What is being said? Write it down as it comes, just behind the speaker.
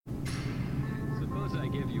I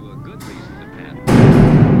give you a good reason to pat.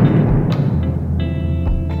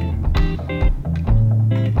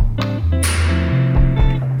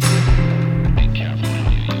 Be careful how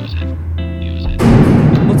you use it. Use it.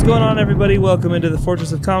 What's going on, everybody? Welcome into the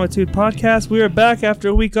Fortress of Comitude podcast. We are back after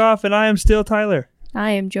a week off, and I am still Tyler. I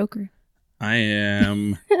am Joker. I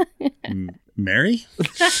am Mary?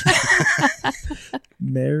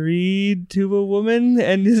 Married to a woman,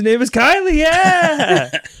 and his name is Kylie. Yeah!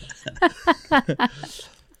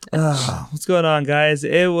 What's going on, guys?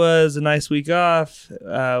 It was a nice week off.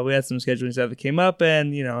 We had some scheduling stuff that came up,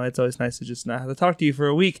 and, you know, it's always nice to just not have to talk to you for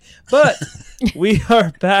a week. But we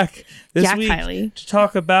are back this week Kylie. to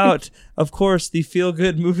talk about, of course, the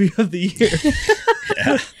feel-good movie of the year.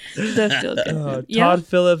 Todd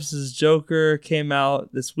Phillips' Joker came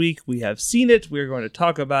out this week. We have seen it. We're going to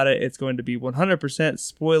talk about it. It's going to be 100%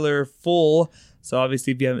 spoiler full. So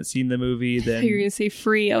obviously, if you haven't seen the movie, then You're going to say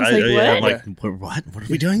free. I was like, what? Yeah, I'm like, what? What are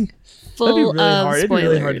we doing? Full that'd be really of hard. spoilers. It'd be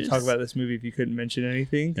really hard to talk about this movie if you couldn't mention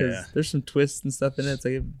anything, because Yeah. there's some twists and stuff in it. It's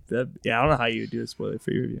like, I don't know how you would do a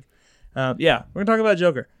spoiler-free review. We're gonna talk about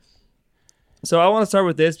Joker. So I want to start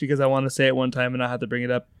with this because I want to say it one time and not have to bring it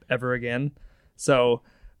up ever again. So,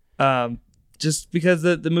 just because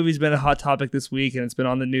the movie's been a hot topic this week and it's been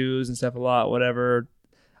on the news and stuff a lot, whatever.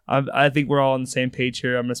 I think we're all on the same page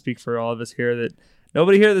here. I'm gonna speak for all of us here that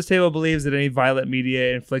nobody here at this table believes that any violent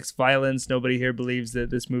media inflicts violence. Nobody here believes that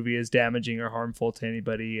this movie is damaging or harmful to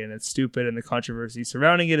anybody, and it's stupid, and the controversy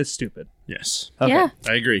surrounding it is stupid. Yes. Okay. Yeah.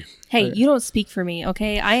 I agree. Hey, Okay. you don't speak for me,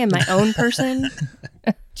 okay? I am my own person.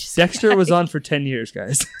 Dexter was on for 10 years,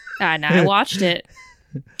 guys. And I watched it.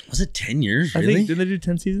 Was it 10 years, I really? think, didn't they do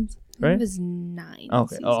 10 seasons? Right? It was 9.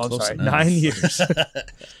 Okay. Oh, I'm Close sorry. enough. 9 years.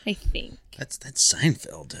 I think. That's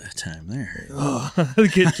Seinfeld time there.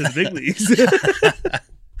 Get to the big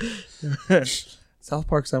leagues. South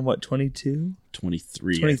Park's on what, 22?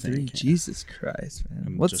 23, 23. I think. Jesus Christ, man.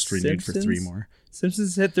 I'm What's just renewed for 3 more.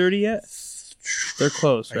 Simpsons hit 30 yet? They're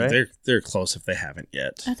close, right? They're close if they haven't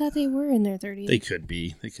yet. I thought they were in their 30s. They could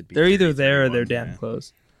be. They could be. They're either 30, there or 31, they're damn yeah.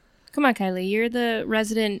 close. Come on, Kylie. You're the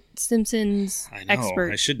resident Simpsons I know.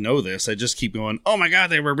 expert. I should know this. I just keep going, oh my God,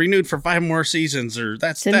 they were renewed for 5 more seasons, or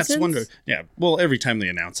that's Simpsons? wonder. Yeah. Well, every time they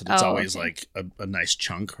announce it, it's Oh, always okay. like a nice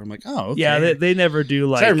chunk. Where I'm like, oh, okay. Yeah, they never do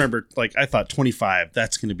 'Cause like. I remember, I thought 25.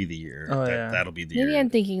 That's going to be the year. Oh, yeah. That'll be the Maybe year. I'm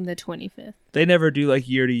thinking the 25th. They never do like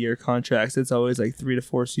year-to-year contracts. It's always like 3 to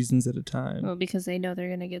 4 seasons at a time. Well, because they know they're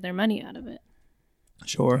going to get their money out of it.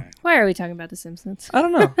 Sure. Why are we talking about The Simpsons? I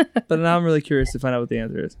don't know, but now I'm really curious to find out what the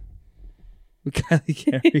answer is. With Kylie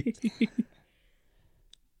Carey.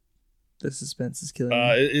 The suspense is killing me.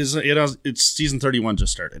 It's season 31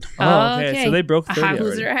 just started. Oh, okay. So they broke 30 I was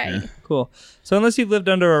already. right. Yeah. Cool. So unless you've lived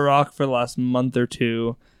under a rock for the last month or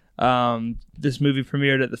two, this movie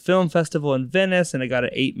premiered at the film festival in Venice, and it got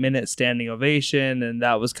an 8-minute standing ovation, and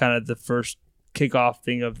that was kind of the first kickoff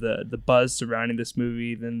thing of the buzz surrounding this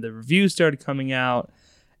movie. Then the reviews started coming out,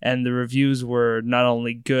 and the reviews were not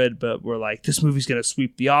only good, but were like, this movie's going to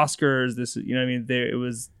sweep the Oscars. This, you know what I mean? It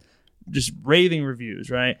was just raving reviews,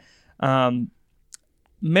 right?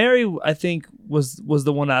 Mary, I think, was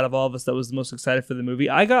the one out of all of us that was the most excited for the movie.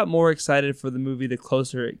 I got more excited for the movie the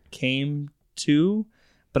closer it came to,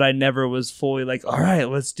 but I never was fully like, all right,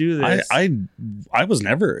 let's do this. I was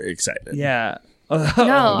never excited. Yeah. No,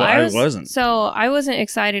 I wasn't. So I wasn't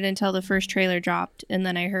excited until the first trailer dropped, and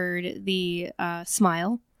then I heard the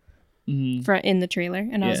smile in the trailer,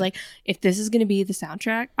 and I was Yeah. like, if this is going to be the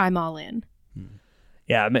soundtrack, I'm all in.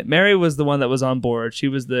 Yeah, Mary was the one that was on board. She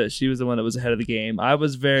was the one that was ahead of the game. I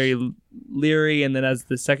was very leery, and then as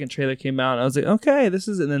the second trailer came out, I was like, okay, this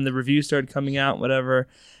is. And then the reviews started coming out, whatever.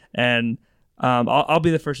 And I'll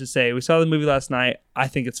be the first to say, we saw the movie last night. I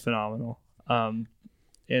think it's phenomenal.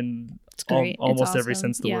 In It's great. almost It's every awesome.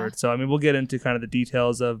 sense of the Yeah. word. So I mean, we'll get into kind of the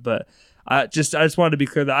details of, but I just wanted to be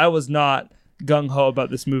clear that I was not gung ho about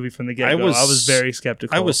this movie from the get go. I was very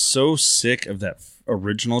skeptical. I was so sick of that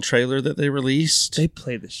original trailer that they released. They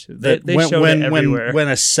played this shit. That They showed it everywhere. when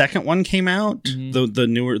a second one came out, Mhm.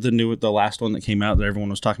 the last one that came out that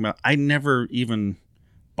everyone was talking about, I never even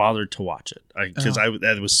bothered to watch it because I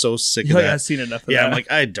was so sick of Like, that. I've seen enough of Yeah, that. I'm like,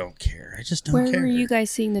 I don't care. I just don't Where care. were you guys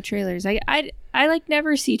seeing the trailers? I like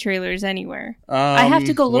never see trailers anywhere. I have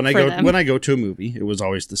to go look when for I go them. when I go to a movie. It was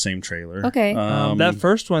always the same trailer. Okay. That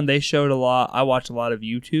first one, they showed a lot. I watched a lot of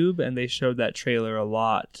YouTube, and they showed that trailer a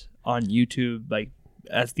lot on YouTube, like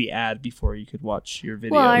as the ad before you could watch your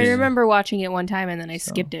videos. Well, I remember watching it one time, and then I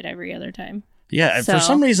skipped it every other time. Yeah, and So- for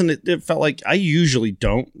some reason it felt like I usually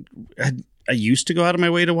don't. I used to go out of my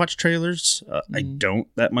way to watch trailers. I don't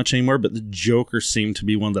that much anymore, but the Joker seemed to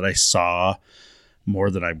be one that I saw more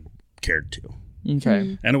than I cared to.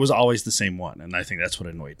 Okay. And it was always the same one, and I think that's what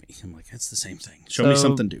annoyed me. I'm like, it's the same thing. Show me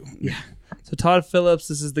something new. Yeah. So Todd Phillips,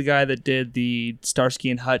 this is the guy that did the Starsky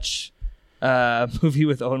and Hutch movie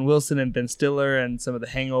with Owen Wilson and Ben Stiller and some of the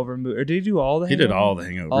Hangover movies. Or did he do all the? He did all the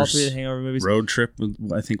Hangovers. All 3 of the Hangover movies. Road Trip,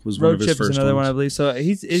 I think, was one Road of his Trip first is another ones. one, I believe. So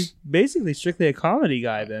he's basically strictly a comedy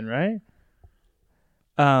guy then, right?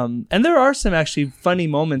 And there are some actually funny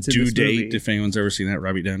moments in Due this Date, movie. if anyone's ever seen that,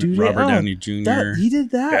 Due Date? Robert Oh, Downey Jr. He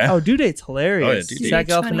did that? Yeah. Oh, Due Date's hilarious. Oh, yeah, Due Zach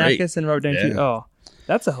Date's funny. Galifianakis and Robert Downey Yeah. Jr. Oh,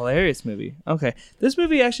 that's a hilarious movie. Okay. This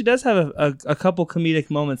movie actually does have a couple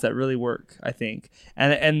comedic moments that really work, I think.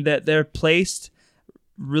 And that they're placed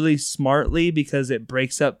really smartly because it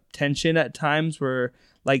breaks up tension at times where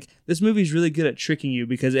like this movie's really good at tricking you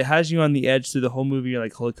because it has you on the edge through the whole movie. You're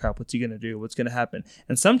like, holy crap, what's he gonna do? What's gonna happen?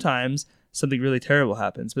 And sometimes something really terrible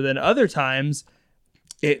happens. But then other times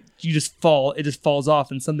it just falls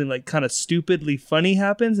off and something like kind of stupidly funny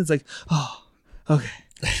happens. It's like, oh, okay.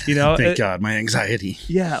 You know? Thank God, my anxiety.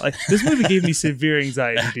 Yeah, like this movie gave me severe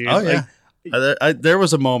anxiety, dude. Oh, yeah. Like, There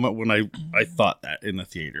was a moment when I thought that in the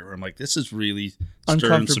theater where I'm like, this is really stirring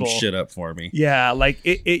some Uncomfortable. shit up for me. yeah, like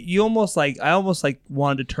I almost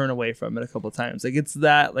wanted to turn away from it a couple of times. Like it's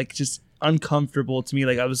that like just uncomfortable to me.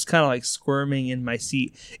 Like I was kind of like squirming in my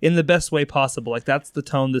seat in the best way possible. Like that's the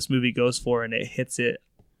tone this movie goes for, and it hits it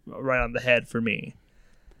right on the head for me.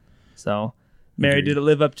 So, Mary, Agreed. did it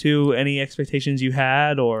live up to any expectations you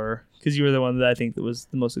had, or because you were the one that I think that was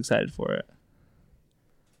the most excited for it?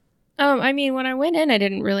 I mean, when I went in, I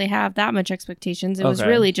didn't really have that much expectations. It was Okay.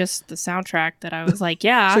 really just the soundtrack that I was like,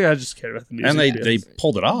 yeah, I just cared about the music. And they too.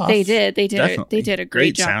 pulled it off. they did. They Definitely. did a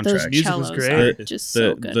great job. Those soundtrack. Music was cellos great. are just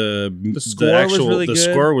so good. The score was really the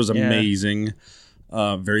good. score was Yeah. amazing.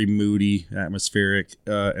 Very moody, atmospheric,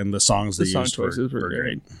 and the songs The they song used choices were were great.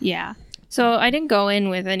 great. Yeah. So I didn't go in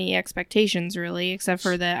with any expectations really, except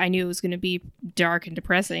for that I knew it was going to be dark and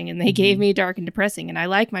depressing, and they gave me dark and depressing, and I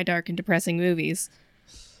like my dark and depressing movies.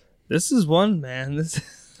 This is one, man. This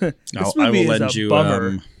I movie will is lend a you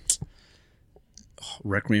bummer.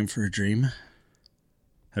 Requiem for a Dream.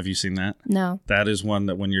 Have you seen that? No. That is one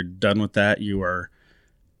that when you're done with that, you are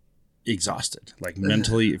exhausted, like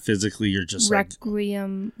mentally, physically. You're just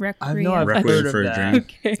Requiem. I know I've Requiem heard of for a that. Dream.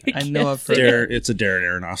 Okay. I know I've heard It's a Darren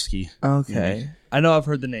Aronofsky. Okay. I know I've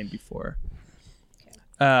heard the name before.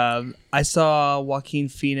 I saw Joaquin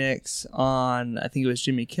Phoenix on, I think it was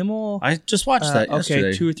Jimmy Kimmel. I just watched that yesterday.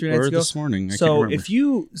 Okay, 2 or 3 nights ago. this morning. I can't So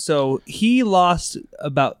remember. he lost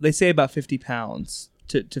they say about 50 pounds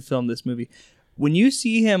to film this movie. When you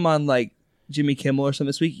see him on like Jimmy Kimmel or something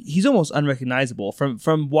this week, he's almost unrecognizable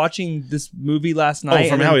from watching this movie last night.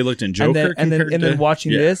 from how he looked in Joker, and then compared to-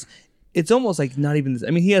 watching yeah. this. It's almost like not even this. I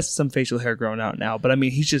mean, he has some facial hair growing out now, but I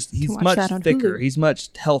mean, he's watch much that on thicker. Hulu. He's much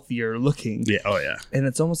healthier looking. Yeah. Oh yeah. And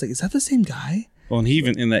it's almost like, is that the same guy? Well, and he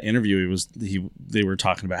even in that interview, they were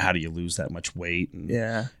talking about how do you lose that much weight, and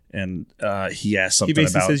Yeah. and he asked He something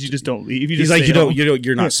basically about. says you just don't leave. He's just like stay you don't home.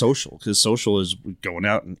 you're not social, because social is going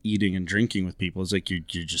out and eating and drinking with people. It's like you're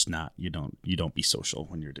just not you don't be social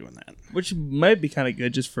when you're doing that. Which might be kind of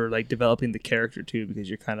good just for like developing the character too, because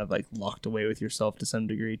you're kind of like locked away with yourself to some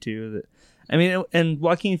degree too. That I mean, and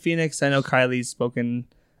Joaquin Phoenix, I know Kylie's spoken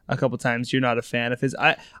a couple times. You're not a fan of his.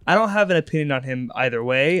 I don't have an opinion on him either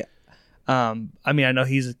way. I mean, I know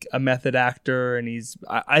he's a method actor, and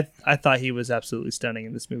I thought he was absolutely stunning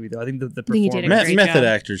in this movie, though. I think the think he did a performance. great Method job.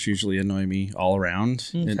 actors usually annoy me all around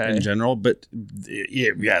Okay. in general, but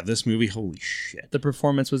yeah, this movie, holy shit! The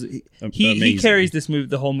performance was he Amazing. carries this movie,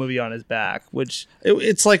 the whole movie on his back, which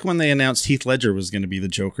It's like when they announced Heath Ledger was going to be the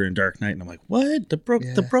Joker in Dark Knight, and I'm like, what? The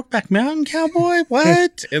Brokeback Mountain Cowboy?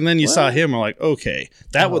 What? And then you saw him, I'm like, okay,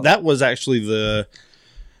 that was actually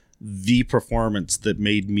the performance that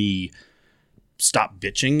made me stop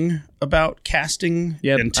bitching about casting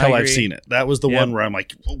Yep, until I I've agree. seen it. That was the Yep. one where I'm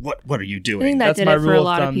like, what are you I think doing? that that's did my it for rule a of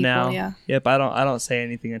lot of thumb people. now. Yeah. Yep, I don't say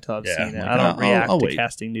anything until I've Yeah, seen it. like, I don't react I'll to wait.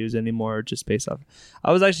 casting news anymore just based off.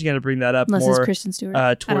 I was actually going to bring that up Unless more it's Kristen Stewart.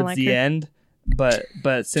 I don't towards like the her. end, but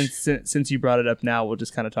since you brought it up now, we'll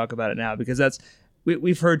just kind of talk about it now because that's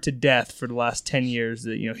we've heard to death for the last 10 years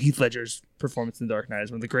that Heath Ledger's performance in Dark Knight is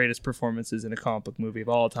one of the greatest performances in a comic book movie of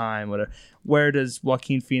all time. Where does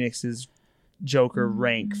Joaquin Phoenix's Joker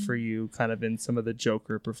rank for you, kind of in some of the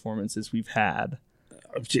Joker performances we've had?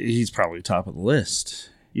 He's probably top of the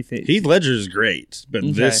list. You think Heath Ledger is great, but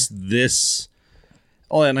Okay. this.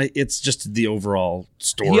 Oh, and it's just the overall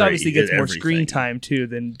story. he obviously gets and more screen everything. time too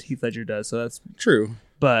than Heath Ledger does, so that's True,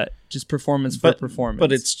 but just performance for performance.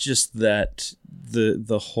 But it's just that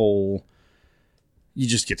the whole you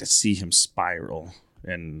just get to see him spiral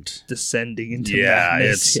and descending into yeah,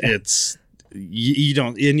 madness. it's you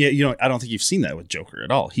don't, and yet you don't. I don't think you've seen that with Joker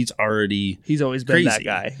at all. He's already He's always been that crazy.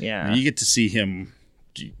 guy. Yeah. You get to see him,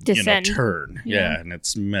 Descend. turn. Yeah. And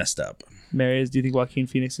it's messed up. Marius, do you think Joaquin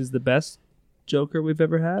Phoenix is the best Joker we've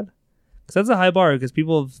ever had? Because that's a high bar. Because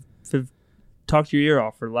people have talked your ear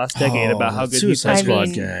off for the last decade about how good Suicide he's. Squad I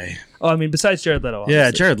mean- guy. Oh, I mean, besides Jared Leto. Yeah,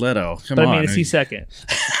 obviously. Jared Leto. Come But on. I mean, is he second?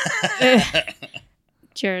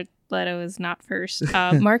 Jared Leto is not first.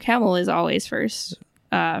 Mark Hamill is always first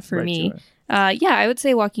for Right, me. sure. Yeah, I would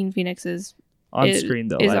say Joaquin Phoenix is On Is- screen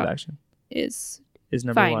though, is live on- action is is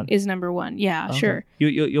number fine. one. Is number one. Yeah, Okay. sure.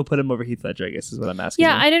 You'll put him over Heath Ledger, I guess, is what I'm asking.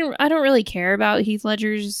 Yeah, you. I don't really care about Heath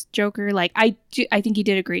Ledger's Joker. Like I think he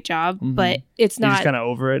did a great job, Mhm. but it's You're just not kind of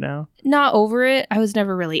over it now. not over it. I was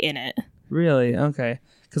never really in it. Really? Okay.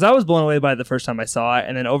 Because I was blown away by it the first time I saw it,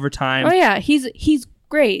 and then over time, Oh yeah, he's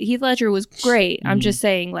great. Heath Ledger was great. I'm Mhm. just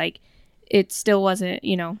saying, like, it still wasn't.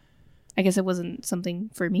 I guess it wasn't something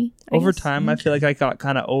for me. I over guess. time, I feel like I got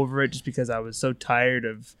kind of over it just because I was so tired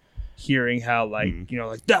of hearing how like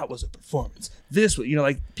that was a performance. This was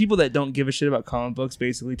like people that don't give a shit about comic books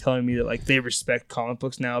basically telling me that like they respect comic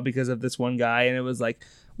books now because of this one guy, and it was like,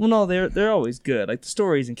 well, no, they're always good. Like the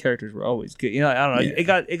stories and characters were always good. I don't know. Yeah.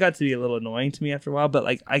 It got to be a little annoying to me after a while, but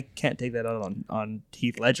like I can't take that out on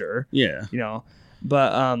Heath Ledger. Yeah.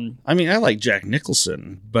 But I mean, I like Jack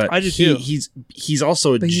Nicholson, but I do too. he's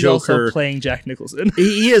also a but he's Joker. also playing Jack Nicholson.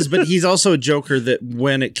 He is, but he's also a Joker that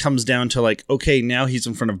when it comes down to like, okay, now he's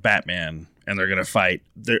in front of Batman and they're gonna fight.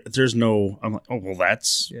 There's no. I'm like, oh well,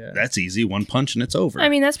 that's easy. One punch and it's over. I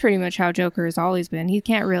mean, that's pretty much how Joker has always been. He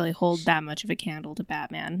can't really hold that much of a candle to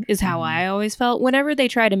Batman, is how I always felt. Whenever they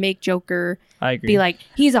try to make Joker I agree. be like,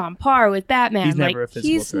 he's on par with Batman, He's like, never a physical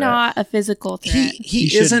he's threat. not a physical threat. he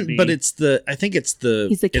shouldn't isn't, be. but I think it's the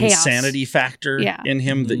He's the chaos. insanity factor Yeah. in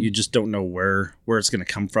him that Mhm. you just don't know where it's gonna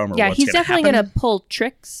come from or Yeah, what's he's gonna definitely happen. going to pull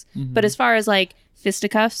tricks, but as far as like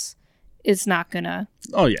fisticuffs, it's not going to,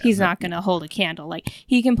 Oh yeah, he's not going to hold a candle. Like,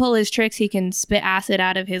 he can pull his tricks, he can spit acid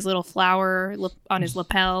out of his little flower on his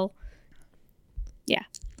lapel. Yeah.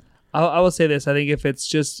 I will say this. I think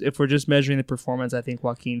if we're just measuring the performance, I think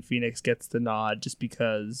Joaquin Phoenix gets the nod just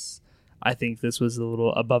because I think this was a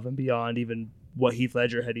little above and beyond even what Heath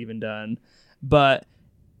Ledger had even done. But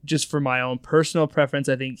just for my own personal preference,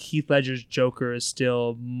 I think Heath Ledger's Joker is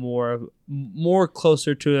still more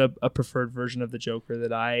closer to a preferred version of the Joker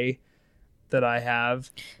that I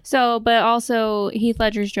have. So, but also Heath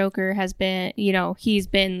Ledger's Joker has been, he's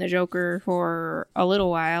been the Joker for a little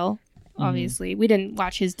while. Obviously, we didn't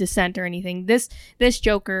watch his descent or anything. This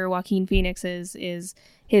Joker, Joaquin Phoenix, is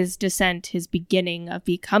his descent, his beginning of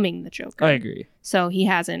becoming the Joker. I agree. So he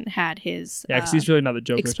hasn't had his. Yeah, because he's really not the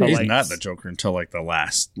Joker. Until, experience. He's like, not the Joker until like the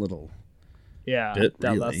last little. Yeah, bit, that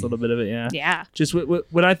really. last little bit of it. Yeah. Yeah. Just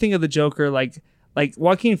when I think of the Joker, like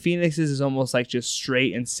Joaquin Phoenix's is almost like just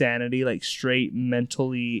straight insanity, like straight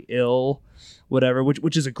mentally ill, whatever,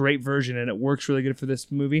 which is a great version and it works really good for this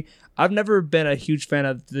movie. I've never been a huge fan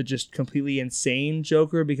of the just completely insane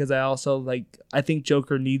Joker because I think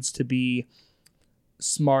Joker needs to be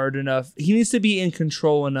smart enough. He needs to be in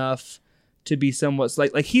control enough to be somewhat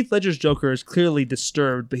like Heath Ledger's Joker is clearly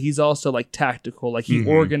disturbed, but he's also like tactical. Like he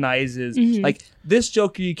organizes. Like this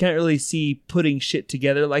Joker, you can't really see putting shit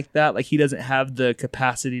together like that. Like he doesn't have the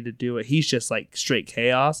capacity to do it. He's just like straight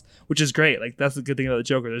chaos, which is great. Like that's the good thing about the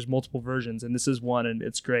Joker. There's multiple versions, and this is one, and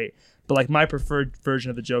it's great. But like my preferred version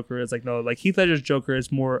of the Joker is like no, like Heath Ledger's Joker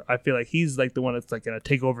is more. I feel like he's like the one that's like gonna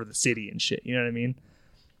take over the city and shit. You know what I mean?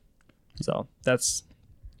 So that's.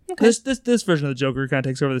 Okay. This version of the Joker kind of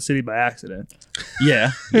takes over the city by accident.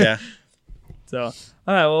 Yeah, yeah. So, all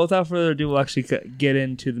right. Well, without further ado, we'll actually get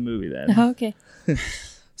into the movie then. Okay.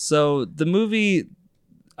 So the movie,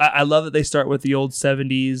 I love that they start with the old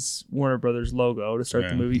 '70s Warner Brothers logo to start the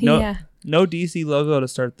Yeah. movie. Yeah. No DC logo to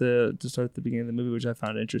start the beginning of the movie, which I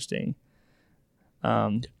found interesting.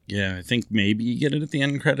 Yeah, I think maybe you get it at the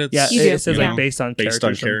end credits. Yeah, You it do. says Yeah. like based on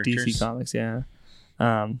characters from DC Comics. Yeah.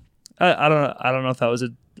 I don't know if that was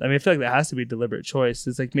I feel like that has to be a deliberate choice.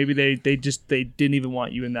 It's like maybe they didn't even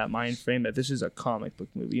want you in that mind frame that this is a comic book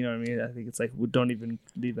movie. You know what I mean? I think it's like we don't even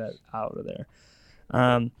leave that out of there.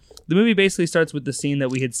 The movie basically starts with the scene that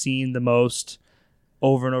we had seen the most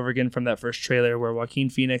over and over again from that first trailer, where Joaquin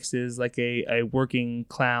Phoenix is like a working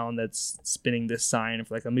clown that's spinning this sign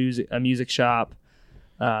for like a music shop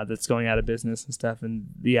that's going out of business and stuff, and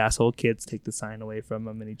the asshole kids take the sign away from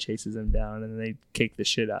him, and he chases them down, and then they kick the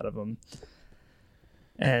shit out of him.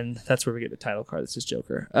 And that's where we get the title card. This is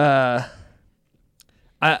Joker.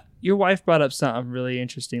 Your wife brought up something really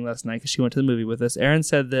interesting last night because she went to the movie with us. Erin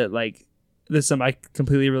said that like this is something I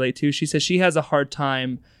completely relate to. She says she has a hard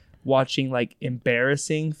time watching like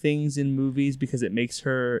embarrassing things in movies because it makes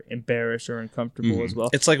her embarrassed or uncomfortable as well.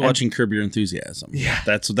 It's like And- watching Curb Your Enthusiasm. Yeah.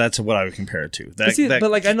 That's what I would compare it to.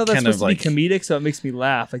 but like I know that's kind of supposed to be comedic, so it makes me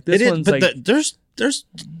laugh. Like this it is, one's but like there's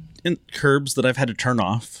Curbs that I've had to turn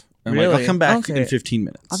off. I'm like, Really? I'll come back Okay. in 15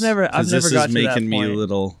 minutes. I've never 'Cause got this to is that making me a point.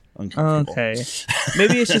 little uncomfortable. Okay,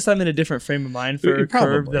 maybe it's just I'm in a different frame of mind for Probably.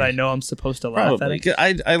 Curb that I know I'm supposed to laugh Probably.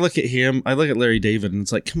 at it. I look at him. I look at Larry David, and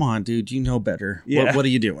it's like, come on, dude, you know better. Yeah. What are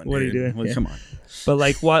you doing? What are you dude? doing? Well, Yeah. Come on. But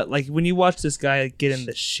like when you watch this guy getting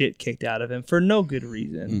the shit kicked out of him for no good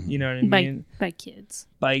reason, you know what I mean? by kids.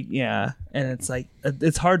 Yeah, and it's like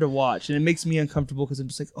it's hard to watch, and it makes me uncomfortable because I'm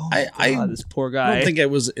just like, oh my I god, this poor I guy. don't think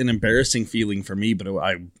it was an embarrassing feeling for me, but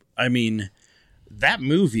I mean, that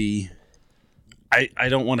movie. I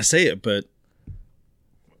don't want to say it, but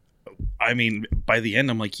I mean, by the end,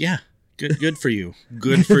 I'm like, yeah, good for you,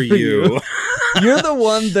 good for you. You're the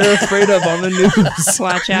one they're afraid of on the news.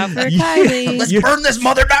 Watch out for Kylie. Let's burn this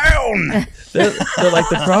mother down. They're like,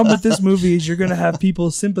 the problem with this movie is you're gonna have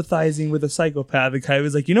people sympathizing with a psychopath. And Kylie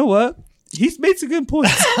was like, you know what? He's made some good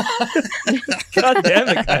points. God damn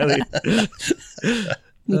it, Kylie.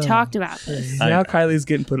 We talked about this. Now Kylie's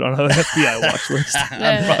getting put on an FBI watch list.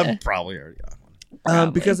 I'm probably already on one.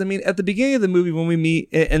 Probably. Because I mean, at the beginning of the movie, when we meet,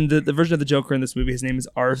 and the version of the Joker in this movie, his name is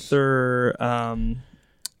Arthur.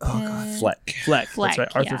 Fleck. Fleck. Fleck, That's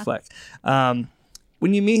right, Arthur yeah. Fleck.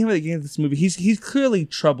 When you meet him at the beginning of this movie, he's clearly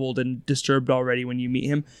troubled and disturbed already when you meet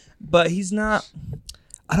him, but he's not.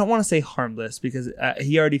 I don't want to say harmless because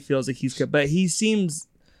he already feels like he's good, but he seems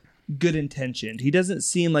good intentioned. He doesn't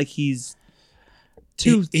seem like he's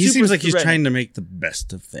too. He super seems like he's threatening. trying to make the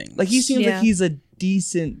best of things. Like he seems Yeah. like he's a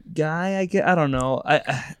decent guy. I don't know.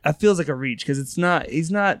 I feels like a reach because it's not. He's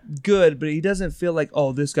not good, but he doesn't feel like,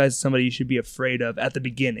 oh, this guy's somebody you should be afraid of at the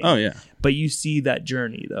beginning. Oh yeah. But you see that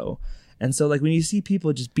journey though, and so like when you see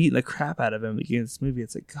people just beating the crap out of him in this movie,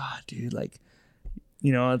 it's like, God, dude, like,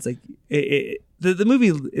 you know, it's like the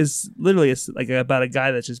movie is literally like about a guy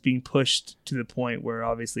that's just being pushed to the point where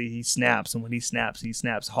obviously he snaps, and when he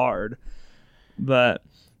snaps hard. But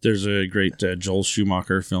There's a great Joel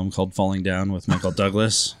Schumacher film called Falling Down with Michael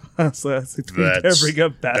Douglas. so that's like, we dare bring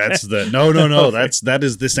up Batman. That's the no. That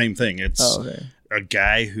is the same thing. It's Oh, okay. a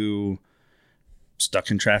guy who stuck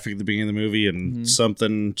in traffic at the beginning of the movie, and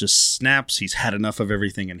something just snaps. He's had enough of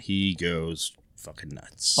everything, and he goes fucking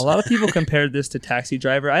nuts. A lot of people compared this to Taxi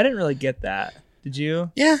Driver. I didn't really get that. Did you?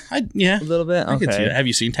 Yeah, a A little bit. I could see Okay. that. Have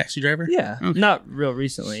you seen Taxi Driver? Yeah, Okay. not real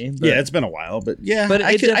recently. But Yeah, it's been a while, but yeah, But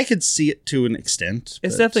I it could see it to an extent.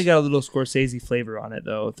 It's but- definitely got a little Scorsese flavor on it,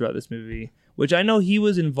 though, throughout this movie. Which I know he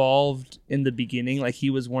was involved in the beginning. Like, he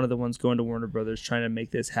was one of the ones going to Warner Brothers trying to make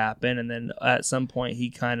this happen. And then at some point, he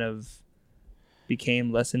kind of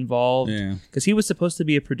became less involved. Yeah. Because he was supposed to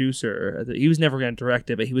be a producer. He was never going to direct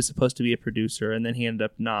it, but he was supposed to be a producer. And then he ended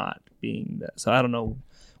up not being that. So I don't know what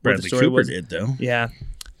the Bradley story Cooper was. did though. Yeah.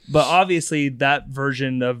 But obviously, that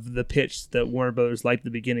version of the pitch that Warner Brothers liked at the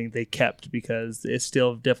beginning, they kept because it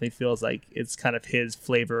still definitely feels like it's kind of his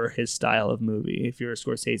flavor, his style of movie, if you're a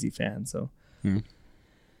Scorsese fan. So,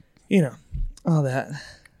 you know, all that.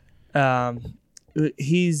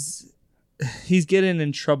 He's getting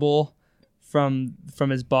in trouble from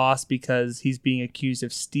his boss because he's being accused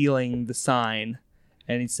of stealing the sign.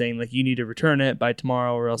 And he's saying, like, you need to return it by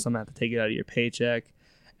tomorrow or else I'm going to have to take it out of your paycheck.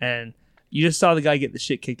 And you just saw the guy get the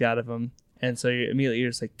shit kicked out of him. And so you're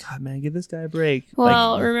just like, God, man, give this guy a break.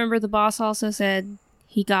 Well, Like, remember the boss also said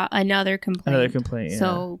he got another complaint. another complaint. Yeah.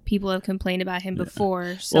 So people have complained about him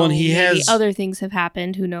before. So Well, and he maybe has- other things have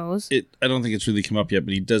happened. Who knows? I don't think it's really come up yet,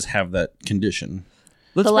 but he does have that condition.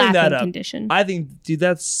 Let's the bring that laughing up. condition. I think, dude,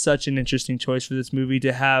 that's such an interesting choice for this movie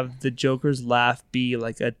to have the Joker's laugh be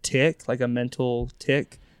like a tick, like a mental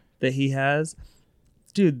tick that he has.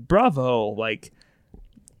 Dude, bravo! Like,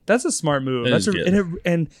 that's a smart move. It That's is good.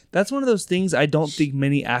 and that's one of those things I don't think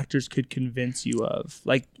many actors could convince you of.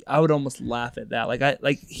 Like, I would almost laugh at that.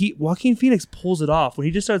 Joaquin Phoenix pulls it off when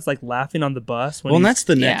he just starts like laughing on the bus. When Well, and he's-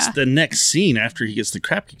 that's the Yeah. next scene after he gets the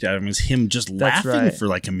crap kicked out of him is him just That's laughing right. for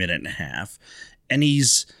like a minute and a half, and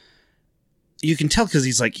you can tell because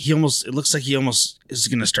he's like it looks like he almost is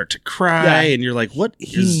gonna start to cry, Yeah. and you're like, what?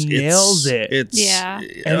 He nails it. It's Yeah.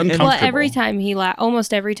 And- uncomfortable. Well, every time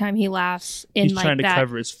almost every time he laughs in he's like trying to that,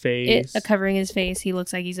 cover his face. covering his face, he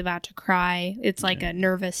looks like he's about to cry. It's like a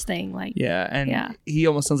nervous thing. Like, Yeah, and Yeah. he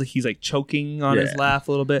almost sounds like he's like choking on his Yeah. laugh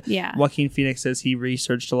a little bit. Yeah. Joaquin Phoenix says he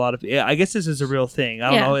researched a lot of. Yeah, I guess this is a real thing. I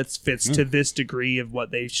don't Yeah. know. It fits to this degree of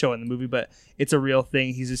what they show in the movie, but it's a real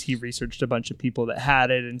thing. He researched a bunch of people that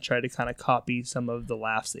had it and tried to kind of copy some of the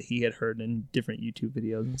laughs that he had heard in different YouTube YouTube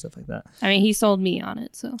videos and stuff like that. I mean, he sold me on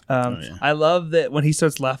it, so. yeah. I love that when he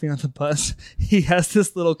starts laughing on the bus, he has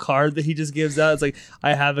this little card that he just gives out. It's like,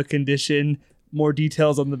 I have a condition, more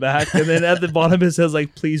details on the back. And then at the bottom it says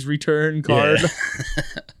like, please return card.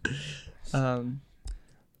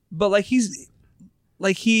 But like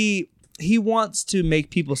he wants to make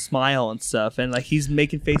people smile and stuff. And like he's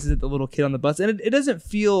making faces at the little kid on the bus. And it doesn't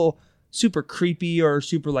feel super creepy or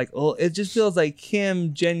super like, oh, it just feels like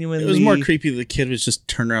him genuinely. It was more creepy. The kid was just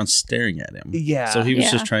turned around staring at him. Yeah. So he was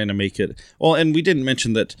Yeah. just trying to make it. Well, and we didn't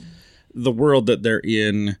mention that the world that they're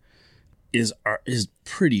in is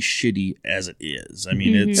pretty shitty as it is. I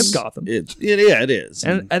mean, It's Gotham. It is.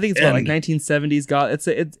 And I think it's what, like 1970s got it's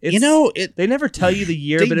you know, they never tell you the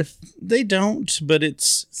year, they, but if they don't, but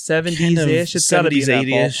it's 70s kind of ish, it's got to be in that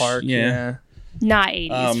 70s, ballpark. yeah. Not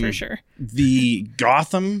 80s for sure. the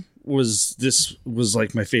Gotham was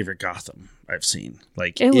like my favorite Gotham I've seen.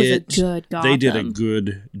 Like It was a good They did a Gotham.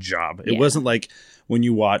 good job. It Yeah. wasn't like when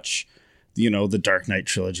you watch, the Dark Knight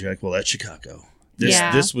trilogy, like, well, that's Chicago.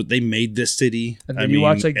 Yeah. They made this city. And then you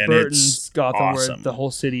watch like and Burton's it's Gotham, awesome. where the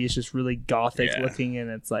whole city is just really gothic Yeah. looking,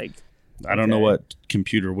 and it's like I don't know okay. what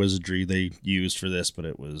computer wizardry they used for this, but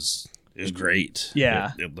it was great.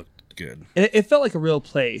 Yeah. It looked good. it felt like a real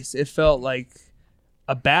place. It felt like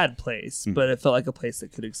a bad place, but it felt like a place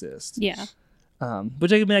that could exist. Yeah.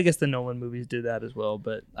 Which I guess the Nolan movies did that as well,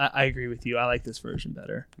 but I agree with you. I like this version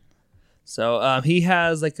better. So he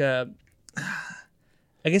has like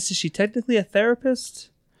I guess, is she technically a therapist?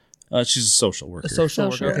 She's a social worker. A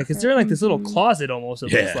social Social worker. Okay, because worker. they're in like this little closet almost.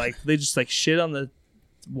 It looks Yeah. like they just like shit on the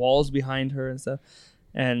walls behind her and stuff.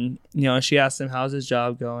 And she asked him, "How's his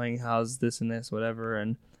job going? How's this and this, whatever?"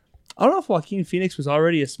 And I don't know if Joaquin Phoenix was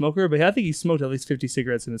already a smoker, but I think he smoked at least 50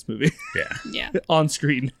 cigarettes in this movie Yeah. Yeah. on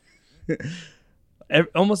screen.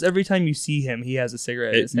 Almost every time you see him, he has a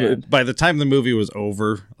cigarette in his hand. By the time the movie was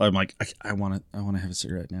over, I'm like, I want to have a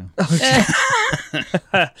cigarette now.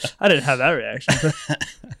 I didn't have that reaction.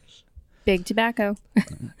 Big tobacco.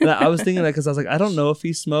 I was thinking that because I was like, I don't know if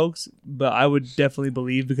he smokes, but I would definitely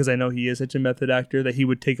believe, because I know he is such a method actor, that he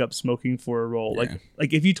would take up smoking for a role. Yeah.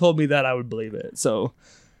 Like if you told me that, I would believe it. So,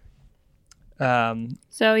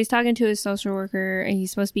 So he's talking to his social worker, and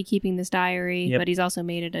he's supposed to be keeping this diary, Yep. but he's also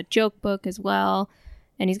made it a joke book as well.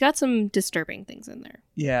 And he's got some disturbing things in there.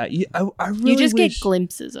 yeah, I really You just wish, get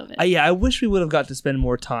glimpses of it. I wish we would have got to spend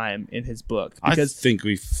more time in his book, I because think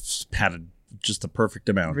we've had just the perfect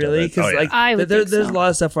amount. really, of it. because Oh, yeah. like I would there's think so. a lot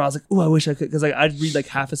of stuff where I was like, oh, I wish I could, because like I'd read like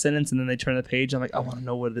half a sentence and then they turn the page. I'm like, I want to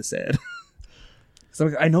know what it said. So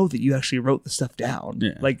I'm like, I know that you actually wrote the stuff down.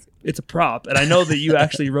 Yeah. Like it's a prop, and I know that you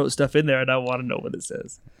actually wrote stuff in there, and I want to know what it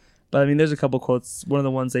says. But I mean, there's a couple quotes. One of the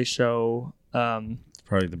ones they show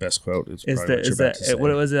probably the best quote. Is is probably that what you're about to say.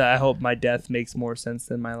 what was it? I hope my death makes more sense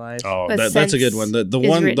than my life. Oh, But that's a good sense one. The is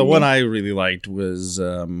one written in- I really liked was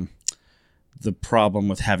the problem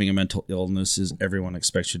with having a mental illness is everyone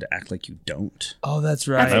expects you to act like you don't. Oh, that's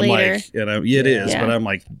right. That's I'm later. like, it is, Yeah. but I'm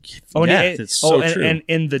like, Oh, yeah, and, it's so true. and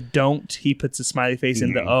in the don't, he puts a smiley face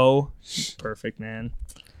in the O. Perfect, man.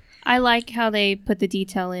 I like how they put the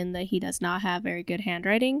detail in that he does not have very good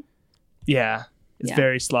handwriting. Yeah. It's Yeah.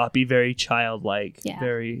 very sloppy, very childlike. Yeah.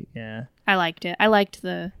 Very, yeah. I liked it. I liked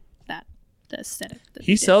the aesthetic. that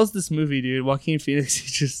He they did. sells this movie, dude. Joaquin Phoenix, he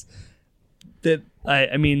just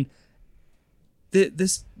I mean,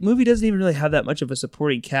 this movie doesn't even really have that much of a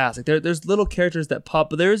supporting cast. Like there's little characters that pop,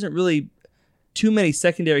 but there isn't really too many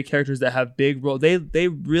secondary characters that have big role. They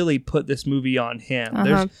really put this movie on him.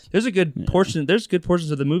 Uh-huh. There's a good portion. There's good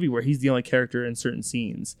portions of the movie where he's the only character in certain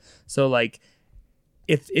scenes. So like,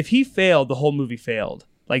 if he failed, the whole movie failed.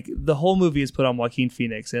 Like the whole movie is put on Joaquin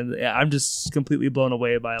Phoenix, and I'm just completely blown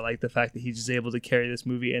away by like the fact that he's just able to carry this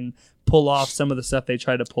movie and pull off some of the stuff they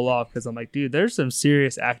try to pull off. Because I'm like, dude, there's some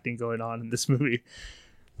serious acting going on in this movie.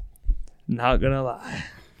 Not gonna lie.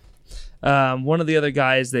 One of the other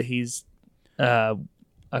guys that he's a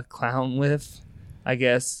clown with, I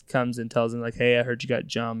guess, comes and tells him like, "Hey, I heard you got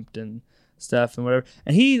jumped and stuff and whatever."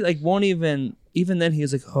 And he like won't even then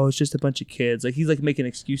he's like, "Oh, it's just a bunch of kids." Like he's like making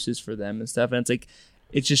excuses for them and stuff. And it's like,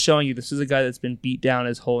 it's just showing you this is a guy that's been beat down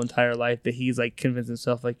his whole entire life, that he's like convinced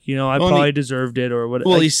himself like, I Well, and probably deserved it or what.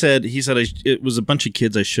 well, like, he said it was a bunch of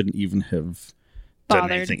kids. I shouldn't even have done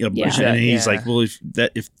Bothered. anything. Yeah. And he's Yeah. like, well,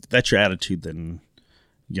 if that's your attitude, then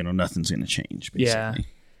nothing's gonna change. Basically. Yeah.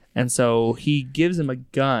 And so he gives him a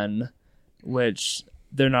gun, which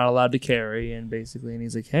they're not allowed to carry, and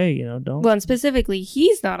he's like, "Hey, don't." Well, and specifically,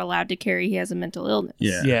 he's not allowed to carry. He has a mental illness.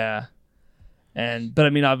 Yeah. Yeah. But I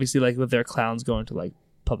mean, obviously, like with their clowns going to like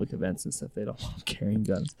public events and stuff, they don't want them carrying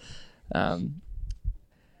guns.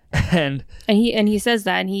 And he says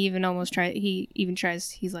that, and he even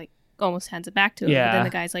tries. He's like almost hands it back to him. Yeah. But then the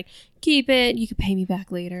guy's like, "Keep it. You can pay me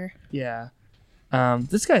back later." yeah,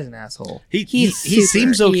 this guy's an asshole. He He's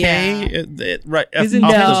seems super- okay. Right His off the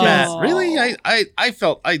intentions- bat. Really, I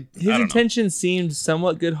felt His I don't know. intentions seemed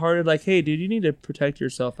somewhat good-hearted. Like, hey, dude, you need to protect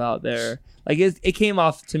yourself out there. Like, it came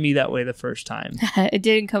off to me that way the first time. It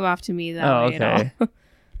didn't come off to me that way at all.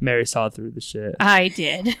 Mary saw through the shit. I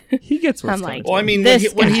did. He gets what's I'm coming like, to Well, I him. mean,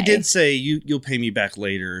 This when he guy. did say you'll pay me back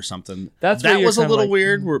later or something, That's where that you're was a kinda little like,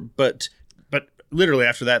 weird. But literally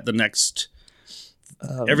after that, the next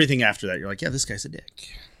Um, everything after that, you're like, yeah, this guy's a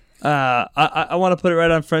dick. I want to put it right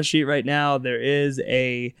on Front Street right now. There is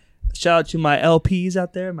a shout out to my LPs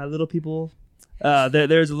out there, my little people.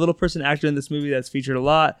 There's a little person actor in this movie that's featured a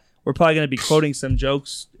lot. We're probably going to be quoting some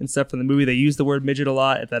jokes and stuff from the movie. They use the word midget a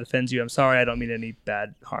lot. If that offends you, I'm sorry. I don't mean any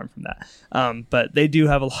bad harm from that. But they do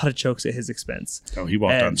have a lot of jokes at his expense. Oh, he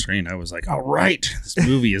walked And- on screen. I was like, all right, this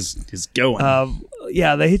movie is going.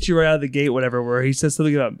 Yeah, they hit you right out of the gate, whatever, where he says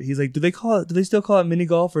something about, he's like, do they still call it mini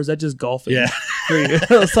golf, or is that just golfing? Yeah. For you?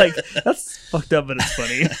 I was like, that's fucked up, but it's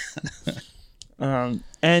funny.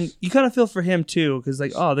 And you kind of feel for him too, because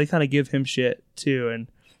like, oh, they kind of give him shit too, and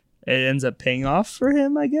it ends up paying off for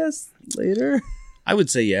him, I guess, later. I would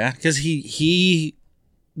say yeah, because he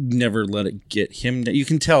never let it get him. You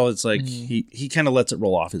can tell it's like he kind of lets it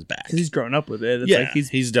roll off his back. Because he's grown up with it. It's Yeah, like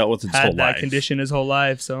he's dealt with it his whole had that life. condition his whole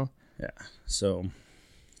life, so. Yeah, so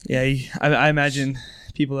Yeah, I imagine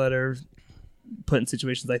people that are put in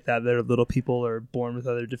situations like that are little people or born with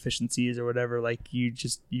other deficiencies or whatever, like you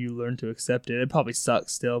learn to accept it. It probably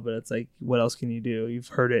sucks still, but it's like, what else can you do? You've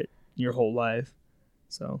heard it your whole life.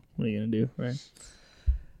 So what are you gonna do, right?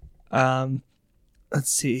 Let's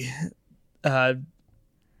see.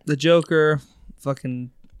 The Joker, fucking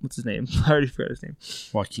what's his name? I already forgot his name.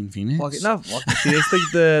 Joaquin Phoenix. Not Joaquin Phoenix. Like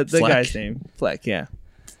the Fleck. guy's name. Fleck, yeah.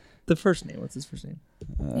 The first name. What's his first name?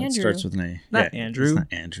 It Andrew. starts with an A. Not Yeah, Andrew. It's not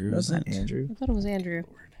Andrew. That's Is not it? Andrew. I thought it was Andrew.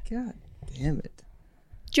 God damn it.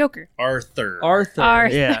 Joker. Arthur. Arthur.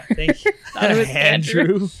 Yeah, thank you. Thought it was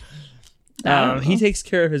Andrew. I don't He know. takes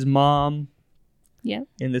care of his mom Yeah.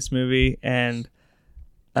 in this movie, and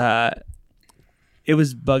it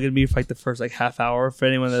was bugging me for like the first like half hour. For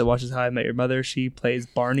anyone that watches How I Met Your Mother, she plays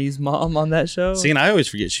Barney's mom on that show. See, and I always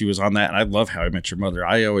forget she was on that. And I love How I Met Your Mother.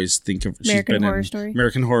 I always think of American Horror Story.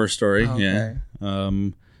 American Horror Story. Okay. Yeah.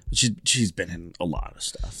 She's been in a lot of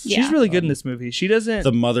stuff. Yeah. She's really good in this movie. She doesn't.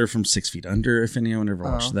 The mother from 6 Feet Under. If anyone ever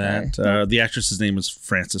watched okay. that, the actress's name was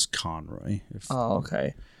Frances Conroy. Oh,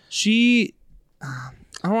 okay. She, I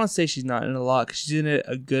don't want to say she's not in a lot because she's in it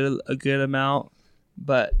a good amount,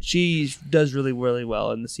 but she does really, really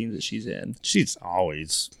well in the scenes that she's in. She's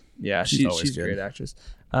always Yeah, She's she's always a good. great actress.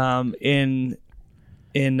 In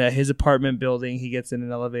his apartment building, he gets in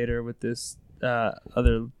an elevator with this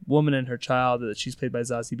other woman and her child that she's played by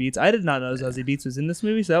Zazie Beetz. I did not know Zazie Beetz was in this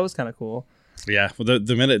movie, so that was kind of cool. yeah. Well,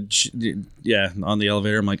 the minute on the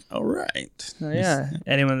elevator, I'm like, all right. Oh, yeah.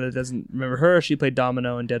 Anyone that doesn't remember her, she played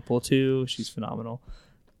Domino in Deadpool 2. She's phenomenal.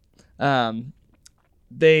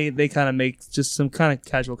 They kind of make just some kind of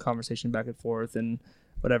casual conversation back and forth and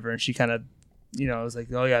whatever, and she kind of, is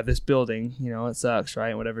like, oh yeah, this building, it sucks, right?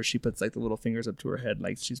 And whatever. She puts like the little fingers up to her head,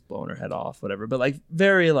 like she's blowing her head off, whatever. But like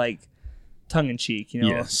very like tongue in cheek,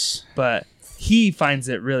 Yes. But he finds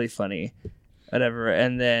it really funny, whatever.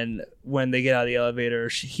 And then when they get out of the elevator,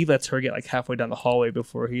 he lets her get like halfway down the hallway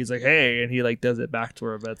before he's like, hey, and he like does it back to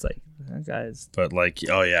her. But it's like, that guy's But like,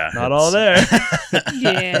 oh yeah, not all there.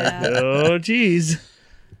 Yeah. Oh, geez.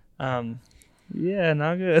 Yeah,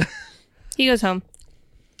 not good. He goes home.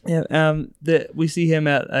 Yeah. We see him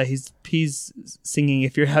at he's singing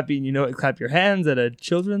 "If You're Happy and You Know It, Clap Your Hands" at a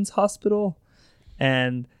children's hospital,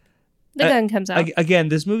 and The gun comes out. again,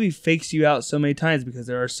 this movie fakes you out so many times because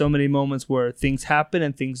there are so many moments where things happen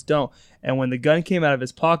and things don't. And when the gun came out of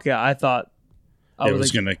his pocket, I thought it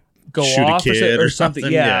was gonna go shoot off a kid or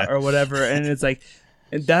something, yeah. or whatever. And it's like,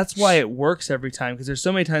 and that's why it works every time, because there's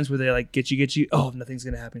so many times where they like get you. Oh, nothing's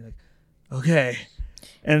gonna happen. You're like, okay,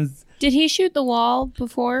 and Did he shoot the wall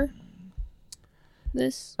before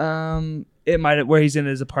this? it might have, where he's in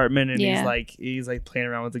his apartment and Yeah. he's like playing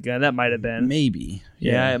around with the gun. That might have been. Maybe.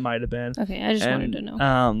 Yeah, it might have been. Okay, I just wanted to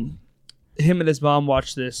know. Him and his mom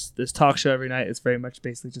watch this talk show every night. It's very much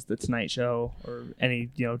basically just the Tonight Show or any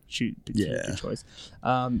choose your choice.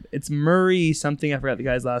 It's Murray something, I forgot the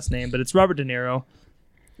guy's last name, but it's Robert De Niro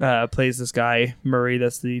plays this guy Murray.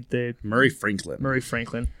 That's the Murray Franklin. Murray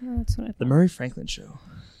Franklin. Oh, that's what I The thought. Murray Franklin Show.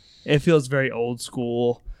 It feels very old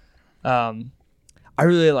school. I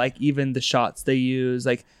really like even the shots they use.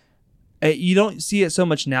 Like, you don't see it so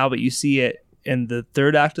much now, but you see it in the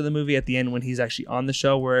third act of the movie at the end when he's actually on the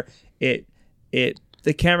show, where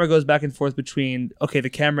the camera goes back and forth between, okay, the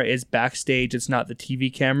camera is backstage, it's not the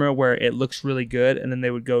TV camera where it looks really good, and then they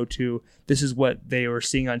would go to, this is what they were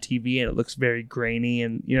seeing on TV and it looks very grainy,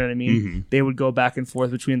 and you know what I mean? Mm-hmm. They would go back and forth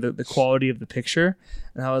between the quality of the picture,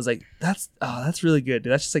 and I was like, that's really good,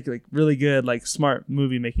 dude. That's just like really good, like smart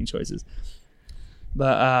movie making choices.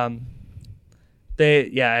 But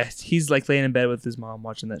he's like laying in bed with his mom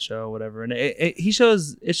watching that show or whatever, and it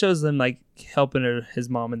shows them like helping his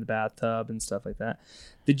mom in the bathtub and stuff like that.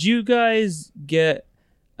 Did you guys get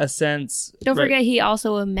a sense? Don't forget, he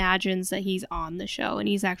also imagines that he's on the show and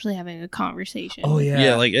he's actually having a conversation. Oh yeah,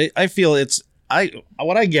 Yeah, like I feel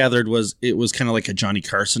what I gathered was it was kind of like a Johnny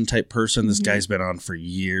Carson type person. This guy's been on for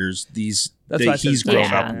years. He's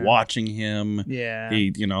grown up watching him. Yeah.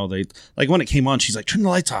 They like when it came on, she's like, turn the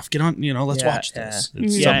lights off, get on, let's watch this.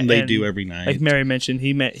 It's something they do every night. Like Mary mentioned,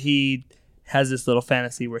 he has this little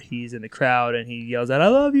fantasy where he's in the crowd and he yells out, "I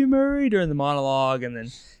love you, Murray," during the monologue, and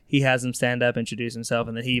then he has him stand up, introduce himself,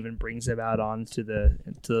 and then he even brings him out onto the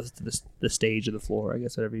stage or the floor, I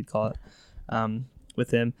guess, whatever you'd call it,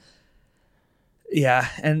 with him. Yeah,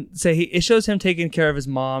 and so it shows him taking care of his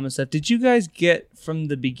mom and stuff. Did you guys get from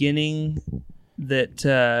the beginning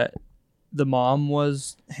that the mom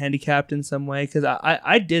was handicapped in some way? Because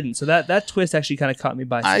I didn't. So that twist actually kind of caught me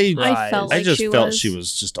by surprise. I felt she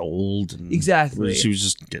was just old. And exactly. She was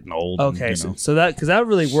just getting old. Okay, and, so that because that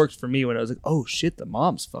really worked for me when I was like, oh shit, the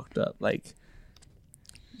mom's fucked up. Like,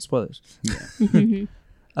 spoilers.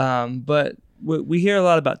 Yeah. But we hear a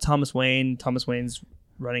lot about Thomas Wayne. Thomas Wayne's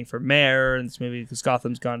running for mayor in this movie because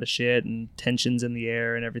Gotham's gone to shit and tensions in the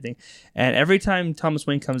air and everything. And every time Thomas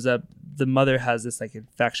Wayne comes up, the mother has this like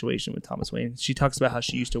infatuation with Thomas Wayne. She talks about how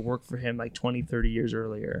she used to work for him like 20, 30 years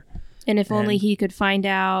earlier. And if only he could find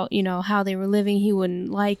out, how they were living, he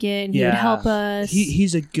wouldn't like it, and he would help us.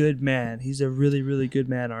 He's a good man. He's a really, really good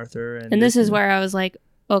man, Arthur. And this is where I was like,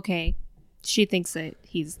 okay, she thinks that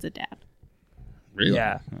he's the dad. Really?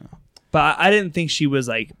 Yeah. But I didn't think she was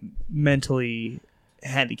like mentally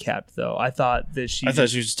handicapped, though. I thought she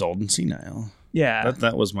was just old and senile. Yeah.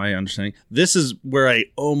 That was my understanding. This is where I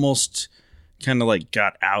almost kind of like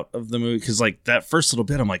got out of the movie because like that first little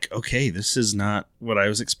bit, I'm like, okay, this is not what I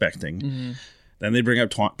was expecting. Mm-hmm. Then they bring up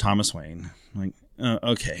Thomas Wayne. I'm like,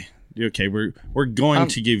 okay, we're going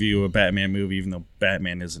to give you a Batman movie, even though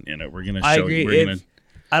Batman isn't in it. We're gonna show you.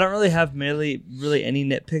 I don't really have really any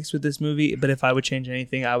nitpicks with this movie, but if I would change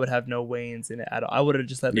anything, I would have no Waynes in it at all. I would have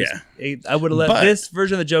just let this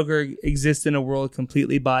version of the Joker exist in a world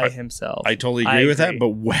completely by himself. I totally agree with that,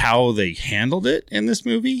 but how they handled it in this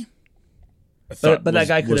movie, but that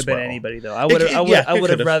guy could have been anybody though. I would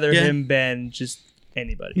have rather him been just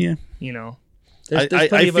anybody. Yeah,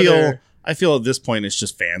 I feel at this point it's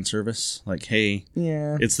just fan service. Like, hey,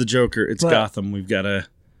 it's the Joker, it's Gotham. We've got to.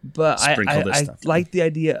 But I stuff like the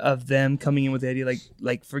idea of them coming in with the idea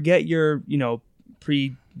like forget your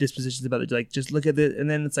predispositions about it, like just look at it, and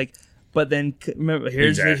then it's like, but then remember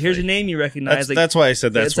here's a name you recognize. That's why I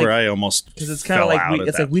said that's where I almost because it's kind of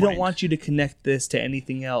like we don't want you to connect this to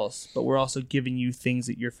anything else, but we're also giving you things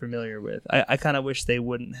that you're familiar with. I kind of wish they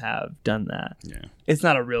wouldn't have done that. Yeah, it's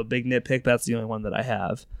not a real big nitpick, but that's the only one that I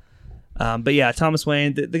have. But yeah, Thomas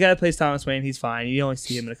Wayne, the guy that plays Thomas Wayne, he's fine. You only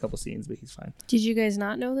see him in a couple scenes, but he's fine. Did you guys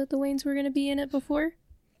not know that the Waynes were going to be in it before?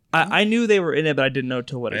 I knew they were in it, but I didn't know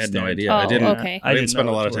to what extent. I had no idea. Oh, I didn't. Okay. I didn't spend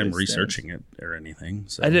a lot of time researching it or anything.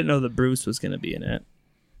 So. I didn't know that Bruce was going to be in it.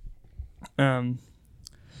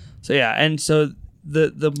 So yeah, and so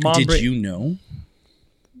the mom. Did you know?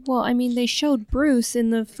 Well, I mean, they showed Bruce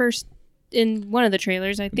in one of the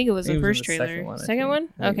trailers. I think it was the first trailer. Second one?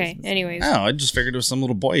 Okay. Anyways. Oh, I just figured it was some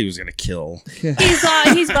little boy he was going to kill.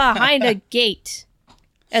 He's behind a gate.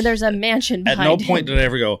 And there's a mansion behind him. At no point did I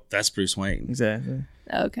ever go, that's Bruce Wayne. Exactly.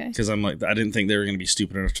 Okay. Because I'm like, I didn't think they were going to be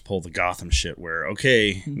stupid enough to pull the Gotham shit where,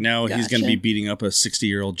 okay, now he's going to be beating up a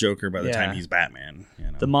 60-year-old Joker by the time he's Batman.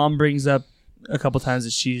 The mom brings up a couple times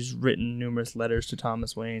that she's written numerous letters to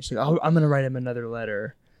Thomas Wayne. She's like, oh, I'm going to write him another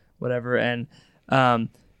letter, whatever. And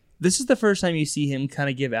this is the first time you see him kind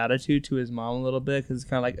of give attitude to his mom a little bit, because it's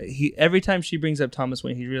kind of like every time she brings up Thomas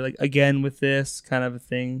Wayne, he's really like, again with this kind of a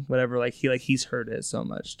thing, whatever. Like he's heard it so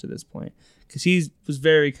much to this point, because he was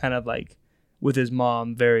very kind of like with his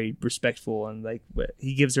mom, very respectful, and like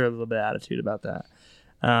he gives her a little bit of attitude about that.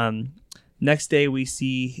 Next day we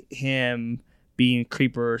see him being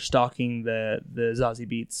creeper stalking the Zazie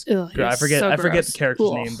Beetz. Ugh, I forget the character's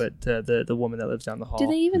Ugh. name, but the woman that lives down the hall.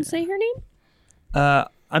 Did they even say her name?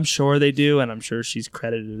 I'm sure they do, and I'm sure she's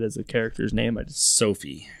credited as a character's name.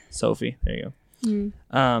 Sophie. There you go.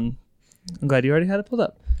 I'm glad you already had it pulled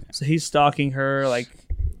up. So he's stalking her, like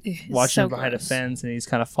watching So behind gross. a fence, and he's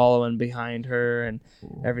kind of following behind her and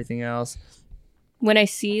everything else. When I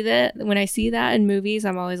see that in movies,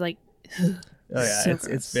 I'm always like, Oh yeah, So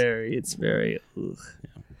it's gross. very.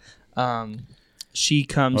 Ugh. She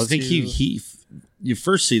comes. Well, I think to, you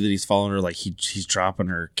first see that he's following her, like he's dropping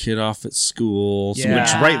her kid off at school, so, which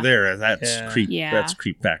Yeah. right there, that's Yeah. creep. Yeah. That's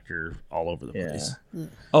creep factor all over the Yeah. place.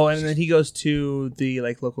 Oh, and then he goes to the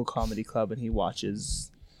like local comedy club and he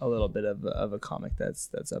watches a little bit of a comic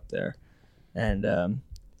that's up there, and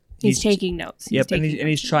he's taking notes. Yep, and he's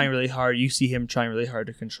notes. trying really hard. You see him trying really hard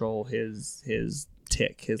to control his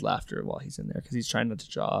tick, his laughter while he's in there because he's trying not to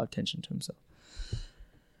draw attention to himself.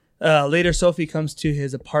 Later, Sophie comes to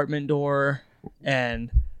his apartment door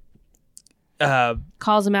and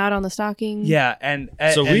calls him out on the stalking. yeah, and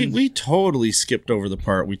So and, we totally skipped over the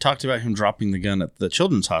part. We talked about him dropping the gun at the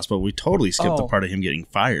children's hospital. We totally skipped the Oh. part of him getting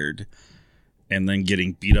fired and then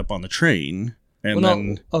getting beat up on the train. And well,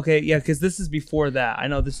 then okay, yeah, because this is before that. I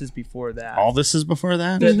know this is before that. all this is before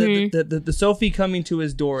that? The Sophie coming to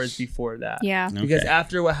his door is before that. Yeah. Because Okay.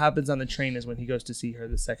 after what happens on the train is when he goes to see her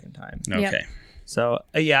the second time. Okay. So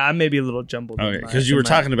yeah, I may be a little jumbled. in Okay. my- Because you in were my-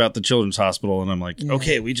 talking about the children's hospital, and I'm like, Yeah.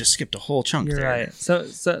 okay, we just skipped a whole chunk You're there. right. So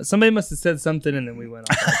somebody must have said something, and then we went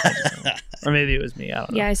off. Or maybe it was me. I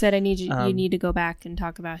don't know. Yeah, I said I need you. You Um, need to go back and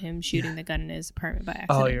talk about him shooting the gun in his apartment by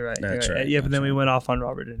accident. Oh, you're right. That's you're right, Yeah, but that's then we went off on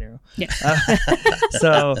Robert De Niro. Yeah.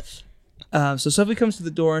 So Sophie comes to the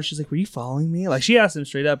door and she's like, "Were you following me?" Like she asked him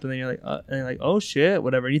straight up, and then you're like, "Oh shit,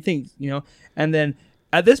 whatever." You think, and then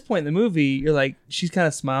at this point in the movie, you're like, she's kind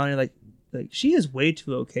of smiling. You're like she is way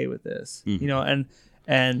too okay with this,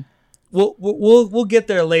 and we'll get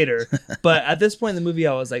there later. But at this point in the movie,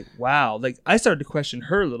 I was like, wow, like I started to question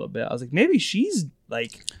her a little bit. I was like, maybe she's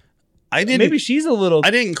like, maybe she's a little.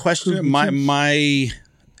 I didn't question it. My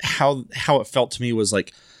how it felt to me was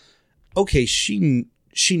like, okay, she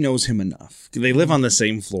knows him enough. They live on the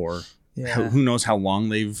same floor. Yeah. Who knows how long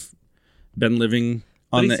they've been living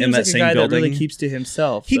But he in seems that like same a guy building. that really keeps to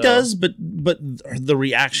himself. He though. does, but the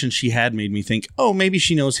reaction she had made me think, oh, maybe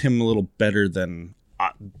she knows him a little better than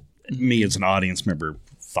me as an audience member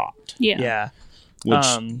thought. Yeah. Yeah.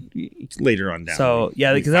 Which later on down. So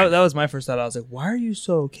yeah, we because find- that was my first thought. I was like, why are you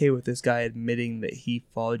so okay with this guy admitting that he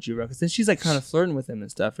followed you around? Because then she's like kind of flirting with him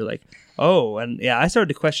and stuff. You're like, oh, and yeah, I started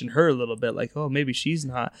to question her a little bit. Like, oh, maybe she's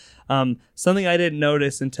not. Something I didn't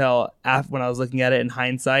notice until when I was looking at it in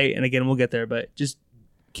hindsight. And again, we'll get there, but just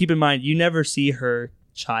keep in mind, you never see her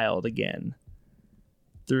child again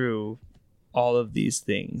through all of these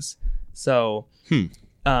things. So,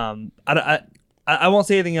 I won't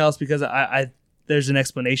say anything else because I there's an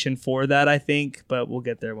explanation for that, I think, but we'll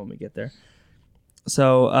get there when we get there.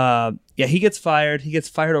 So, yeah, he gets fired. He gets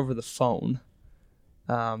fired over the phone.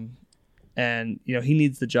 And, he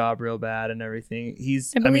needs the job real bad and everything.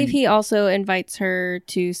 I believe he also invites her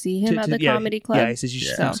to see him at the comedy club. Yeah, he says you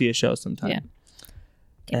should come see a show sometime. Yeah.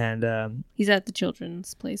 And he's at the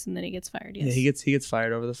children's place and then he gets fired. Yes. yeah, he gets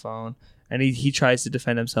fired over the phone. And he tries to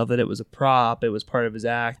defend himself that it was a prop, it was part of his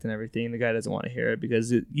act and everything. The guy doesn't want to hear it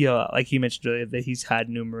because, like he mentioned earlier, that he's had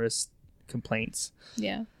numerous complaints.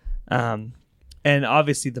 Yeah. And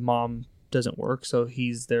obviously the mom doesn't work, so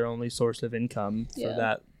he's their only source of income for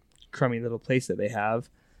that crummy little place that they have.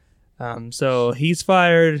 So he's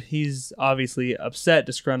fired. He's obviously upset,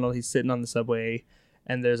 disgruntled. He's sitting on the subway,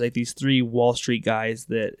 and there's like these three Wall Street guys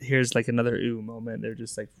that here's like another ooh moment. They're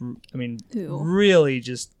just like, really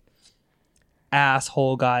just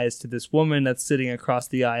asshole guys to this woman that's sitting across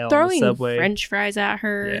the aisle Throwing on the subway. French fries at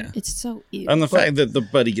her. Yeah. It's so ew. And the fact that the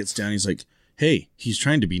buddy gets down, he's like, hey, he's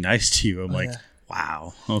trying to be nice to you. I'm like, yeah.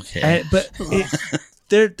 wow, okay.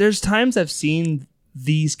 There's times I've seen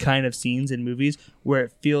these kind of scenes in movies where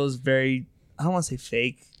it feels very, I don't want to say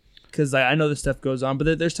fake, because I know this stuff goes on,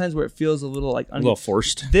 but there's times where it feels a little like a little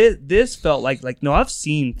forced. This felt like no, I've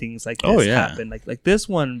seen things like this Oh, yeah. happen. Like this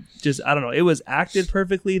one, just I don't know. It was acted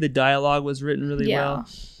perfectly. The dialogue was written really well,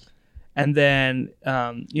 and then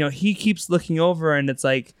he keeps looking over, and it's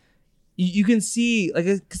like you can see like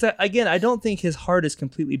because again, I don't think his heart is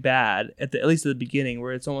completely bad at least at the beginning,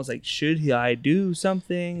 where it's almost like should I do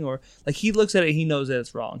something, or like he looks at it, he knows that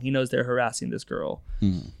it's wrong. He knows they're harassing this girl.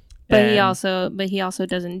 But he also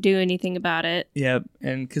doesn't do anything about it. Yeah,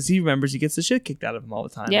 and because he remembers he gets the shit kicked out of him all the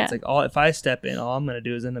time. Yeah. It's like if I step in, all I'm gonna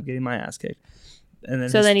do is end up getting my ass kicked. And then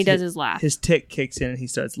So then he does his laugh. His tick kicks in, and he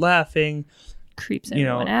starts laughing. Creeps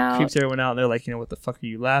everyone out. Creeps everyone out. And they're like, what the fuck are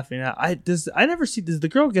you laughing at? I never see. Does the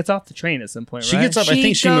girl gets off the train at some point? She right? gets up. I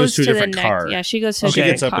think she moves to a different car. Yeah, she goes to a She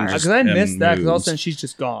different gets up and car. just- because I missed that because all of a moves. sudden she's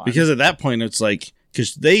just gone. Because at that point, it's like,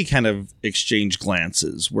 because they kind of exchange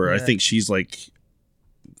glances where I Yeah. think she's like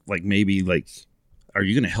like maybe like, are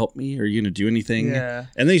you going to help me? Are you going to do anything? Yeah.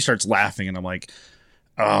 And then he starts laughing, and I'm like,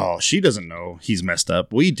 oh, she doesn't know he's messed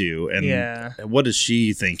up. We do. And Yeah. what is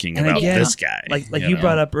she thinking And about again, this guy? Like you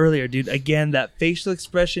brought up earlier, dude. Again, that facial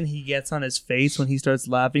expression he gets on his face when he starts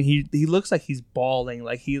laughing, he looks like he's bawling,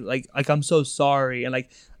 like I'm so sorry, and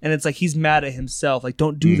it's like he's mad at himself, like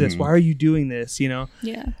don't do this. Why are you doing this? You know?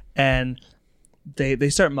 Yeah. And they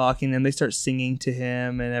start mocking him. They start singing to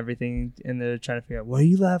him and everything, and they're trying to figure out, what are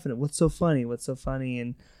you laughing at? What's so funny? What's so funny?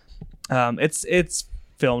 And it's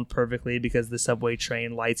filmed perfectly because the subway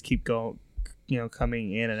train lights keep going,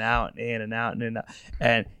 coming in and out,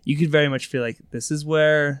 and you could very much feel like this is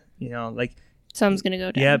where, like, Something's gonna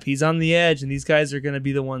go down. yep, he's on the edge, and these guys are gonna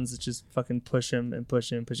be the ones that just fucking push him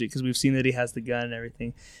because we've seen that he has the gun and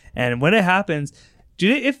everything. And when it happens,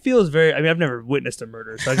 dude, it feels very. I mean, I've never witnessed a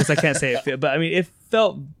murder, so I guess I can't say it, but I mean, it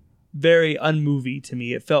felt very unmovie to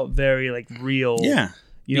me. It felt very like real. Yeah.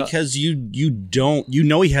 You Because you don't,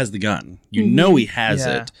 he has the gun. You know he has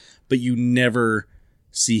Yeah. it, but you never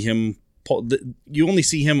see him pull. You only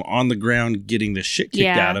see him on the ground getting the shit kicked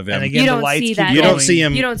Yeah. out of him. And again, You the don't lights see keep that. You going. don't see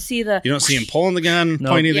him. You don't see the. You don't see him pulling the gun,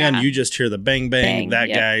 No. pointing the Yeah. gun. You just hear the bang, bang. Bang, That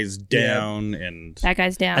yep. guy's down, and That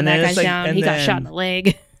guy's down. And That then guy's it's like- down. and He got then- shot in the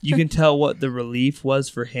leg. You can tell what the relief was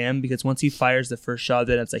for him because once he fires the first shot,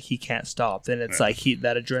 then it's like he can't stop. Then it's like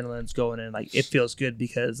that adrenaline's going in. Like it feels good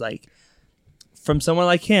because like from someone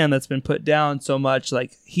like him that's been put down so much,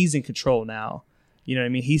 like he's in control now. You know what I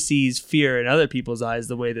mean? He sees fear in other people's eyes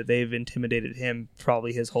the way that they've intimidated him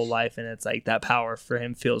probably his whole life, and it's like that power for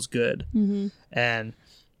him feels good. And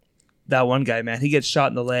that one guy, man, he gets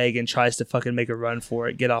shot in the leg and tries to fucking make a run for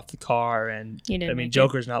it, get off the car, and He didn't I mean, make it.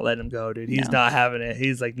 Joker's not letting him go, dude. He's No. not having it.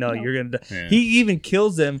 He's like, no, No. you're gonna. Yeah. He even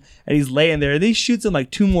kills him, and he's laying there, and he shoots him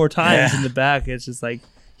like 2 more times Yeah. in the back. It's just like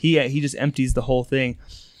he just empties the whole thing,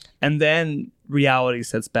 and then reality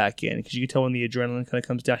sets back in because you can tell when the adrenaline kind of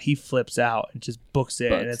comes down, he flips out and just books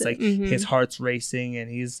it, and Books it's it. like Mhm. his heart's racing, and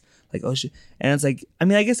he's like, oh shit, and it's like, I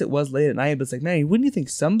mean, I guess it was late at night, but it's like, man, wouldn't you think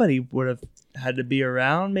somebody would have had to be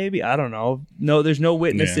around? Maybe, I don't know. No, there's no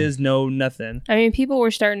witnesses, no nothing. I mean, people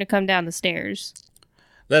were starting to come down the stairs.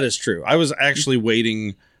 that is true. I was actually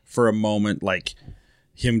waiting for a moment, like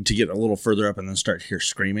him to get a little further up and then start to hear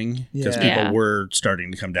screaming because Yeah. people Yeah. were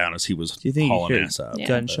starting to come down as he was Do you think you hauling hear ass up. Yeah.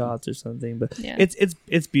 gunshots or something? But Yeah.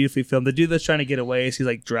 it's beautifully filmed. The dude that's trying to get away is he's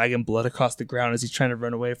like dragging blood across the ground as he's trying to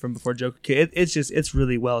run away from before Joker. It's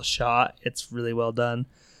really well shot. It's really well done.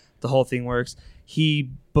 The whole thing works. He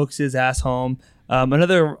books his ass home.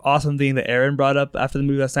 Another awesome thing that Aaron brought up after the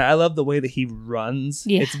movie last night. I love the way that he runs.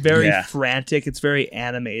 Yeah. It's very Yeah. frantic. It's very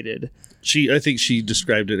animated. I think she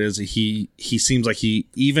described it as he seems like he,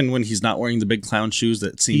 even when he's not wearing the big clown shoes,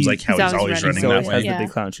 that seems like how he's always running He that always way. has Yeah. the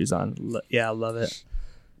big clown shoes on. Yeah, I love it.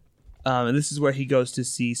 And this is where he goes to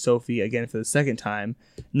see Sophie again for the second time.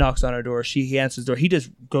 Knocks on her door. He answers the door. He just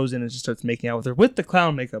goes in and just starts making out with her with the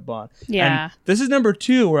clown makeup on. Yeah. And this is number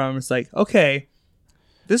 2 where I'm just like, okay,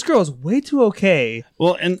 this girl's way too okay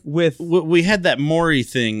Well, and with. we had that Maury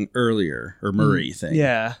thing earlier, or Murray thing.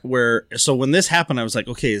 Yeah. Where, so when this happened, I was like,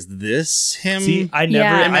 okay, is this him See, I never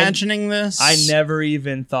Yeah. imagining this? I never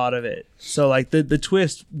even thought of it. So like the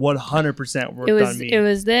twist 100% worked on me. It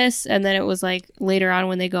was this, and then it was like later on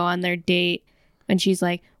when they go on their date, and she's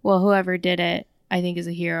like, "Well, whoever did it, I think is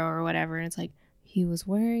a hero or whatever." And it's like he was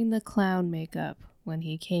wearing the clown makeup when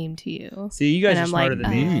he came to you. See, you guys And are I'm smarter like,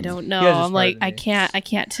 than me. I don't You know. guys are I'm like, smarter than me. I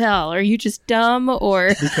can't tell. Are you just dumb or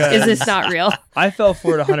Because- is this not real? I fell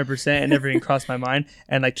for it 100% and never even crossed my mind.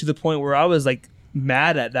 And like to the point where I was like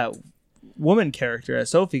mad at that woman character at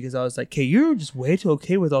Sophie because I was like, "Hey, you're just way too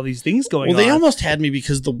okay with all these things going Well, on." they almost had me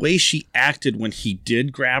because the way she acted when he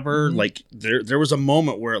did grab her, Mm-hmm. like there was a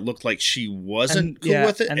moment where it looked like she wasn't And- cool yeah,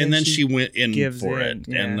 with it, and and then then she she went in gives for in, it,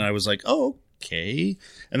 yeah. and I was like, "Oh, okay."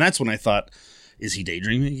 And that's when I thought, "Is he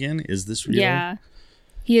daydreaming again? Is this real?" Yeah.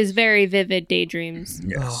 He has very vivid daydreams.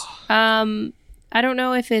 Yes. I don't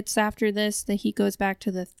know if it's after this that he goes back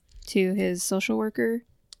to his social worker,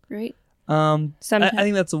 right? I Sometime.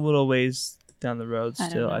 think that's a little ways down the road I don't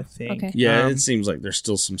still. know. I think. Okay. Yeah, Um, it seems like there's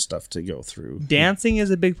still some stuff to go through. dancing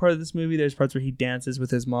is a big part of this movie. There's parts where he dances with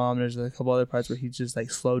his mom. There's a couple other parts where he's just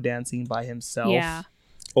like slow dancing by himself. Yeah.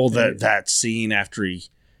 Oh, that scene after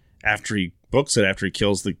he books it, after he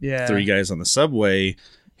kills the Yeah. 3 guys on the subway,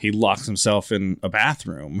 he locks himself in a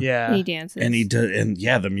bathroom. Yeah. He dances. And he does, and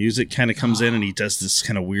yeah, the music kind of comes in, and he does this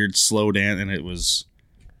kind of weird slow dance, and it was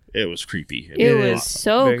creepy. It It was is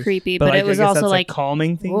so very- creepy, but I it was guess also that's like a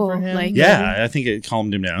calming thing whoa, for him. like- Yeah, I think it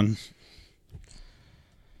calmed him down.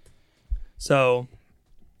 So,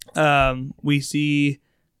 we see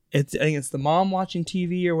I think it's the mom watching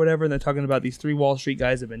TV or whatever, and they're talking about these 3 Wall Street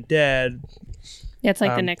guys have been dead. Yeah, it's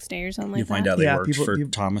like the next day or something like You that. find out they Yeah, worked for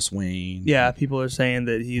Thomas Wayne. Yeah, people are saying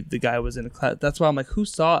that the guy was in a class. That's why I'm like, who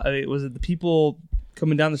saw? I mean, was it the people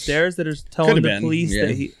coming down the stairs that are telling Could've the been, police yeah.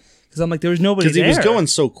 that he? Because I'm like, there was nobody Because there. he was going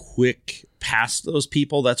so quick past those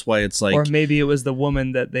people. That's why it's like. or maybe it was the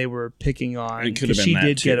woman that they were picking on. It could've Because been she that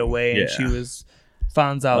did get too. away, and Yeah. she was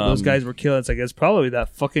finds out those guys were killed. It's like it's probably that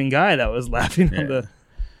fucking guy that was laughing on the.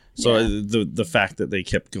 So the fact that they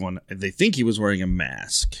kept going, they think he was wearing a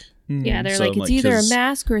mask. Yeah, they're So, like, it's like, either a 'cause-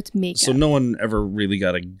 mask or it's makeup. So no one ever really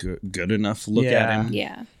got a good enough look Yeah. at him.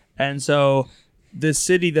 Yeah. And so this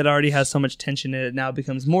city that already has so much tension in it now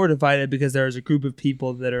becomes more divided because there's a group of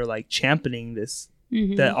people that are like championing this,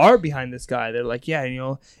 that are behind this guy. They're like, yeah,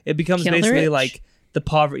 it becomes Kill the basically rich. like the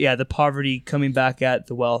poverty coming back at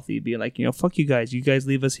the wealthy, being like, fuck you guys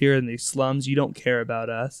leave us here in these slums. You don't care about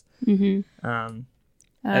us. Mm-hmm.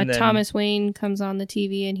 And then- Thomas Wayne comes on the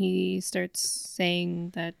TV and he starts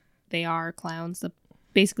saying that they are clowns.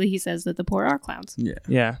 Basically, he says that the poor are clowns. Yeah.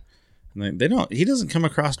 Yeah. And they don't. He doesn't come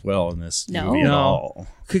across well in this No. movie at No. all.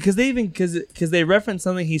 Because they reference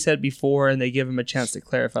something he said before and they give him a chance to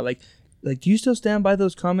clarify. Like, do you still stand by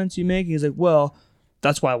those comments you make? He's like, well,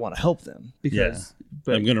 that's why I want to help them because.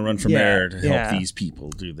 But I'm going to run for yeah, mayor to help yeah. these people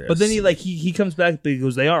do this. But then he comes back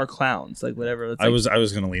because they are clowns, like whatever. It's I like-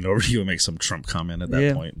 was going to lean over to you and make some Trump comment at that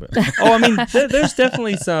Yeah. point, but Oh, I mean, there's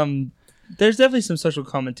definitely some social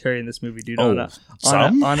commentary in this movie, dude. Oh,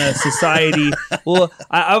 some? On a society. Well,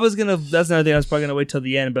 I was gonna. That's another thing. I was probably gonna wait till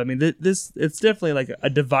the end, but I mean, it's definitely like a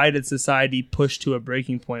divided society pushed to a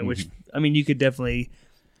breaking point. Which I mean, you could definitely,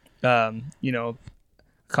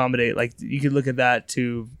 accommodate. Like you could look at that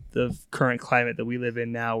to the current climate that we live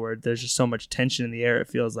in now, where there's just so much tension in the air. It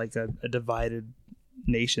feels like a divided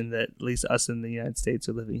nation that at least us in the United States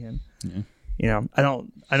are living in. Yeah. I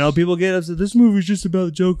know people get upset. This movie's just about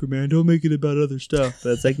the Joker, man. Don't make it about other stuff. But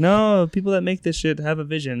it's like, no, people that make this shit have a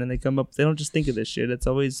vision and they don't just think of this shit. It's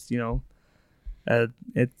always,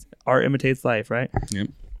 art imitates life, right? Yep.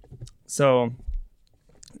 So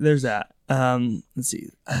there's that. Let's see.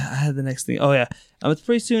 I had the next thing. Oh yeah. It's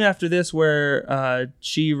pretty soon after this where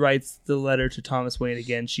she writes the letter to Thomas Wayne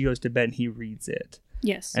again. She goes to bed and he reads it.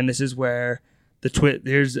 Yes. And this is where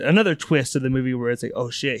there's another twist of the movie where it's like, oh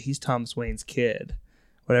shit, he's Thomas Wayne's kid.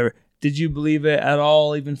 Whatever. Did you believe it at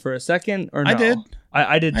all, even for a second, or no? I did.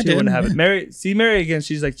 I did I too. When did. it happened. Mary again.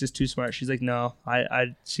 She's like just too smart. She's like, no,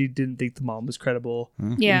 she didn't think the mom was credible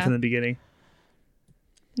Yeah. from the beginning.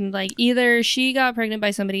 Like either she got pregnant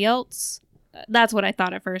by somebody else. That's what I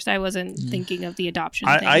thought at first. I wasn't thinking of the adoption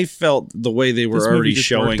thing. I felt the way they were This movie already just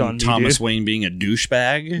showing worked on me, Thomas dude. Wayne being a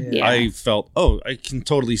douchebag. Yeah. I felt, I can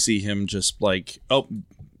totally see him just like, oh,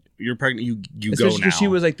 you're pregnant, you go Especially now. because she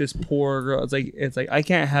was like this poor girl. It's like I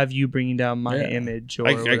can't have you bringing down my Yeah. image or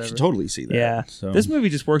I whatever. can totally see that. Yeah, So. this movie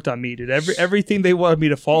just worked on me, dude. Everything they wanted me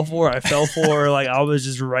to fall for, I fell for. Like I was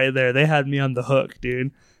just right there. They had me on the hook,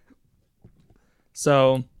 dude.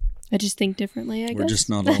 So I just think differently, I guess. We're just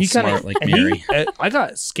not all he kind smart of like Mary. I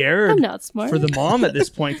got scared I'm not smart. for the mom at this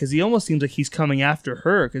point because he almost seems like he's coming after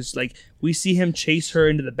her because like we see him chase her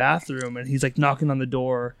into the bathroom and he's like knocking on the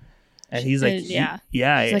door and he's like Yeah.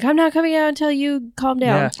 yeah He's like, I'm not coming out until you calm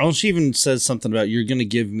down. Yeah. Oh, she even says something about you're going to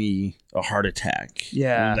give me a heart attack.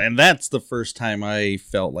 Yeah. And that's the first time I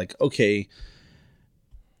felt like, okay,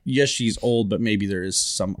 yes, she's old, but maybe there is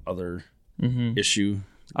some other issue.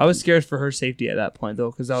 I was scared for her safety at that point though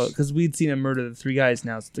because we'd seen him murder the 3 guys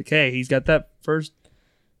now. So it's like, hey, he's got that first.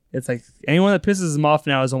 It's like anyone that pisses him off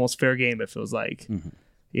now is almost fair game. It feels like,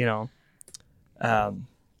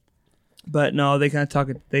 But no, they kind of talk.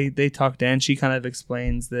 They talk, and she kind of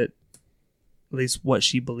explains that at least what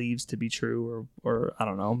she believes to be true, or I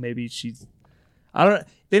don't know. Maybe she's. I don't.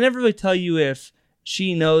 They never really tell you if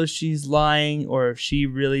she knows she's lying or if she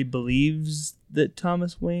really believes that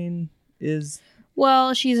Thomas Wayne is.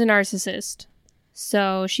 Well, she's a narcissist,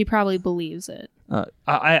 so she probably believes it.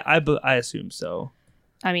 I assume so.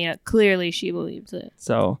 I mean, clearly she believes it.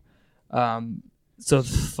 So, so the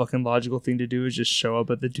fucking logical thing to do is just show up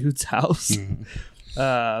at the dude's house.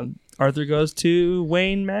 Arthur goes to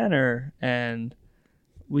Wayne Manor, and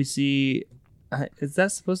we see. Is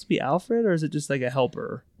that supposed to be Alfred, or is it just like a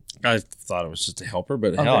helper? I thought it was just a helper,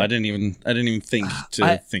 but Okay. hell, I didn't even think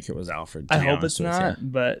to think it was Alfred. To I be hope honest it's with not, you.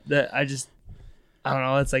 but I don't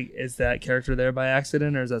know. It's like, is that character there by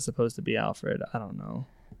accident, or is that supposed to be Alfred? I don't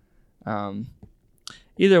know.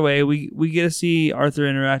 Either way, we get to see Arthur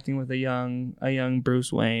interacting with a young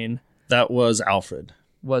Bruce Wayne. That was Alfred.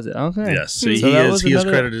 Was it okay? Yes, so that he is was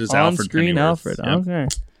another credited as Alfred on-screen Pennyworth. Alfred. Yep. Okay,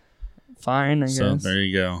 fine, I guess. So there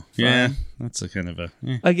you go. Yeah, that's a kind of a.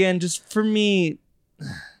 Again, just for me,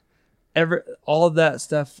 all of that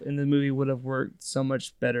stuff in the movie would have worked so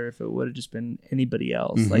much better if it would have just been anybody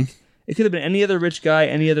else. Mm-hmm. Like it could have been any other rich guy,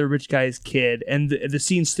 any other rich guy's kid, and the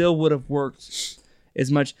scene still would have worked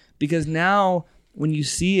as much, because now when you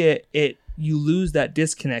see it you lose that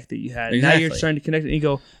disconnect that you had. Now you're Exactly. trying to connect it and you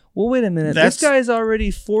go, well, wait a minute, That's- this guy's already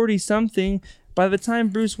 40 something. By the time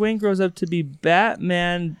Bruce Wayne grows up to be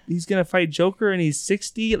Batman, he's gonna fight Joker and he's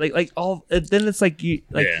 60. Like all, then it's like you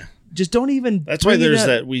like. Yeah. Just don't even. That's why bring there's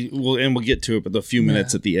that. we'll get to it, but the few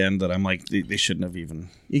minutes at the end that I'm like, they shouldn't have even. had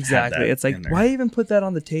Exactly. that It's like, in there. why even put that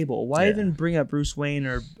on the table? Why Yeah. even bring up Bruce Wayne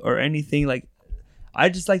or anything? Like, I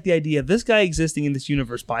just like the idea of this guy existing in this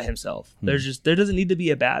universe by himself. Hmm. There doesn't need to be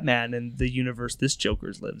a Batman in the universe this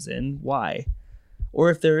Joker's lives in. Why? Or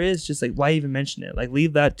if there is, just like, why even mention it? Like,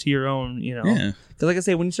 leave that to your own, you know. Yeah. Because like I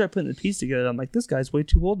say, when you start putting the piece together, I'm like, this guy's way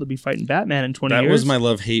too old to be fighting Batman in 20 That years. was my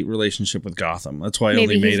love-hate relationship with Gotham. That's why I Maybe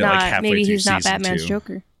only made he's it like not. halfway Maybe through he's not season Batman's 2.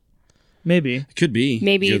 Joker. Maybe. It could be.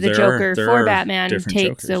 Maybe Yeah, the there Joker there for are Batman different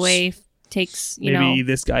takes Jokers. away, takes Maybe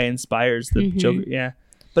this guy inspires the Joker. Yeah.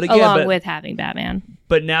 But again, along but, with having Batman.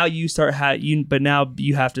 but now you start but now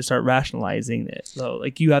you have to start rationalizing it. So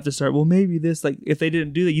like you have to start, well, maybe this, like if they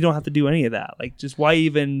didn't do that, you don't have to do any of that. Like just why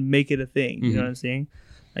even make it a thing? You know what I'm saying?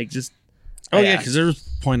 Like just Oh yeah, because there was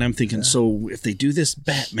a point I'm thinking. So if they do this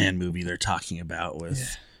Batman movie they're talking about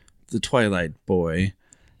with the Twilight Boy,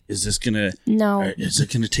 is this gonna? No. Is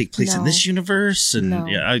it gonna take place in No. this universe? And No,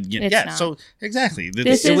 yeah, it's yeah. not. So exactly,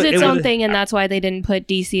 This It is would- its it own would- thing, and that's why they didn't put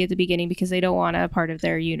DC at the beginning, because they don't want a part of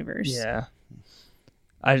their universe. yeah.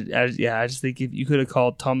 I just think if you could have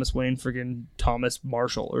called Thomas Wayne friggin' Thomas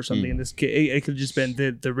Marshall or something. In this kid, it could have just been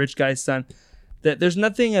the rich guy's son. That there's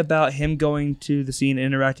nothing about him going to the scene,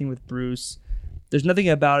 interacting with Bruce. There's nothing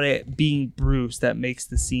about it being Bruce that makes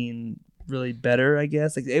the scene really better. I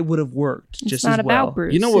guess like it would have worked It's just not as well. about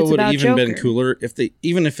Bruce. You know what It's would about have even been Joker. cooler if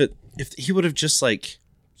he would have just like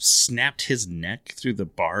snapped his neck through the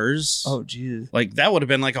bars. Oh, jeez. Like that would have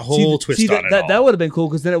been like a whole twist on it. that, all. that would have been cool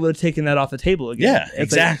because then it would have taken that off the table again. Yeah,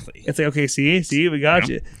 It's exactly. Like, it's like, okay, see, we got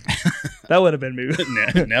you. That would have been movie.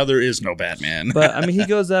 now there is no Batman. But I mean, he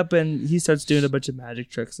goes up and he starts doing a bunch of magic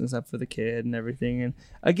tricks and stuff for the kid and everything. And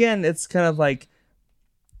again, it's kind of like,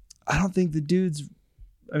 I don't think the dude's.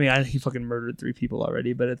 I mean, he fucking murdered 3 people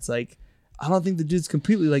already, but it's like, I don't think the dude's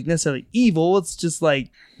completely like necessarily evil. It's just like,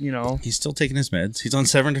 you know. He's still taking his meds. He's on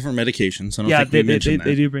 7 different medications. I don't Yeah, think we mentioned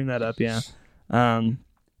they that. do bring that up. Yeah.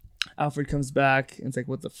 Alfred comes back and it's like,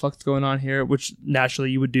 what the fuck's going on here? Which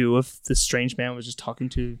naturally you would do if the strange man was just talking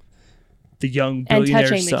to the young And billionaire's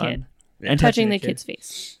touching the son. kid. And touching the kid. kid's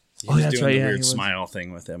face. He Oh, was that's doing right, the yeah, he weird was. smile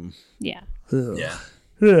thing with him. Yeah. Ugh. Yeah.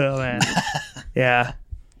 Oh, man. Yeah.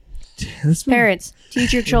 This movie- Parents,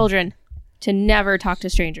 teach your children to never talk to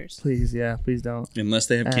strangers. Please, yeah, please don't. Unless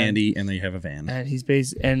they have candy and they have a van. And he's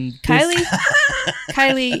based and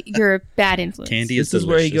Kylie, you're a bad influence. Candy This is is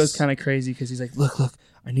where he delicious. goes kind of crazy because he's like, look,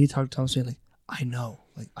 I need to talk to Thomas Wayne. Like,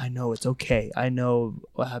 I know it's okay. I know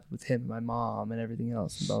what happened with him and my mom and everything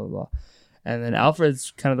else and blah blah blah. And then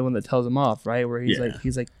Alfred's kind of the one that tells him off, right? Where he's Yeah.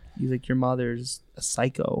 like, your mother's a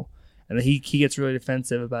psycho, and then he gets really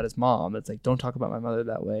defensive about his mom. It's like, don't talk about my mother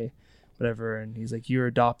that way, whatever. And he's like, you're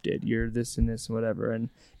adopted, you're this and this and whatever. And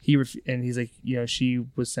he's like, you know, she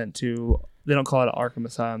was sent to. They don't call it Arkham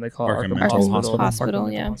Asylum. They call it Arkham Arkham Mental Hospital. Hospital,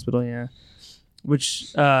 Arkham yeah. Mental Hospital, yeah.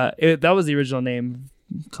 Which that was the original name.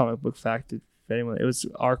 Comic book fact. If anyone, it was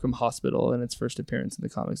Arkham Hospital in its first appearance in the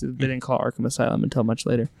comics. They didn't call it Arkham Asylum until much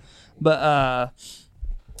later. But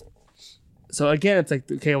so again, it's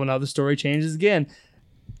like, okay, well now the story changes again.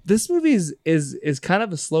 This movie is kind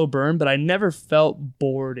of a slow burn, but I never felt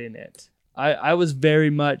bored in it. I was very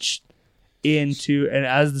much into, and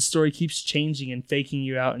as the story keeps changing and faking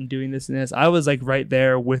you out and doing this and this, I was like right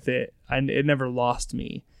there with it. It never lost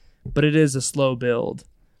me, but it is a slow build.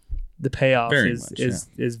 The payoff Very is much,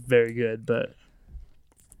 is very good, but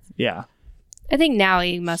yeah. I think now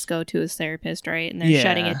he must go to his therapist, right? And they're Yeah.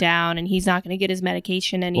 shutting it down, and he's not going to get his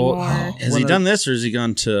medication anymore. Has One he of- done this or has he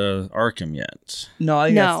gone to Arkham yet? No, I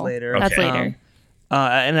think No, that's later. that's Okay. later.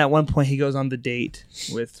 And at one point he goes on the date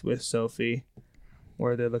with Sophie,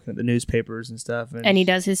 where they're looking at the newspapers and stuff. And he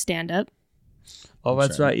does his stand up. Oh,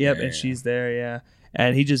 that's Sure. right. Yep, Yeah, and yeah. she's there. Yeah,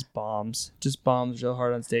 and he just bombs real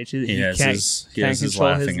hard on stage. He has can't, his control his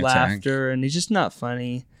laughing attack. laughter, and he's just not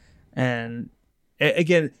funny. And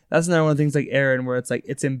again, that's another one of the things like Aaron, where it's like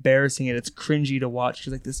it's embarrassing and it's cringy to watch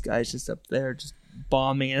because like this guy's just up there just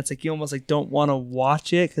bombing, and it's like you almost like don't want to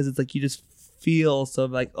watch it because it's like you just feel so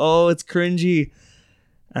like, oh, it's cringy.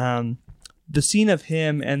 The scene of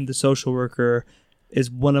him and the social worker is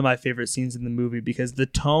one of my favorite scenes in the movie because the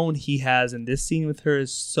tone he has in this scene with her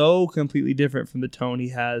is so completely different from the tone he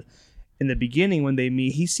has in the beginning when they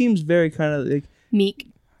meet. He seems very kind of like Meek.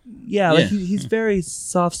 yeah, like he's very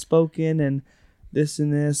soft spoken and this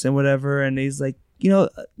and this and whatever, and he's like, you know,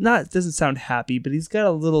 doesn't sound happy, but he's got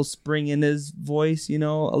a little spring in his voice, you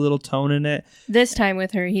know, a little tone in it. This time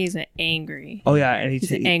with her, he's angry. Oh yeah, and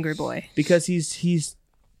He's an angry boy. because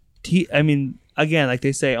I mean, again, like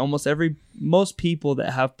they say, most people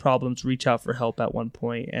that have problems reach out for help at one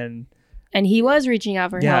point, and he was reaching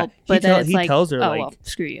out for Yeah, help, he but then it's he like, tells her, oh, like- well,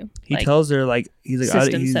 screw you. he Like, tells her like he's like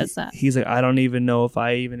system says that. he's like, I don't even know if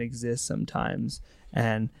I even exist sometimes,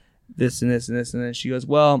 and this and this and this, and then she goes,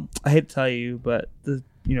 well, I hate to tell you, but the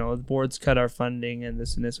board's cut our funding and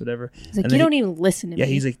this and this, whatever. he's like, And you then don't even listen to Yeah,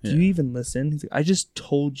 me. he's like, do you even listen? He's like, I just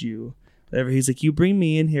told you, whatever. He's like, you bring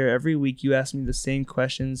me in here every week. You ask me the same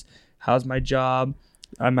questions. How's my job?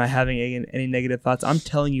 Am I having any negative thoughts? I'm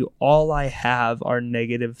telling you, all I have are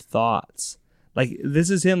negative thoughts. Like, this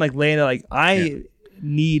is him, like, laying it, like, I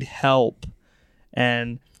need help.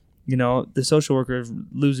 And, you know, the social worker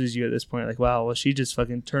loses you at this point. Like, wow, well, she just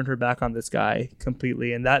fucking turned her back on this guy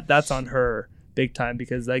completely. And that's on her big time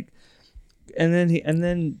because, like, and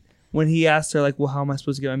then when he asked her, like, well, how am I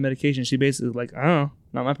supposed to get my medication? She basically was like, I don't know,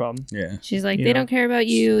 not my problem. Yeah. She's like, You they know. don't care about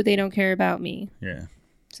you. They don't care about me. Yeah.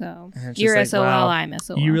 So And it's you're just like, SOL, wow, I'm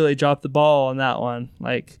SOL. You really dropped the ball on that one.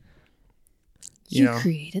 Like, you know.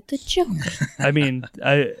 created the Joker. I mean,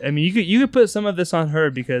 I mean, you could put some of this on her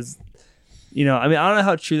because, you know, I mean, I don't know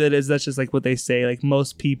how true that is. That's just like what they say. Like,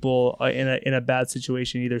 most people in a bad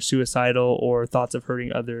situation, either suicidal or thoughts of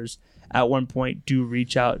hurting others, at one point do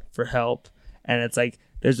reach out for help. And it's like,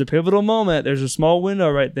 there's a pivotal moment. There's a small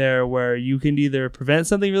window right there where you can either prevent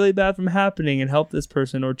something really bad from happening and help this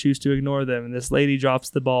person, or choose to ignore them. And this lady drops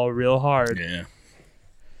the ball real hard. Yeah.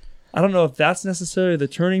 I don't know if that's necessarily the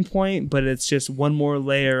turning point, but it's just one more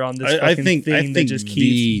layer on this I fucking think thing that just the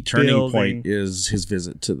keeps turning building. point is his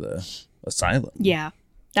visit to the asylum. Yeah.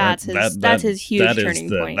 That's his huge turning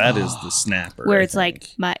point. That is the snapper. where I it's like,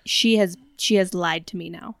 think. she has lied to me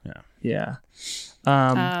now. Yeah.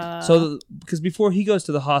 Because before he goes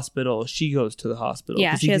to the hospital, she goes to the hospital.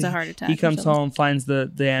 Yeah, 'Cause she has a heart attack He or comes something. home, finds the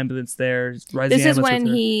ambulance there. Rides This the is ambulance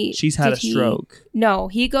when with her. She's had a stroke, No,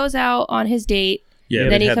 he goes out on his date. Yeah,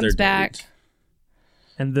 then they he had their comes date. back.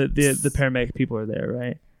 and the paramedic people are there,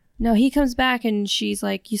 right? No, he comes back and she's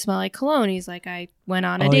like, you smell like cologne. He's like, I went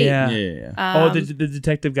on a Oh, date. yeah. Yeah. The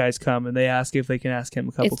detective guys come and they ask if they can ask him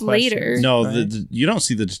a couple It's questions. later. No, right? you don't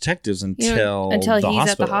see the detectives You know, until until the he's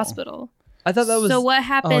hospital. at the hospital. I thought that was. So what you're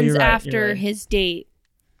happens right, you're after right. his date?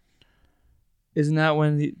 Isn't that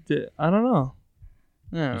when I don't know.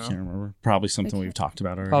 I I don't can't know. remember. Probably something we've talked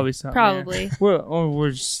about already. Probably something. Probably. Yeah.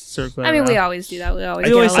 We're just circling. I mean, we around. always do that. We always I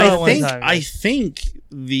get always all saw like- it one I think. time, I yeah. think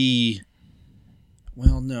the.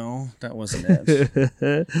 Well, no, that wasn't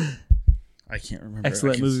it. I can't remember.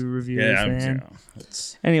 Excellent I guess- movie reviews, Yeah, man.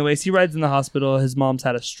 it's Anyways, he rides in the hospital. His mom's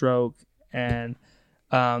had a stroke, and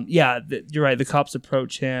you're right. The cops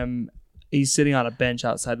approach him. He's sitting on a bench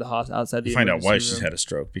outside the hospital. Outside the you find out why emergency she's room. had a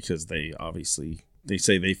stroke because they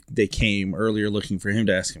say they came earlier looking for him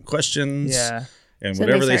to ask him questions. Yeah, And So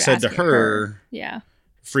whatever they start said to asking her Yeah.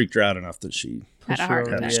 freaked her out enough that she Had a heart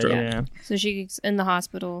Sure, attack. a stroke. Yeah. So she's in the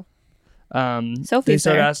hospital. They Sophie's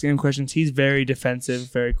start there. asking him questions. He's very defensive,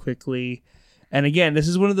 very quickly. And again, this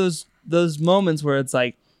is one of those moments where it's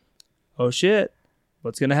like, oh shit,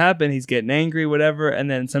 what's gonna happen? He's getting angry, whatever. And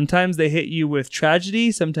then sometimes they hit you with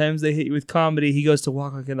tragedy, sometimes they hit you with comedy. He goes to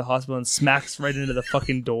walk like in the hospital and smacks right into the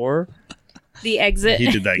fucking door, The exit. he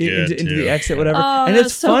did that good into too. the exit, whatever. Oh, and that's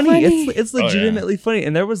it's so funny. funny. It's legitimately funny.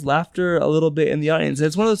 And there was laughter a little bit in the audience.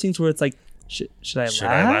 It's one of those things where it's like, should I Should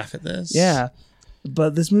laugh? I laugh at this? Yeah.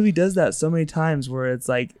 But this movie does that so many times where it's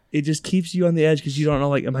like, it just keeps you on the edge because you don't know,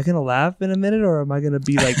 like, am I going to laugh in a minute or am I going to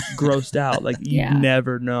be like grossed out? Like, you Yeah.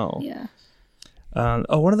 never know. Yeah.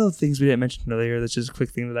 One of the things we didn't mention earlier, that's just a quick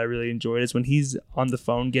thing that I really enjoyed, is when he's on the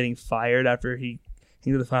phone getting fired after he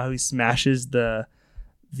smashes the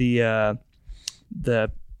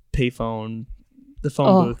payphone, the phone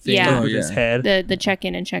Oh, booth thing yeah. with Oh, his yeah. head. The check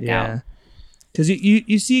in and check Yeah. out. Because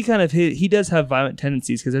you see kind of he does have violent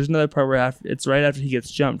tendencies, because there's another part where it's right after he gets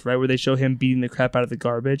jumped, right, where they show him beating the crap out of the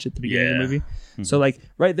garbage at the beginning of the Yeah. movie. So like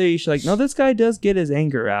right there, you should like, no, this guy does get his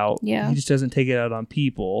anger out. Yeah. He just doesn't take it out on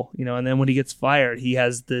people, you know. And then when he gets fired, he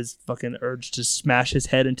has this fucking urge to smash his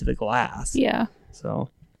head into the glass. Yeah. So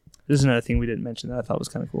this is another thing we didn't mention that I thought was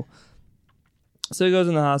kind of cool. So he goes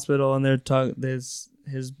in the hospital and they're talking. There's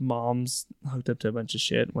his mom's hooked up to a bunch of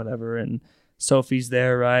shit, whatever, and Sophie's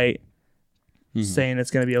there, right? saying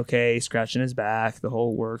it's going to be okay, scratching his back, the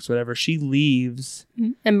whole works, whatever. She leaves.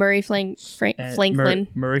 And Murray And Franklin.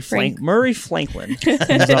 Murray Frank. Franklin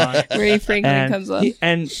comes on. Murray Franklin comes on.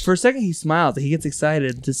 And for a second, he smiles. He gets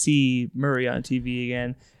excited to see Murray on TV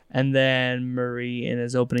again. And then Murray, in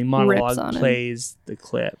his opening monologue, on him.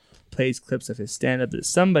 plays clips of his stand-up that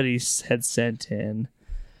somebody had sent in,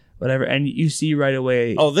 whatever. And you see right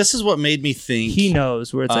away, Oh, this is what made me think he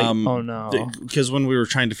knows where it's like, oh no. because when we were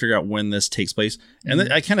trying to figure out when this takes place, and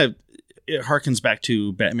then I kind of it harkens back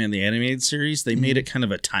to Batman the Animated Series. They made it kind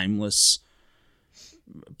of a timeless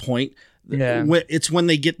point. Yeah. It's when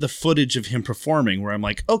they get the footage of him performing where I'm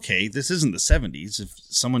like, okay, this isn't the 70s. If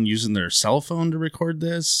someone using their cell phone to record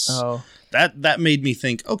this, Oh. that made me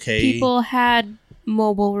think, okay, People had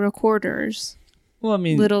mobile recorders. Well, I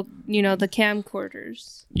mean, Little, the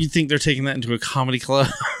camcorders. you think they're taking that into a comedy club?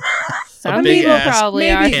 Some big people ass- probably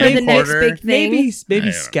maybe are for the next camcorder. big thing. maybe I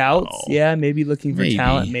don't scouts. know. Yeah, maybe looking for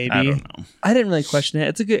talent. Maybe I don't know. I didn't really question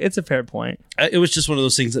it. It's a fair point. It was just one of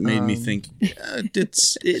those things that made me think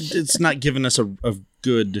it's not giving us a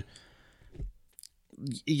good.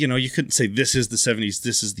 You couldn't say this is the 70s,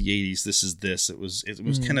 this is the 80s, this is this. It was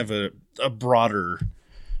kind of a broader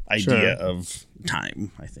idea of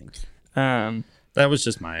time. I think that was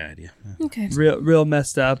just my idea. Okay. Real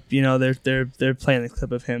messed up. They're playing the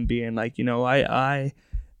clip of him being like, I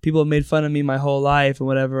people have made fun of me my whole life and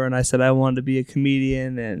whatever, and I said I wanted to be a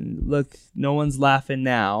comedian, and look, no one's laughing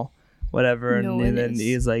now, whatever. No and one then is.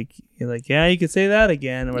 he's like, yeah, you could say that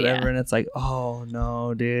again, or whatever. Yeah. And it's like, oh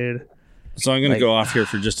no, dude. So I'm going to go off here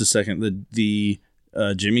for just a second. The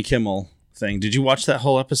Jimmy Kimmel thing. Did you watch that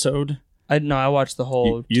whole episode? I watched the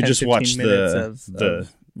whole. You 10, just 15 watched minutes the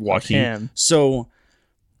of walking. him. So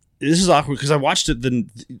this is awkward because I watched it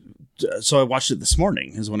I watched it this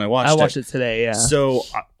morning is when I watched it. I watched it today. Yeah. So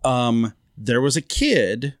there was a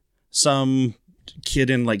kid, some kid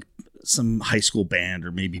in like some high school band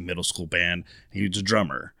or maybe middle school band. He was a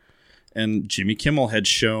drummer, and Jimmy Kimmel had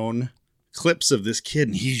shown clips of this kid,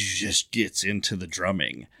 and he just gets into the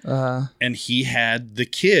drumming. And he had the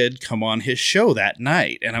kid come on his show that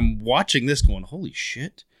night, and I'm watching this going, holy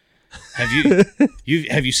shit. Have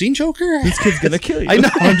you seen Joker? This kid's gonna kill you. I know.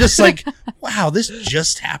 I'm just like, wow, this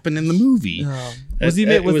just happened in the movie. Was the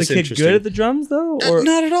kid interesting. good at the drums though, or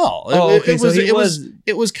Not at all. Oh, okay, so he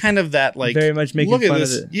It was kind of that like very much making look at fun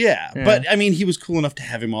this. of it? Yeah, Yeah. but I mean, he was cool enough to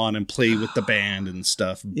have him on and play with the band and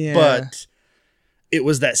stuff. Yeah. But it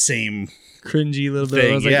was that same cringy little bit? I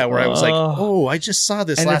thing, was like, where I was like, "Oh." oh, I just saw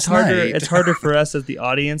this And last it's harder. night. It's harder for us as the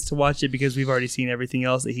audience to watch it because we've already seen everything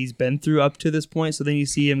else that he's been through up to this point. So then you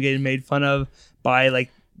see him getting made fun of by like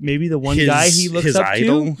maybe the one guy he looks his up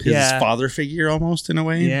idol, to, his father figure, almost in a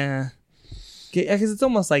way. Yeah, because it's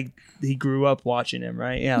almost like he grew up watching him,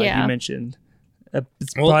 right? Yeah, like Yeah. you mentioned.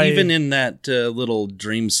 It's Well, probably- even in that little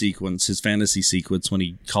dream sequence, his fantasy sequence, when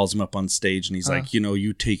he calls him up on stage and he's like,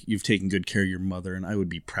 you've taken good care of your mother, and I would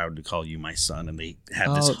be proud to call you my son. And they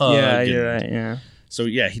have this hug. Yeah, and- you're right. Yeah. So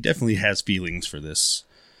yeah, he definitely has feelings for this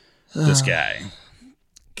guy.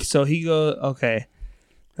 So he goes, okay.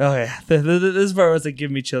 This part was like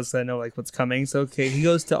giving me chills because I know like what's coming. So he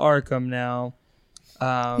goes to Arkham now.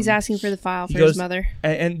 He's asking for the file he for goes- his mother.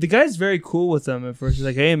 And the guy's very cool with him. At first, he's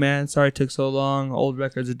like, "Hey, man, sorry it took so long. Old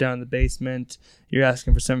records are down in the basement. You're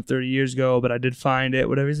asking for something 30 years ago, but I did find it.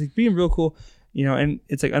 Whatever." He's like being real cool, And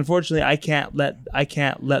it's like, unfortunately, I can't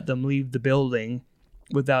let them leave the building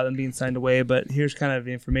without them being signed away. But here's kind of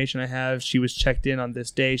the information I have. She was checked in on this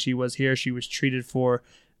day. She was here. She was treated for,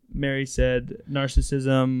 Mary said,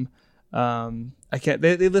 narcissism. I can't.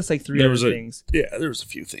 They list like three other things. Yeah, there was a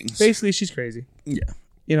few things. Basically, she's crazy. Yeah.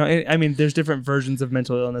 I mean, there's different versions of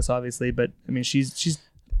mental illness, obviously, but I mean, she's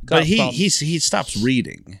got But he problems. he stops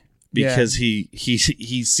reading because he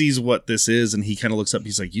sees what this is, and he kind of looks up.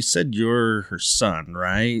 He's like, "You said you're her son,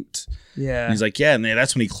 right?" Yeah. And he's like, "Yeah." And then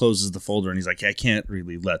that's when he closes the folder, and he's like, "I can't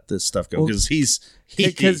really let this stuff go Well, because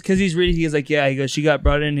because he's reading. He's like, yeah. He goes, she got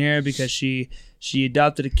brought in here because she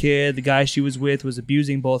adopted a kid. The guy she was with was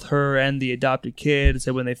abusing both her and the adopted kid.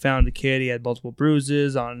 So when they found the kid, he had multiple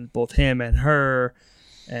bruises on both him and her,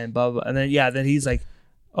 and blah blah. And then he's like,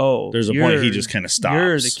 oh, There's a point he just kind of stops.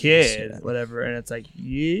 You're the kid, Yeah. whatever. And it's like,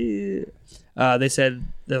 yeah. They said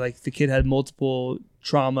that like the kid had multiple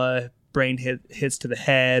trauma, brain hits to the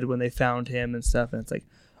head when they found him and stuff. And it's like,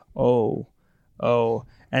 oh.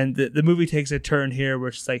 And the movie takes a turn here where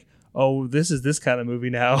it's like, oh, this is this kind of movie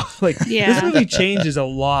now. Like, Yeah. this movie changes a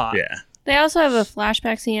lot. Yeah. They also have a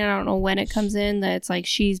flashback scene. I don't know when it comes in. That it's like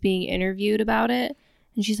she's being interviewed about it,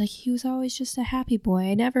 And she's like, he was always just a happy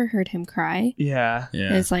boy. I never heard him cry. Yeah. And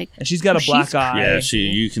Yeah. it's like, And she's got a black She's eye. Yeah,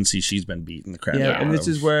 you can see she's been beating the crap Yeah, out and of this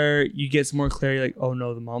is where you get some more clarity. Like, oh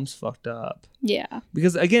no, the mom's fucked up. yeah.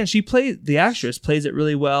 Because again, the actress plays it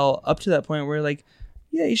really well up to that point where like,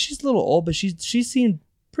 yeah, she's a little old, but she seemed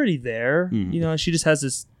pretty there. Mhm. You know, she just has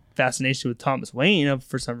this fascination with Thomas Wayne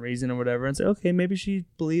for some reason or whatever, and say, okay, maybe she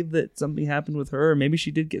believed that something happened with her, or maybe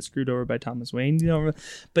she did get screwed over by Thomas Wayne. You know,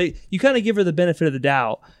 but you kind of give her the benefit of the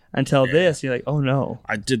doubt until this. You're like, oh no.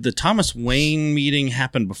 Did the Thomas Wayne meeting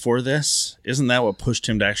happen before this? Isn't that what pushed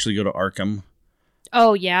him to actually go to Arkham?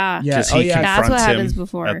 Oh, yeah. Yeah. 'Cause Oh he yeah. That's what confronts him happens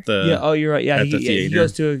before. At the Yeah. Oh, you're right. Yeah. at He the theater.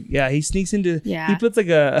 goes to. Yeah. He sneaks into. Yeah. He puts like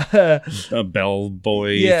a. a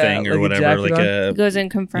bellboy Yeah, thing or like a whatever, jacket like on. He goes and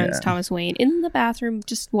confronts Yeah. Thomas Wayne in the bathroom,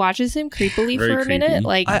 just watches him creepily Very for a minute. creepy.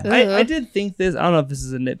 Like, I ugh. did think this. I don't know if this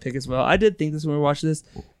is a nitpick as well. I did think this when we were watching this.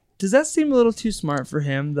 Does that seem a little too smart for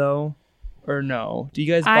him though, or no? Do you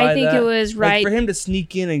guys? Buy I think that? it was Like, right. for him to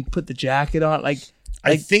sneak in and put the jacket on. Like,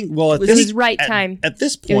 I think. Well, at It It this was right at- time. At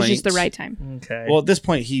this point, It was just the right time. okay. Well, at this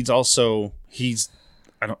point, he's. I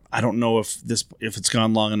don't know if it's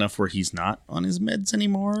gone long enough where he's not on his meds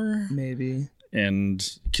anymore, maybe.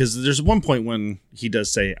 and because there's one point when he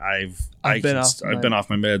does say, "I've been off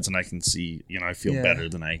my meds, and I can see, I feel Yeah. better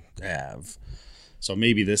than I have." So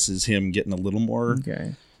maybe this is him getting a little more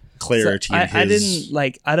Okay. clarity. So in I his didn't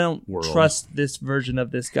like. I don't world. trust this version of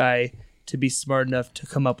this guy to be smart enough to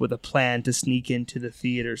come up with a plan to sneak into the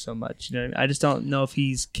theater so much. You know what I mean? I just don't know if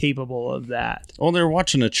he's capable of that. Well, they're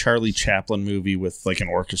watching a Charlie Chaplin movie with like an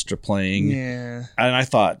orchestra playing. Yeah. And I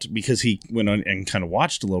thought, because he went on and kind of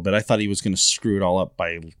watched a little bit, I thought he was going to screw it all up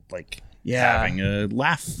by like Yeah. having a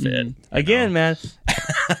laugh fit. you Again, know? man,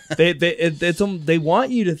 they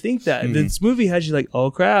want you to think that this movie has you like,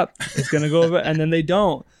 oh crap, it's gonna go over, and then they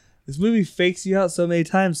don't. This movie fakes you out so many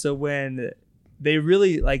times. So when they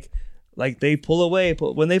really like they pull away,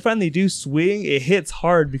 but when they finally do swing, it hits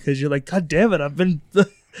hard because you're like, God damn it, I've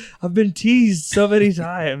been teased so many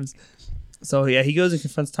times. So yeah, he goes and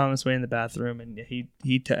confronts Thomas Wayne in the bathroom, and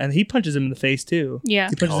he punches him in the face too. Yeah.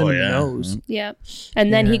 He punches him in the nose. Yeah.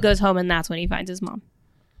 And then Yeah. he goes home, and that's when he finds his mom.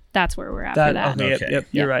 That's where we're at for that. Okay, Okay. Yep,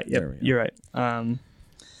 you're Yeah. right. There Yep, we go. you're right.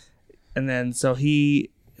 And then so he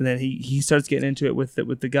starts getting into it with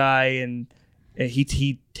the guy, and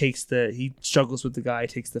he struggles with the guy,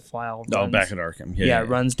 takes the file. Oh, runs- back at Arkham. yeah, Yeah.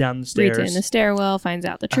 runs down the Reads stairs. it in the stairwell, finds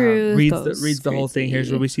out the truth. Reads the whole thing.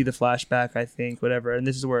 Here's where we see the flashback, I think, whatever. And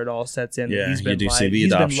this is where it all sets in. Yeah, he's you been do lied, see the he's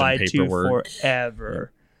been adoption lied paperwork. to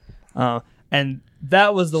forever. And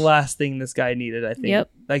that was the last thing this guy needed, I think. Yep.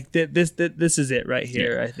 Like this is it right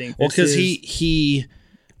here. I think. Well, This because is-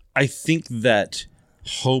 I think that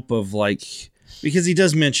hope of like, because he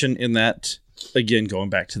does mention in that, again, going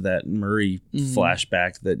back to that Murray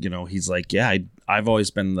flashback, that, he's like, yeah, I've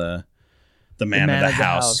always been the man of the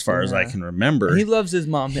house as far as I yeah. can remember. And he loves his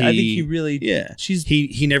mom. I think he really. yeah. She's.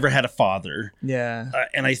 He never had a father. Yeah.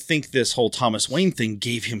 And I think this whole Thomas Wayne thing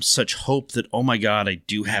gave him such hope that, oh my God, I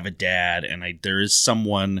do have a dad, and there is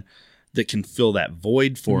someone that can fill that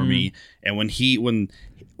void for me. And when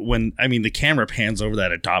the camera pans over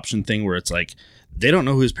that adoption thing where it's like, they don't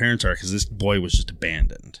know who his parents are because this boy was just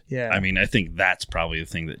abandoned. Yeah. I mean, I think that's probably the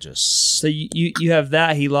thing that just. So you have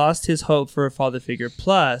that. He lost his hope for a father figure.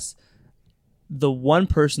 Plus, the one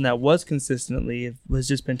person that was consistently was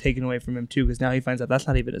just been taken away from him too, because now he finds out that's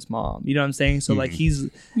not even his mom. You know what I'm saying? So like he's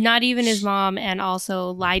Not even his mom, and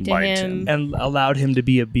also lied to Lied to him. and allowed him to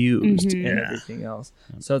be abused and Yeah. everything else.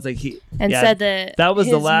 So it's like And said that that was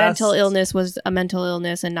his the last mental illness was a mental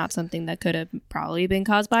illness and not something that could have probably been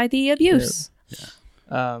caused by the abuse.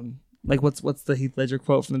 Like what's the Heath Ledger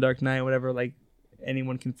quote from The Dark Knight? Whatever, like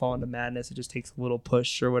anyone can fall into madness. It just takes a little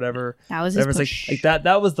push or whatever. That was his Whatever. It's push. like that.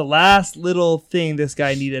 That was the last little thing this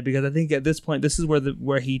guy needed, because I think at this point, this is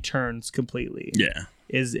where he turns completely. Yeah.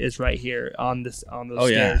 Is right here on those Oh,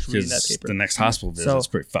 yeah. stairs reading that Because paper. the next hospital visit So- is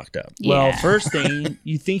pretty fucked up. Well, Yeah. first thing,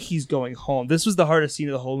 you think he's going home. This was the hardest scene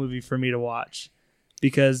of the whole movie for me to watch,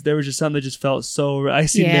 because there was just something that just felt so. I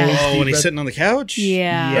see. Yeah. Mary's Oh, deep when he's breath. sitting on the couch?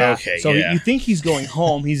 Yeah. Yeah. Okay, So yeah. you think he's going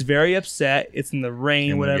home. He's very upset. It's in the rain,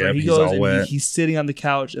 And, whatever. yep, he he's goes all and wet. he's sitting on the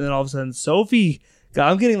couch, and then all of a sudden, Sophie.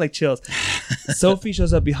 God, I'm getting like chills. Sophie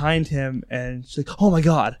shows up behind him, and she's like, "Oh my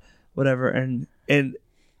God," whatever. And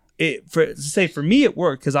for me, it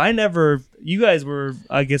worked, because I never. You guys were,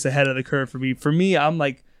 I guess, ahead of the curve for me. For me, I'm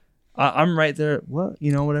like, I'm right there. What,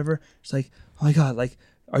 whatever. It's like, oh my God, like,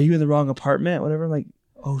 are you in the wrong apartment? Whatever. I'm like,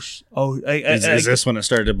 Is this when it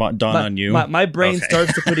started to dawn on you? My brain Okay.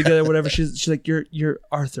 starts to put together whatever. She's like, you're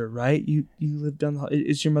Arthur, right? You live down the hall.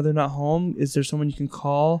 Is your mother not home? Is there someone you can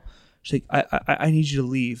call? She's like, I need you to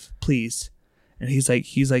leave, please. and he's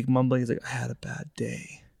like mumbling. He's like, I had a bad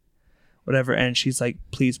day, whatever. And she's like,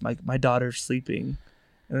 please, my daughter's sleeping.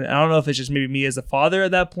 And I don't know if it's just maybe me as a father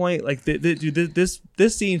at that point. Like this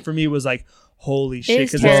scene for me was like, holy shit,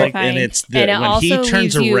 It's because it's like, terrifying. And it's And it when he also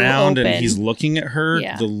turns leaves you around and open. he's looking at her,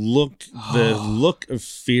 Yeah. the look of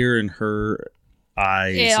fear in her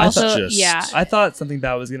eyes. It is also- just, yeah. I thought something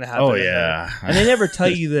bad was gonna happen. Oh to her. yeah, And they never tell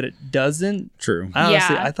you that it doesn't. true.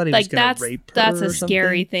 Honestly, I thought he was gonna rape her. That's or a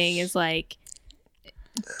scary something. thing. Is like,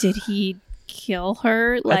 did he kill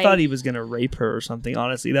her? I thought he was gonna rape her or something.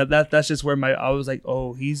 Honestly, that's just where I was like,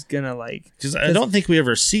 oh, he's gonna like Because I don't think we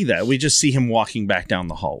ever see that. We just see him walking back down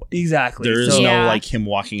the hallway. exactly. There is So- Yeah. no like him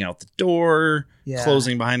walking out the door, Yeah.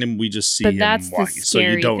 closing behind him. We just see But him that's the walking. So you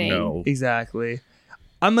scary don't thing. know. Exactly.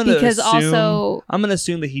 I'm gonna Because assume, also- I'm gonna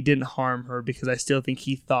assume that he didn't harm her because I still think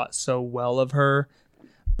he thought so well of her.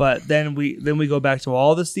 But then we go back to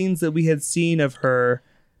all the scenes that we had seen of her,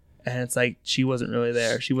 and it's like she wasn't really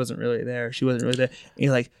there. She wasn't really there. She wasn't really there. And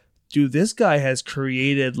you're like, dude, this guy has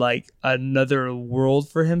created like another world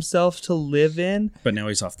for himself to live in. But now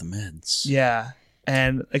he's off the meds. Yeah.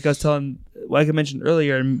 And like I was telling, like I mentioned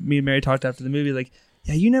earlier, and me and Mary talked after the movie, like,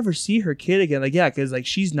 yeah, you never see her kid again. Like, yeah, because like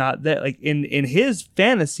she's not that. Like in his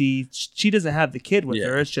fantasy, she doesn't have the kid with Yeah.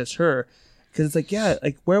 her. It's just her. Because it's like, yeah,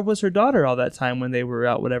 like where was her daughter all that time when they were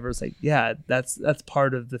out? Whatever. It's like, yeah, that's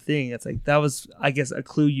part of the thing. It's like that was, I guess, a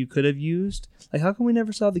clue you could have used. Like, how come we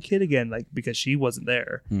never saw the kid again? Like because she wasn't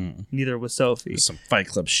there. Neither was Sophie. Some Fight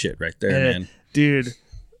Club shit right there, And man. dude,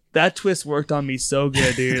 that twist worked on me so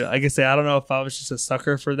good, dude. Like I say, I don't know if I was just a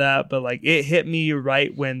sucker for that, but like it hit me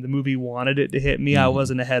right when the movie wanted it to hit me. I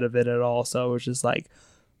wasn't ahead of it at all, so I was just like,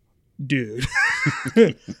 dude,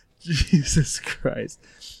 Jesus Christ.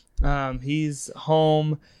 He's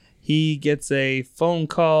home. He gets a phone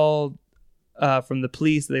call from the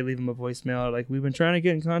police. They leave him a voicemail like, we've been trying to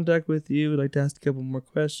get in contact with you. We'd like to ask a couple more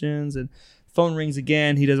questions. And phone rings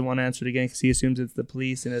again. He doesn't want to answer it again because he assumes it's the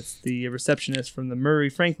police, and it's the receptionist from the Murray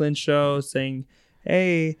Franklin show saying,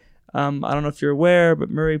 hey, I don't know if you're aware, but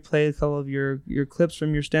Murray played a couple of your clips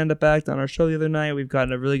from your stand-up act on our show the other night. We've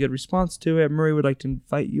gotten a really good response to it. Murray would like to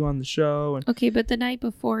invite you on the show. And Okay, but the night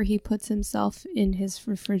before he puts himself in his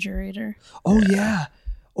refrigerator. oh yeah,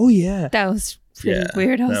 That was pretty Yeah,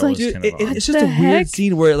 weird. I was that like, was dude, kind of odd. it's just the a weird heck?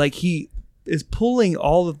 scene where like he is pulling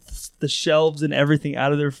all of the shelves and everything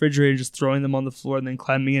out of the refrigerator, just throwing them on the floor, and then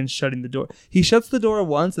climbing in and shutting the door. He shuts the door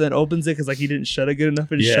once and then opens it because like he didn't shut it good enough,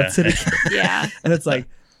 and Yeah. shuts it again. yeah. And it's like,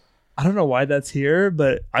 I don't know why that's here,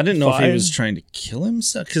 but I didn't know if he fine. was trying to kill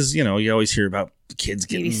himself because you always hear about kids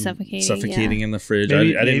Maybe getting suffocating, in the fridge.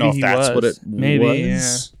 Maybe- I didn't know if maybe he that's what was. it Maybe,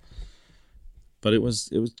 was. But it was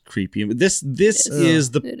creepy. This is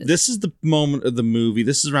It this is the moment of the movie.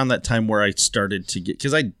 This is around that time where I started to get,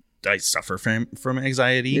 because I suffer from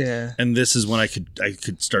anxiety. Yeah. And this is when I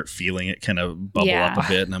could start feeling it kind of bubble Yeah. up a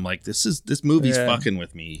bit, and I'm like, this movie's Yeah. fucking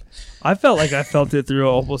with me. I felt like I felt it through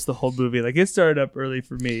almost the whole movie. Like it started up early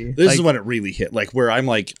for me. This Like, is when it really hit, like where I'm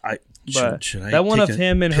like, but should I that one take of a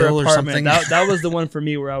him in her pill or apartment, something? that was the one for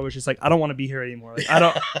me where I was just like, I don't want to be here anymore. Like I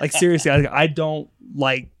don't like seriously, I don't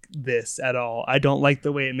like this at all. I don't like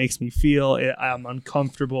the way it makes me feel. I'm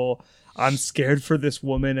uncomfortable. I'm scared for this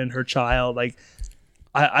woman and her child. Like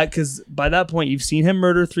I because by that point you've seen him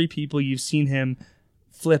murder 3 people. You've seen him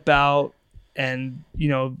flip out, and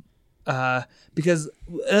because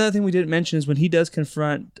another thing we didn't mention is when he does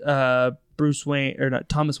confront Bruce Wayne, or not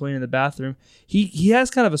Thomas Wayne, in the bathroom, he has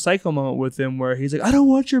kind of a psycho moment with him where he's like, I don't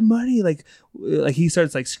want your money, like he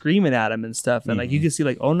starts like screaming at him and stuff, and like you can see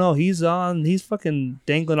like, oh no, he's fucking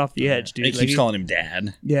dangling off the edge, dude. And he Like, keeps calling him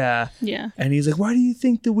dad. yeah. Yeah. And he's like, why do you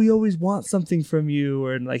think that we always want something from you?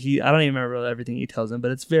 Or like I don't even remember everything he tells him,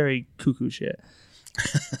 but it's very cuckoo shit.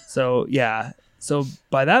 So yeah. So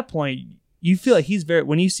by that point, you feel like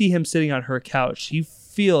when you see him sitting on her couch, you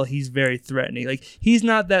feel he's very threatening. Like he's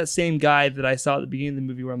not that same guy that I saw at the beginning of the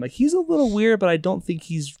movie where I'm like, he's a little weird, but I don't think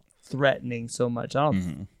he's threatening so much.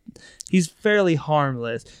 He's fairly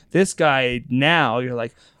harmless. This guy now, you're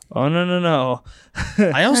like, oh no.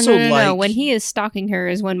 I also no. like When he is stalking her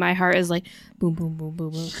is when my heart is like boom, boom, boom, boom,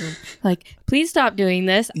 boom, boom. Like, please stop doing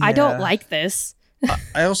this. I Yeah. don't like this.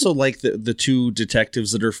 I also like the 2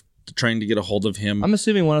 detectives that are trying to get a hold of him. I'm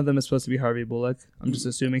assuming one of them is supposed to be Harvey Bullock. I'm just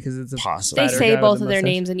assuming because it's a Possibly. They fatter say guy with both a of their mustache.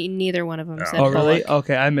 names, and neither one of them said Oh really? Bullock.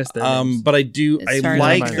 Okay, I missed their names. But I As far as I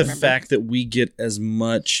like can the remember. fact that we get as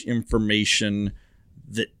much information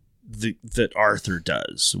that that Arthur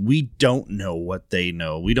does. We don't know what they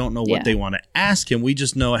know. We don't know Yeah. what they want to ask him. We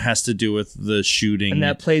just know it has to do with the shooting. And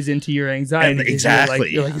that plays into your anxiety. And because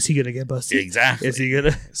exactly. You're like, is he gonna get busted? Exactly. Is he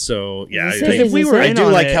gonna? So yeah, This is we were I in do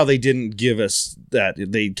on like it. how they didn't give us that.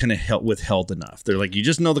 They kind of withheld enough. They're like, you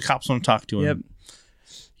just know the cops want to talk to him. Yep.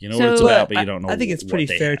 You know So- what it's about, but you don't know. I think it's pretty what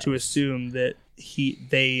they fair have. to assume that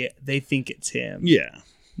they think it's him. Yeah.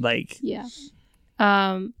 Like, Yeah.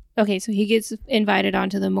 Okay, so he gets invited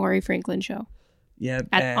onto the Maury Franklin show yeah,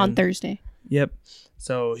 on Thursday. Yep.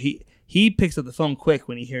 So he picks up the phone quick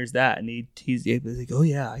when he hears that, and he's like, oh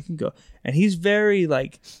yeah, I can go. And he's very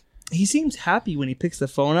like, he seems happy when he picks the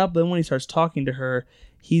phone up, but then when he starts talking to her,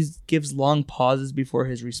 he gives long pauses before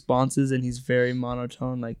his responses, and he's very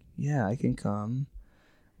monotone, like, yeah, I can come,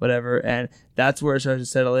 whatever. And that's where it starts to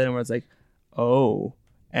settle in, where it's like, oh.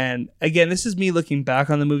 And again, this is me looking back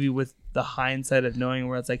on the movie with the hindsight of knowing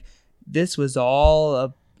where it's like, this was all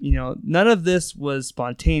a, none of this was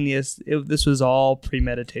spontaneous. This was all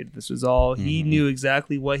premeditated. This was all, he knew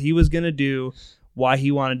exactly what he was going to do, why he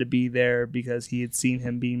wanted to be there, because he had seen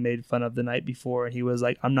him being made fun of the night before. And he was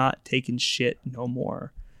like, I'm not taking shit no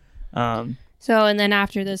more. So, and then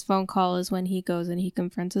after this phone call is when he goes and he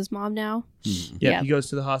confronts his mom now. He goes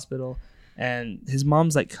to the hospital, and his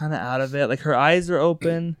mom's like kind of out of it. Like, her eyes are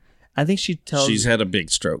open. I think she tells. She's had a big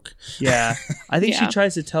stroke. Yeah, I think she Yeah.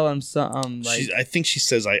 tries to tell him something like. I think she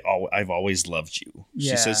says, I've always loved you.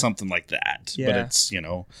 Yeah. She says something like that. But Yeah. it's,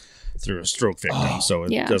 through a stroke victim, so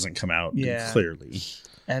it Yeah. doesn't come out clearly.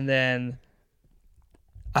 And then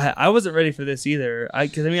I wasn't ready for this either.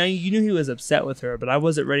 Because you knew he was upset with her, but I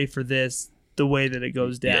wasn't ready for this the way that it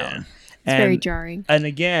goes down. Yeah. It's very jarring. And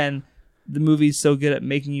again, the movie's so good at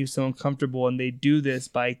making you so uncomfortable, and they do this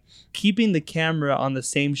by keeping the camera on the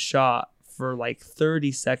same shot for like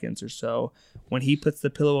 30 seconds or so. When he puts the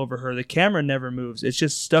pillow over her, the camera never moves. It's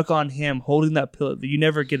just stuck on him holding that pillow. You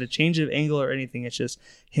never get a change of angle or anything. It's just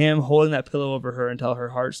him holding that pillow over her until her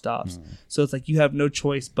heart stops. So it's like you have no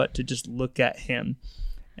choice but to just look at him.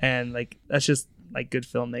 And like, that's just like good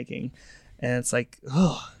filmmaking. And it's like,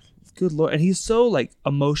 oh, good Lord. And he's so like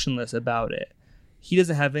emotionless about it. He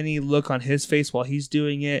doesn't have any look on his face while he's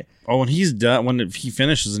doing it. Oh, when he's done, when he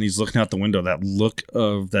finishes and he's looking out the window, that look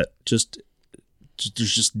of that just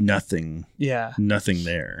there's just nothing Yeah.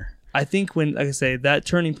 there. I think when, like I say, that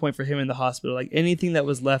turning point for him in the hospital, like anything that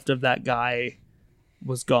was left of that guy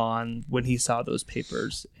was gone when he saw those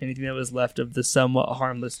papers. Anything that was left of the somewhat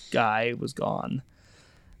harmless guy was gone.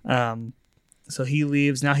 So he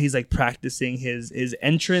leaves. Now he's like practicing his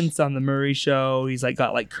entrance on the Murray show. He's like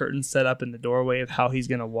got like curtains set up in the doorway of how he's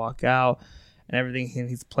gonna walk out and everything. And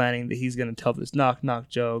he's planning that he's gonna tell this knock knock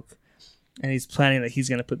joke, and he's planning that he's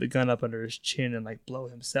gonna put the gun up under his chin and like blow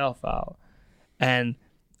himself out. And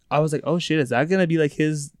I was like, oh shit, is that gonna be like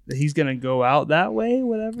he's gonna go out that way,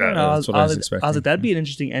 whatever? And That's what I was expecting. I was like, that'd be an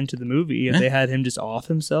interesting end to the movie if they had him just off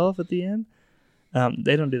himself at the end.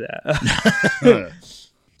 They don't do that.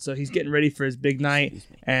 So he's getting ready for his big night,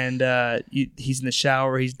 and he's in the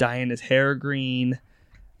shower. He's dyeing his hair green.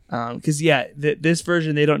 Because, this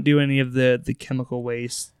version, they don't do any of the chemical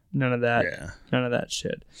waste. None of that. Yeah. None of that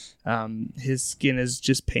shit. His skin is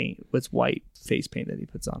just paint. It's white face paint that he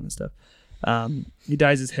puts on and stuff. He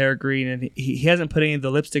dyes his hair green, and he hasn't put any of the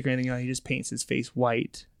lipstick or anything on. He just paints his face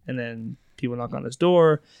white, and then people knock on his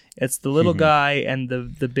door. It's the little guy and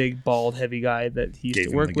the big, bald, heavy guy that he used Gave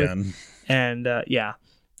to him work the with. gun. And,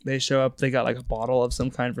 they show up. They got like a bottle of some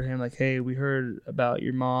kind for him. Like, hey, we heard about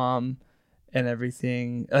your mom and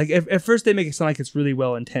everything. Like at first they make it sound like it's really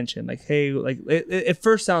well intentioned. Like, hey, like it at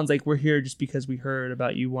first sounds like we're here just because we heard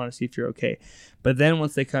about you, want to see if you're okay. But then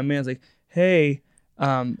once they come in, it's like, hey,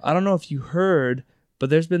 I don't know if you heard, but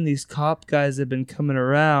there's been these cop guys that have been coming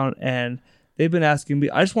around and they've been asking me.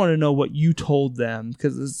 I just want to know what you told them,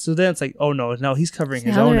 because so then it's like, oh no, he's covering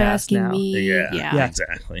his Now own they're ass asking now. me. Yeah, Yeah.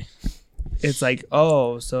 exactly. It's like,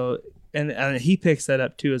 oh, so and he picks that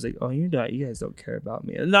up too. It's like, oh, you guys don't care about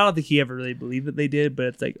me. And I don't think he ever really believed that they did, but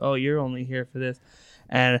it's like, oh, you're only here for this.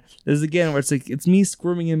 And this is again where it's like, it's me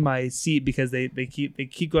squirming in my seat because they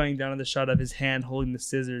keep going down to the shot of his hand holding the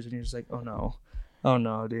scissors, and you're just like, oh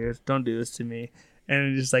no, dude, don't do this to me.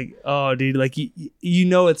 And it's just like, oh, dude, like you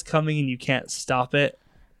know it's coming and you can't stop it.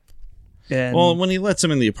 And Well, when he lets him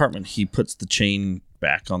in the apartment, he puts the chain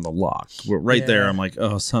back on the lock. Right there, I'm like,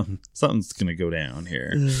 oh, something's gonna go down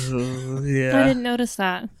here. I yeah, didn't notice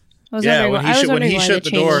that. I was Yeah, wondering when he why shut the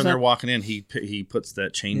chain door was and they're up. walking in, he puts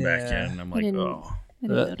that chain back Yeah. in. And I'm like, didn't- oh, I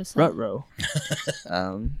didn't notice that. Rut-row.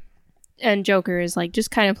 And Joker is like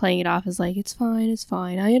just kind of playing it off as like, it's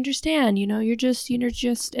fine, I understand, you're just,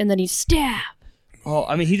 and then he stab. Oh,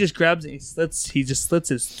 I mean, he just grabs it. He just slits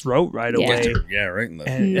his throat right Yeah. away. Yeah, right in the.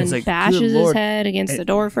 And And it's then like, bashes good his Lord. head against the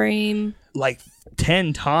door frame. Like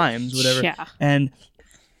 10 times, whatever. Yeah. And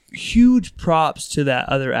huge props to that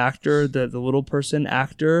other actor, the little person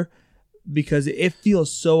actor, because it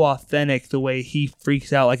feels so authentic the way he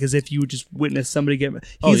freaks out, like as if you would just witness somebody get.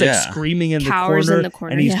 He's like screaming in Cowers the in corner, the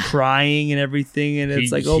corner, and he's yeah. crying and everything, and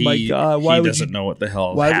it's like, oh my god, why he would doesn't you? know what the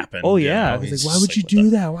hell Why? happened? Oh you yeah, know? he's He's like, why just would you what do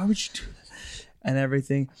the- that? Why would you do that? And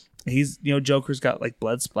everything. He's, Joker's got like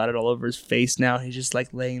blood splattered all over his face now. He's just like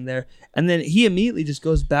laying there, and then he immediately just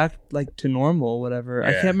goes back like to normal, whatever. I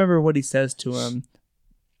Yeah. can't remember what he says to him,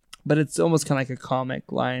 but it's almost kind of like a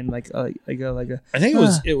comic line, like a. I think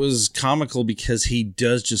it was comical because he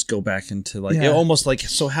does just go back into like Yeah. almost like,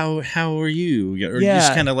 so how are you? Or Yeah.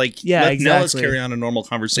 just kind of like, Yeah, now let's exactly. carry on a normal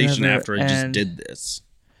conversation Whatever. after I just And- did this.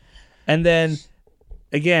 And then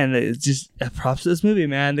again, it's just props to this movie,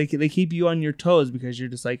 man. They keep you on your toes because you're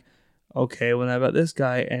just like, okay, well, now about this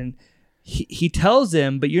guy, and he tells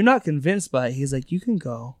him, but you're not convinced by it. He's like, you can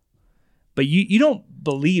go, but you don't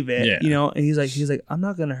believe it, Yeah. And he's like, I'm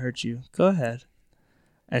not gonna hurt you. Go ahead.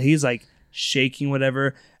 And he's like shaking,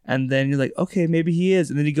 whatever. And then you're like, okay, maybe he is.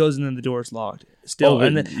 And then he goes, and then the door's locked still. Oh,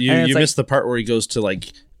 and then you and it's like, missed the part where he goes to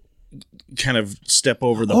like kind of step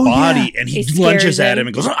over the Oh, body yeah. and he He lunges scares at him him.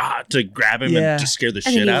 and goes to grab him Yeah. and just scare the And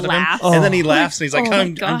shit then he out of him. laughs. And then he Oh. laughs and he's like, Oh my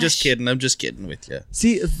I'm just gosh. kidding with you.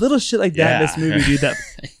 See, it's little shit like that in this Yeah. movie, dude, that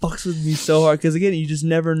fucks with me so hard. Because again, you just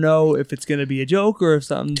never know if it's gonna be a joke or if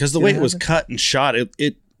something. Because the way it was cut and shot,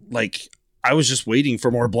 it like I was just waiting for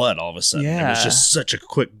more blood all of a sudden. It was Yeah. just such a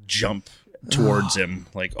quick jump towards him.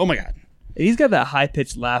 Like, oh my god. He's got that high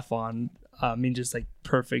pitched laugh on. I mean, just like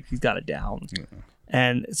perfect. He's got it down.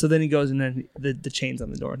 And so then he goes, and then the chain's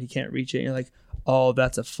on the door, and he can't reach it. And you're like, oh,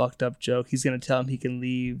 that's a fucked up joke. He's gonna tell him he can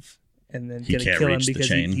leave, and then He gonna can't kill him reach the because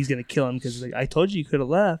chain. he's gonna kill him because like I told you could have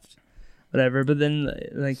left, whatever. But then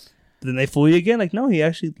then they fool you again. Like no, he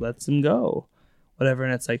actually lets him go, whatever.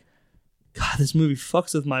 And it's like, God, this movie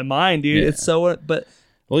fucks with my mind, dude. Yeah. It's so. But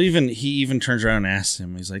Well, he even turns around and asks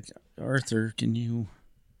him. He's like, Arthur, can you?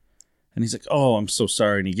 And he's like, oh, I'm so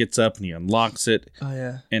sorry. And he gets up and he unlocks it. oh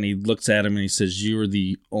yeah. And he looks at him and he says, you were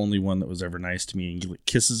the only one that was ever nice to me. And he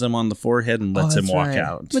kisses him on the forehead and lets him that's walk right.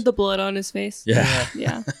 out. With the blood on his face. Yeah.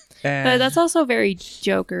 Yeah. And, But that's also very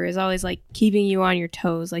Joker, is always like keeping you on your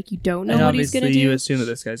toes. Like you don't know and what he's obviously going to you do. assume that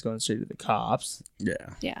this guy's going straight to the cops. Yeah.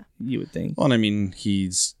 Yeah. You would think. Well, and I mean,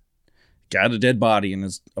 he's got a dead body in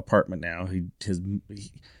his apartment now.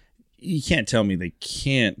 You can't tell me they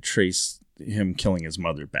can't trace him killing his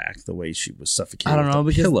mother back the way she was suffocated. I don't know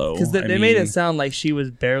with a pillow. because they I made mean, it sound like she was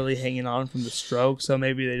barely hanging on from the stroke, so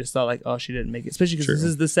maybe they just thought like, oh, she didn't make it. Especially because this True.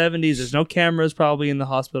 is the 70s. There's no cameras probably in the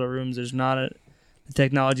hospital rooms. There's not the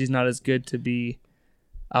technology's not as good to be.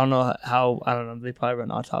 I don't know how. I don't know. They probably run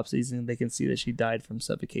autopsies and they can see that she died from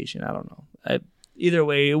suffocation. I don't know. Either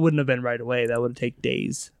way, it wouldn't have been right away. That would have taken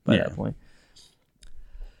days by Yeah. that point.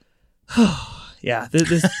 Yeah,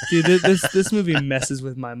 this movie messes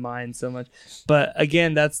with my mind so much. But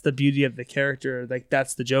again, that's the beauty of the character. Like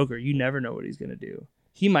that's the Joker. You never know what he's gonna do.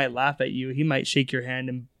 He might laugh at you. He might shake your hand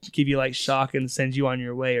and give you like shock and send you on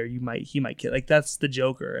your way, or he might kill. Like that's the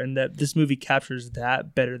Joker, and that this movie captures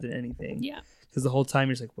that better than anything. Yeah. Because the whole time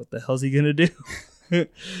you're just like, what the hell's he gonna do?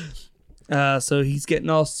 So he's getting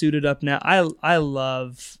all suited up now.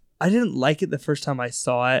 I didn't like it the first time I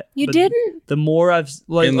saw it. You but didn't? The more I've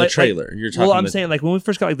in the trailer, you're talking. well, I'm saying like when we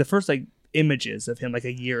first got like the first like images of him like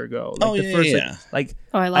a year ago. Like Oh, the yeah, first yeah. like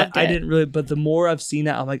Oh, I loved I it. didn't really, but the more I've seen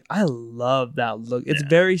it, I'm like, I love that look. It's Yeah.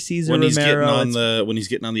 very Caesar when he's Romero. getting on when he's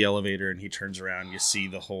getting on the elevator and he turns around, you see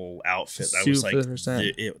the whole outfit. I was Suit like, for the first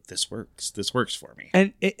time. this works. This works for me.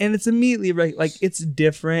 and it's immediately like it's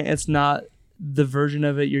different. It's not the version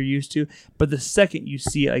of it you're used to, but the second you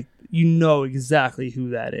see it, like you know exactly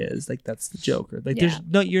who that is. Like that's the Joker. Like Yeah. there's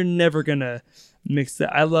no, you're never gonna mix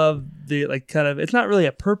that. I love the like kind of. It's not really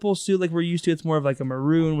a purple suit like we're used to. It's more of like a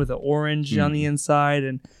maroon with an orange on the inside,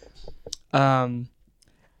 and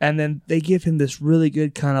then they give him this really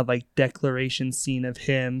good kind of like declaration scene of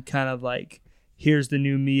him kind of like, here's the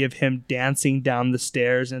new me, of him dancing down the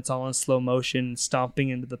stairs, and it's all in slow motion, stomping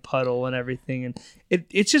into the puddle and everything. And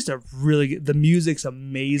it's just a really good, the music's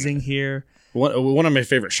amazing here. One of my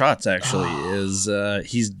favorite shots actually is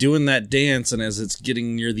he's doing that dance, and as it's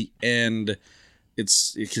getting near the end,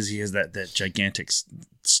 it's because he has that gigantic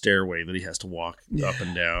stairway that he has to walk up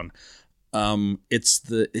and down. It's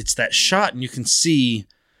that shot, and you can see,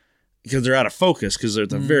 because they're out of focus, because they're at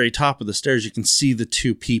the very top of the stairs, you can see the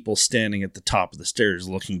two people standing at the top of the stairs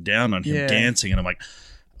looking down on him Yeah. dancing, and I'm like,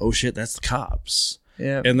 oh shit, that's the cops.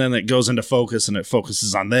 Yeah. And then it goes into focus and it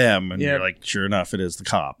focuses on them. And Yeah. you're like, sure enough, it is the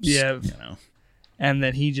cops. Yeah. You know? And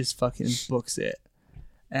then he just fucking books it.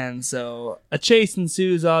 And so a chase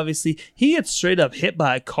ensues, obviously. He gets straight up hit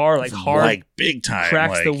by a car, like hard, Like big time.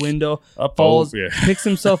 cracks like, the window, up falls, over- yeah. picks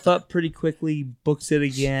himself up pretty quickly, books it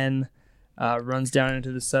again, runs down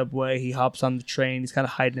into the subway. He hops on the train. He's kind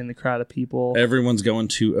of hiding in the crowd of people. Everyone's going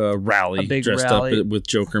to a rally, A big dressed rally. up with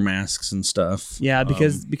Joker masks and stuff. Yeah,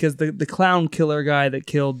 because the clown killer guy that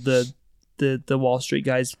killed the Wall Street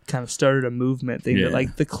guys kind of started a movement thing Yeah. that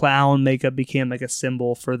like the clown makeup became like a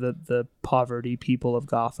symbol for the poverty people of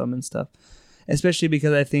Gotham and stuff. Especially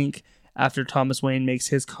because I think after Thomas Wayne makes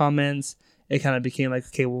his comments, it kind of became like,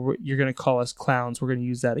 okay, well, you're going to call us clowns. We're going to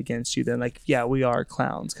use that against you. Then like, yeah, we are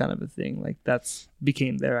clowns kind of a thing. Like that's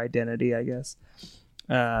became their identity, I guess.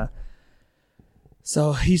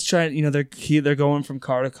 So he's trying, they're going from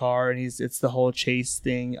car to car, and it's the whole chase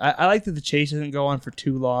thing. I like that the chase doesn't go on for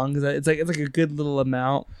too long because it's like a good little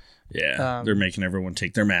amount. Yeah, they're making everyone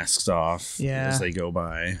take their masks off Yeah. as they go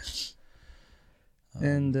by.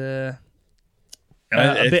 And I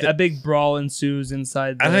a big brawl ensues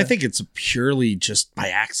inside. And I think it's purely just by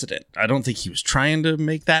accident. I don't think he was trying to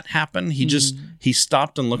make that happen. He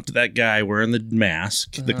stopped and looked at that guy wearing the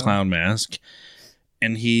mask, the clown mask,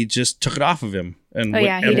 and he just took it off of him and, he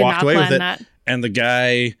and did walked not away with plan it. that. And the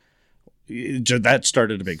guy, that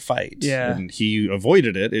started a big fight. Yeah. And he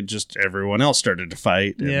avoided it. It just, everyone else started to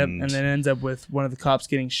fight. Yep, And, and then ends up with one of the cops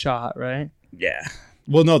getting shot, right? yeah.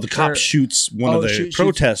 Well, no, the cop Or- shoots one of the shoots-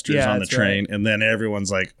 protesters yeah, on the that's train, and then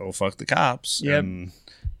everyone's like, oh, fuck the cops. Yep. And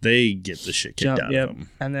they get the shit kicked out of them.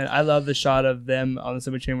 And then I love the shot of them on the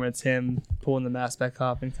subway train where it's him pulling the mask back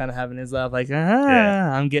off and kind of having his laugh like,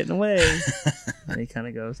 Yeah. I'm getting away. And he kind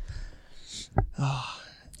of goes,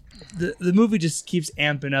 The movie just keeps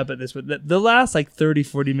amping up at this. But the last like 30,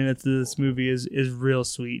 40 minutes of this movie is real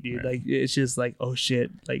sweet, dude. Right. Like it's just like, oh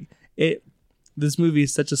shit. Like this movie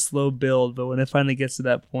is such a slow build, but when it finally gets to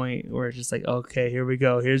that point where it's just like, okay, here we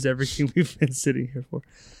go. Here's everything we've been sitting here for.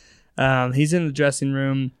 He's in the dressing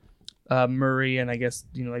room. Murray and I guess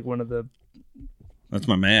like one of the That's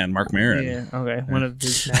my man, Mark Maron. yeah okay one of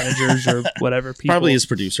his managers or whatever people Probably his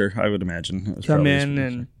producer, I would imagine. It was come probably his in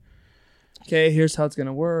producer. and okay, here's how it's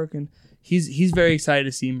gonna work, and he's very excited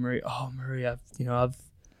to see Murray. Oh, Murray, I've and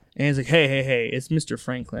he's like, hey, it's Mr.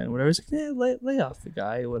 Franklin, whatever. He's like, yeah, lay off the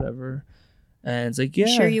guy, whatever. And it's like, yeah,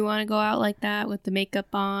 Sure, you want to go out like that with the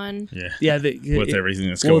makeup on? Yeah. with Everything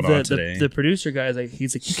that's going on today. The producer guy is like,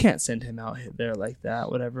 he's like, you can't send him out there like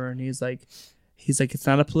that, whatever. And he's like, it's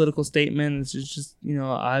not a political statement. It's just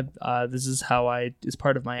this is how it's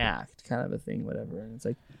part of my act, kind of a thing, whatever. And it's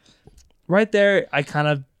like, right there, I kind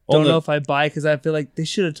of don't know if I buy because I feel like they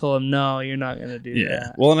should have told him, no, you're not gonna do Yeah.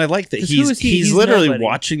 that. Well, and I like that 'Cause who is he? he's He's literally nobody.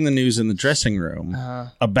 watching the news in the dressing room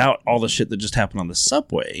about all the shit that just happened on the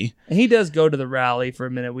subway. And he does go to the rally for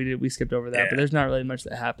a minute. We skipped over that, Yeah. but there's not really much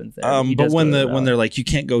that happens there. He But does when go to the when they're rally. like, you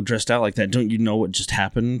can't go dressed out like that, don't you know what just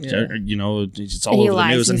happened? Yeah. Or, it's And all he over the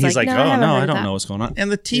lies. news, and He's he's like, like, "No, I oh haven't no, heard I of don't that." know what's going on.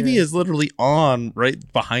 And the TV is literally on right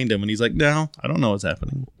behind him, and he's like, no, I don't know what's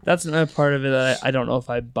happening. that's another part of it that I don't know if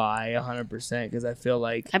I buy 100% because I feel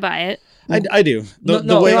like I buy it. I do. The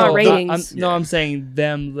way not no, ratings. I'm saying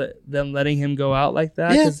them letting him go out like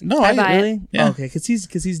that. Yeah, 'cause- no, I buy it. really? Yeah. Okay, because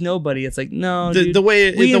he's nobody. It's like no, the, dude, the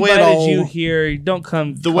way we the way it invited all you here. Don't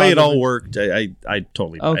come. the way it all cause worked, I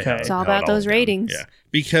totally buy Okay. how- It's all how about it those went down. ratings. Yeah,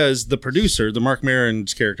 because the producer, the Mark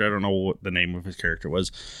Maron's character, I don't know what the name of his character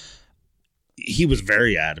was. He was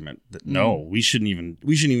very adamant that no, we shouldn't even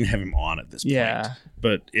have him on at this point. Yeah.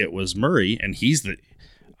 But it was Murray, and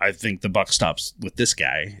I think the buck stops with this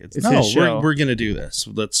guy. It's his show. we're gonna do this.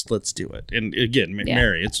 Let's do it. And again, Yeah.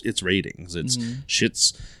 Mary, it's ratings. It's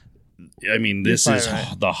shit's. I mean, this You're is probably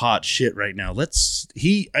right. the hot shit right now.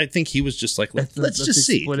 I think he was just like, let's Let's just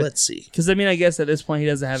see. exploit it. Let's see. Because I mean, I guess at this point he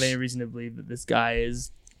doesn't have any reason to believe that this guy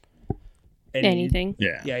is Anything.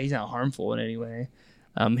 Yeah. Yeah, he's not harmful in any way.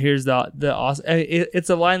 Here's the awesome. It's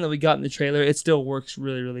a line that we got in the trailer. It still works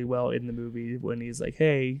really, really well in the movie when he's like,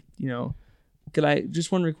 "Hey, could I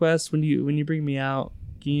just one request when you bring me out?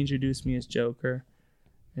 Can you introduce me as Joker?"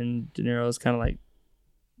 And De Niro's kind of like,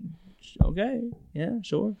 "Okay, yeah,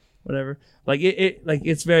 sure, whatever." Like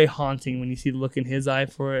it's very haunting when you see the look in his eye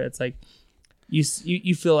for it. It's like you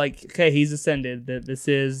feel like, okay, he's ascended.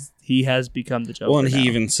 That he has become the Joker. Well, and he now.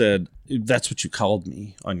 even said, "That's what you called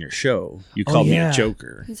me on your show. You called me yeah. a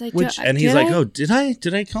Joker." He's like, Which- And he's like, "Oh, did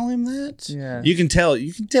I call him that?" Yeah. You can tell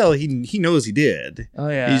he knows he did. Oh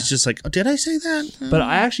yeah. He's just like, "Oh, did I say that?" But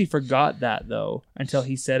I actually forgot that though until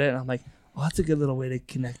he said it, and I'm like, "Oh, that's a good little way to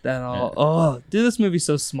connect that all." Oh, dude, this movie's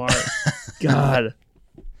so smart. God,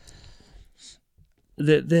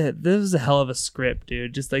 this is a hell of a script,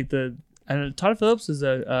 dude. Just like and Todd Phillips is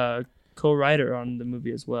a co-writer on the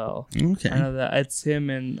movie as well. Okay. I know that it's him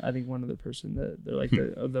and I think one other person that they're like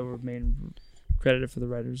the were main credited for the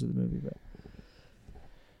writers of the movie.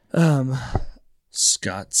 But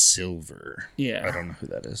Scott Silver. yeah, I don't know who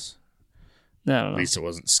that is. I don't know. At least it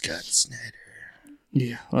wasn't Scott Snyder.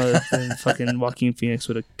 Yeah, well, then fucking Joaquin Phoenix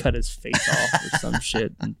would have cut his face off or some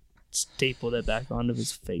shit and stapled it back onto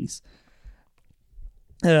his face.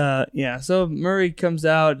 Yeah. So Murray comes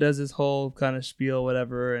out, does his whole kind of spiel,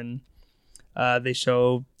 whatever, and they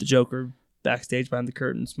show the Joker backstage behind the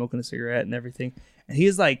curtain, smoking a cigarette and everything. And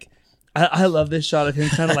he's like, I love this shot of him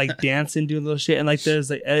kind of like dancing, doing little shit, and like there's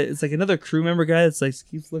like it's like another crew member guy that's like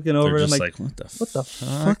keeps looking over. They're And I'm just like, what the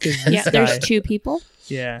fuck is this Yeah, guy? there's 2 people.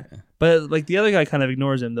 Yeah. But like the other guy kind of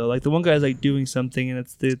ignores him though. Like the one guy's like doing something and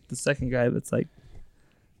it's the second guy that's like,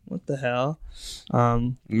 what the hell?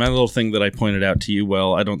 My little thing that I pointed out to you,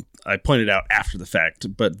 I pointed out after the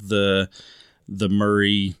fact, but the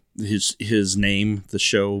Murray, his name, the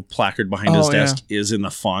show placard behind his desk is in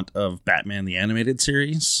the font of Batman the Animated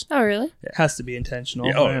Series. Oh, really? It has to be intentional.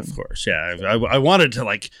 Yeah, right? of course. Yeah, I wanted to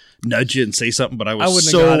like nudge you and say something, but I was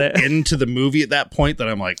wouldn't have so got it. into the movie at that point that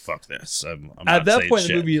I'm like, fuck this. I'm At not that saying point in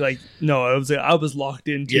shit. the movie, like, no, I was locked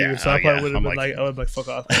in too. Yeah, So I probably would have I'm been like- like, I would be like, fuck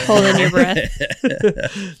off. Holding your breath.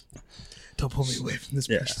 Don't pull me away from this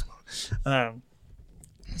Yeah. precious moment.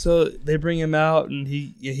 So they bring him out, and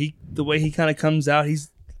he the way he kind of comes out, he's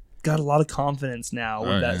got a lot of confidence now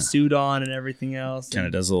with that suit on and everything else. Kind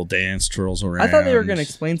of does a little dance, twirls around. I thought they were going to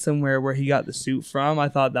explain somewhere where he got the suit from. I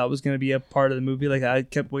thought that was going to be a part of the movie. Like I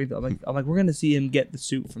kept waiting. I'm like, we're going to see him get the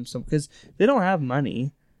suit from some because they don't have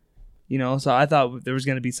money, you know. So I thought there was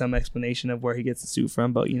going to be some explanation of where he gets the suit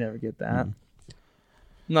from, but you never get that.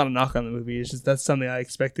 Not a knock on the movie. It's just that's something I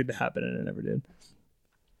expected to happen and it never did.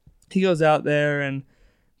 He goes out there and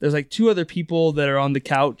there's like 2 other people that are on the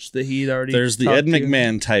couch that he'd already. There's the talked Ed to.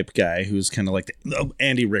 McMahon type guy who's kind of like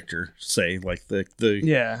Andy Richter, say, like the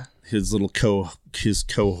Yeah. his little his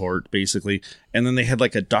cohort basically, and then they had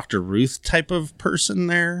like a Dr. Ruth type of person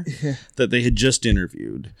there that they had just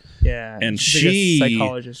interviewed. Yeah. And she's like a she-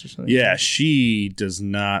 psychologist or something. Yeah, she does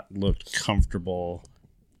not look comfortable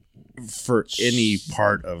for any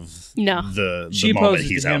part of No. the She moment poses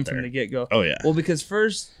he's to him out from there. the get go. Oh yeah, Well, because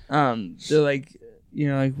first, they're like,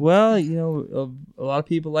 well, a lot of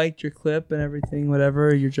people liked your clip and everything,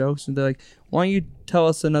 whatever, your jokes, and they're like, why don't you tell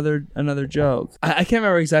us another joke? I can't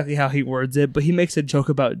remember exactly how he words it, but he makes a joke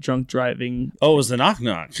about drunk driving. oh, it was the knock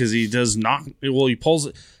because he does knock. Well, he pulls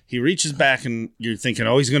it. He reaches back, and you're thinking,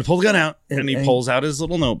 oh, he's going to pull the gun out, and he pulls out his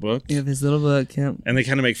little notebook. Yeah, his little book. Yeah. And they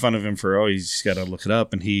kind of make fun of him for, oh, he's got to look it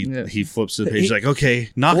up, and he flips to the But page he- like, okay,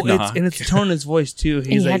 knock. It's the tone of his voice too. And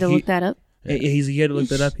He's you like, had to look that up? He had to look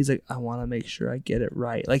that up. He's like, I want to make sure I get it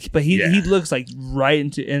right. Like, but he Yeah. looks like right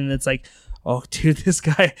into, and it's like, oh, dude, this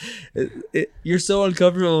guy, you're so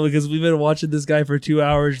uncomfortable because we've been watching this guy for 2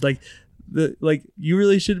 hours. Like you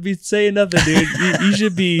really shouldn't be saying nothing, dude. You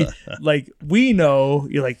should be like, we know.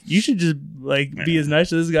 You're like, you should just like be as nice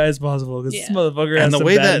to this guy as possible because this Yeah. motherfucker has And the some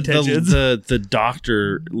way bad that intentions. the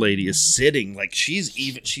doctor lady is sitting, like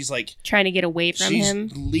she's like Trying to get away from she's him.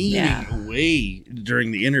 leaning Yeah. away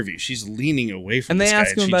during the interview. She's leaning away from. And they this guy,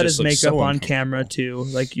 ask him she about just his looks makeup so on camera too.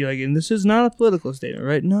 Like you're like, and this is not a political statement,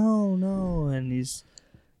 right? No. And he's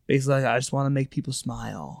basically like, I just want to make people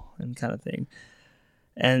smile and kind of thing.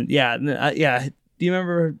 And yeah. Do you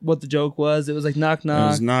remember what the joke was? It was like knock It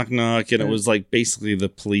knock. was knock knock, and it was like basically the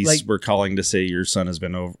police Like- were calling to say your son has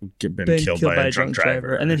been killed by a drunk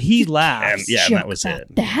driver. And then he laughs. And yeah, and that was Joke it.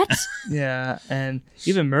 about That? Yeah, and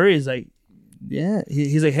even Murray is like, yeah,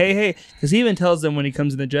 he's like, hey, because he even tells them when he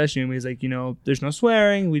comes in the dressing room, he's like, there's no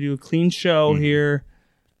swearing, we do a clean show here,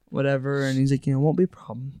 whatever, and he's like, won't be a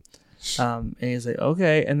problem. And he's like,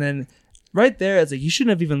 okay, and then right there, it's like you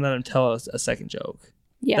shouldn't have even let him tell us a second joke.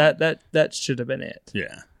 Yeah. That should have been it.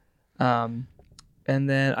 Yeah, And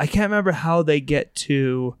then I can't remember how they get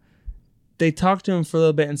to. They talk to him for a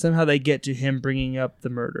little bit, and somehow they get to him bringing up the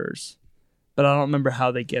murders, but I don't remember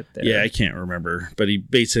how they get there. yeah, I can't remember, but he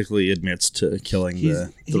basically admits to killing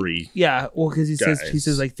the three. Yeah, well, because he guys.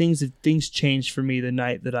 says like things changed for me the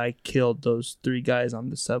night that I killed those 3 guys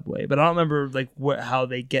on the subway, but I don't remember like how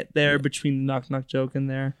they get there between the knock knock joke and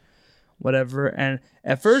there, whatever. And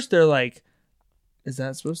at first they're like, "Is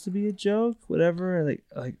that supposed to be a joke?" Whatever.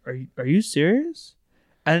 Like, are you serious?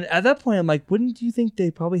 And at that point, I'm like, wouldn't you think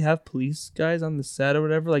they probably have police guys on the set or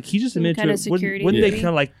whatever? Like he just Some admitted to kind it. of security Wouldn't they maybe? kind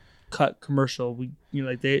of like cut commercial? No,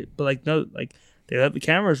 like they let the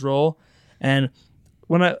cameras roll. And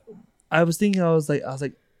when I was thinking, I was like,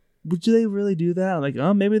 would they really do that? I'm like,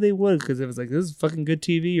 oh, maybe they would, because it was like, this is fucking good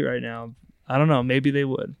TV right now. I don't know. Maybe they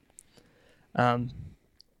would.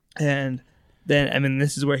 And then, I mean,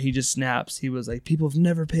 this is where he just snaps. He was like, people have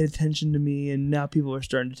never paid attention to me, and now people are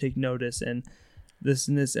starting to take notice, and this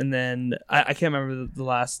and this. And then I can't remember the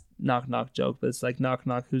last knock knock joke, but it's like, knock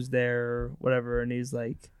knock, who's there, or whatever. And he's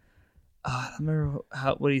like, I don't remember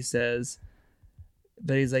what he says,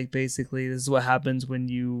 but he's like, basically, this is what happens when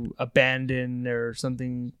you abandon or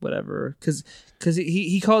something, whatever. Because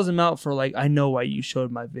he calls him out for like, I know why you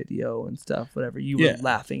showed my video and stuff, whatever. You were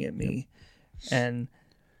laughing at me. And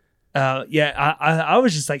I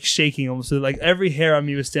was just like shaking almost. So, like every hair on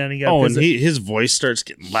me was standing up. Oh, and his voice starts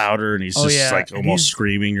getting louder, and he's just like almost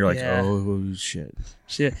screaming. You're like, yeah. oh shit.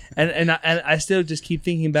 And I still just keep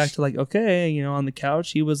thinking back to like, okay, you know, on the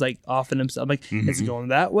couch he was like offing himself. Like, is it going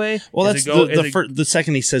that way? Well, that's the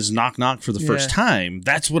second he says knock knock for the first time.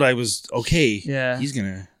 That's what I was okay. Yeah, he's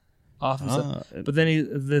gonna off himself. But then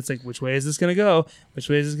it's like, which way is this gonna go? Which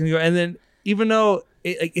way is this gonna go? And then even though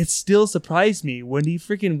it still surprised me when he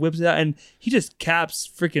freaking whips it out and he just caps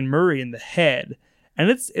freaking Murray in the head. And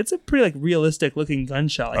it's a pretty like realistic looking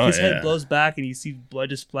gunshot. Like his head blows back and you see blood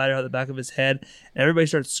just splatter out the back of his head. And everybody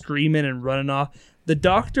starts screaming and running off. The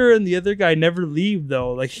doctor and the other guy never leave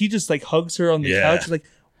though. Like he just like hugs her on the couch. Like,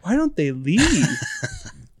 why don't they leave?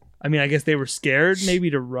 I mean, I guess they were scared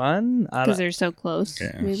maybe to run. Because they're so close,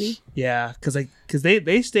 maybe. Yeah, because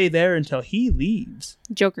they stay there until he leaves.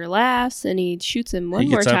 Joker laughs and he shoots him one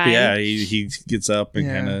more time. He gets up and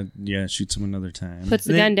kind of shoots him another time. Puts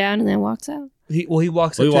the gun down and then walks out. He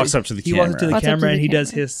walks up to the camera and he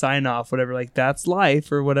does his sign off, whatever, like that's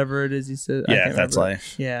life or whatever it is he said. Yeah, that's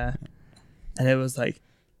life. Yeah. And it was like,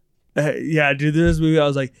 dude, this movie, I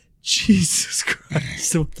was like, Jesus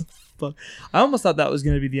Christ, what the fuck? I almost thought that was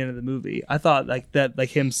going to be the end of the movie. I thought like that, like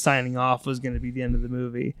him signing off was going to be the end of the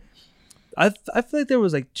movie. I feel like there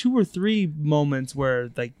was like 2 or 3 moments where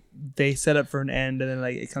like they set up for an end and then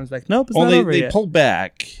like it comes back. Nope, it's not over yet. They pull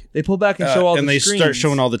back. They pull back and show all the screens. And they start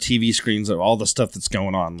showing all the TV screens of all the stuff that's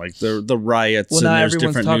going on, like the riots and there's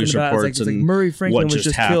different news reports it's like Murray Franklin was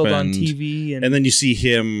just happened. Killed on TV. And then you see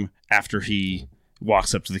him after he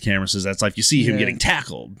walks up to the camera and says that's life. You see him getting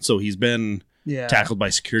tackled. So he's been tackled by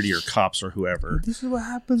security or cops or whoever. This is what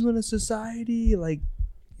happens when a society like,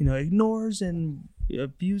 you know, ignores and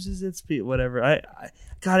abuses its people, whatever. I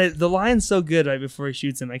got it. The line's so good right before he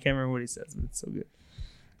shoots him. I can't remember what he says, but it's so good.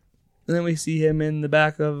 And then we see him in the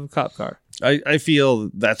back of a cop car. I feel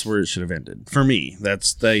that's where it should have ended. For me,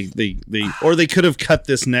 that's they or they could have cut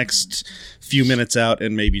this next few minutes out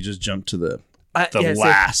and maybe just jumped to the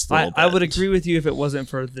last. I would agree with you if it wasn't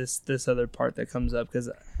for this other part that comes up because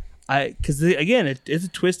again, it's a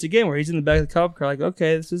twist again where he's in the back of the cop car like,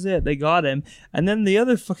 okay, this is it. They got him. And then the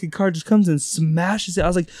other fucking car just comes and smashes it. I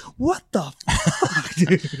was like, what the fuck,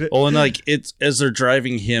 dude? Well, and like it's as they're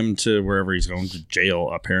driving him to wherever he's going to jail,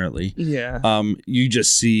 apparently. Yeah. You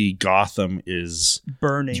just see Gotham is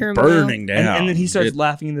burning down. And then he starts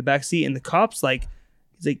laughing in the back seat and the cop's like,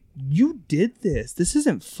 he's like, you did this. This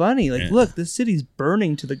isn't funny. Like, look, this city's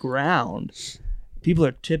burning to the ground. People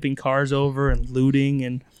are tipping cars over and looting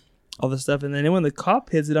and all this stuff. And then when the cop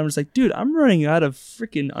hits it, I'm just like, dude, I'm running out of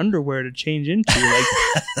freaking underwear to change into.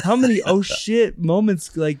 Like, how many oh shit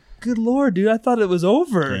moments? Like, good Lord, dude, I thought it was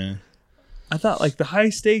over. Yeah. I thought like the high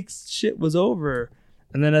stakes shit was over.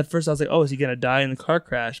 And then at first I was like, oh, is he gonna die in the car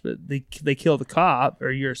crash? But they kill the cop, or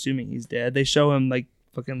you're assuming he's dead. They show him like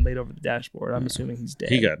fucking laid over the dashboard. I'm assuming he's dead.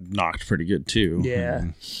 He got knocked pretty good too. Yeah,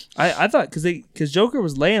 I thought because Joker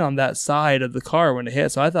was laying on that side of the car when it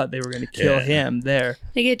hit, so I thought they were going to kill him there.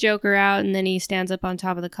 They get Joker out, and then he stands up on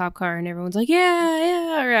top of the cop car, and everyone's like,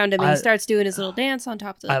 yeah, around him. And he starts doing his little dance on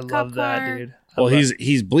top of the cop car. I love that, dude. Well,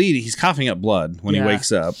 he's bleeding. He's coughing up blood when he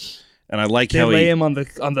wakes up. And I like how they lay him on the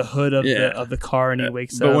hood of the car, and he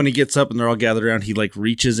wakes up. But when he gets up and they're all gathered around, he like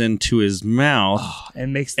reaches into his mouth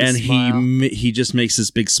and makes this smile. he just makes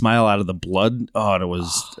this big smile out of the blood. Oh, and it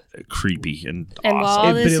was creepy and awesome. And while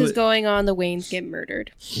all this is going on, the Waynes get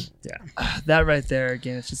murdered. Yeah, that right there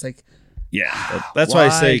again. It's just like. Yeah, that's why I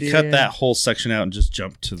say cut that whole section out and just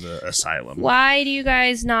jump to the asylum. Why do you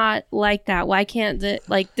guys not like that? Why can't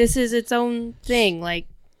this is its own thing? Like.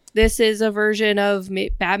 This is a version of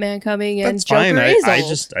Batman coming and that's Joker fine.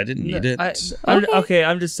 is I didn't need it.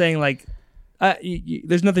 I'm just saying, like,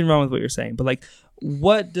 there's nothing wrong with what you're saying, but like,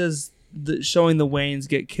 what does showing the Waynes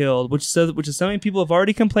get killed, which is something people have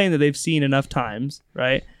already complained that they've seen enough times,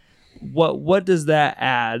 right? What does that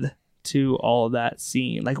add to all of that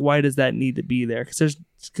scene? Like, why does that need to be there? Because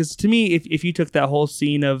to me, if you took that whole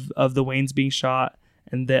scene of the Waynes being shot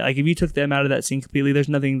And that, like, if you took them out of that scene completely, there's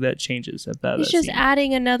nothing that changes about He's that just scene.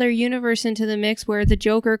 adding another universe into the mix where the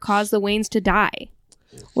Joker caused the Waynes to die.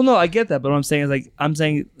 Well, no, I get that, but what I'm saying is, like,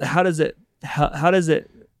 how does it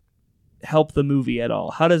help the movie at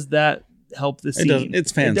all? How does that help the scene?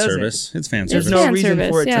 It's fan It doesn't. service. It's fan There's service. no fan reason service,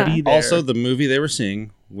 for it yeah. to be there. Also, the movie they were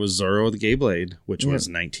seeing was Zorro the Gay Blade, which was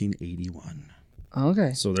 1981.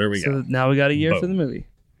 okay. So there we go. Now we got a year for Boom. the movie.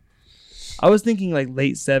 I was thinking like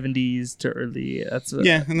late 70s to early. That's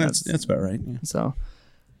about right. Yeah. so.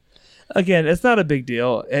 Again, it's not a big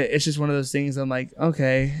deal. It's just one of those things. I'm like,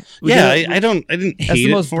 okay, I didn't hate That's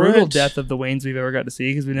the most it for brutal it. death of the Waynes we've ever got to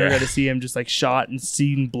see because we never Yeah. got to see him just like shot and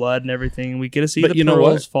seen blood and everything. We get to see But the you know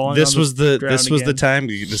pearls what? falling. This on was the ground this was the again. time.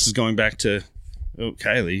 This is going back to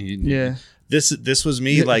Kylie. Yeah. This was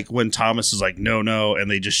me Yeah. like when Thomas is like no,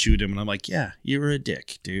 and they just shoot him, and I'm like, yeah, you were a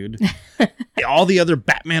dick, dude. All the other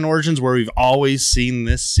Batman origins where we've always seen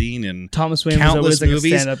this scene in Thomas Wayne was countless always like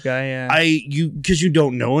movies, a stand-up guy. Yeah. because you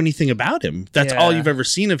don't know anything about him. That's all Yeah. you've ever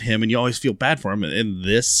seen of him, and you always feel bad for him. In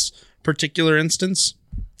this particular instance,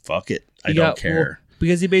 fuck it, I don't care. Well,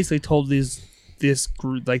 because he basically told this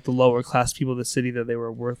group, like the lower class people of the city, that they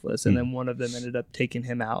were worthless, and then one of them ended up taking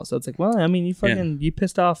him out. So it's like, well, I mean, you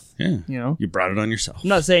pissed off. Yeah, You know, you brought it on yourself. I'm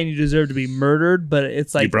not saying you deserve to be murdered, but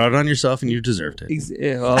it's like You brought it on yourself, and you deserved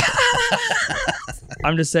it. well,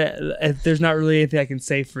 I'm just saying, if there's not really anything I can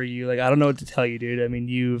say for you. Like, I don't know what to tell you, dude. I mean,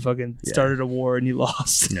 you fucking started a war and you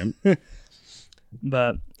lost. Yep.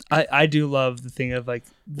 But I do love the thing of like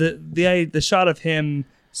the shot of him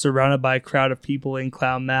surrounded by a crowd of people in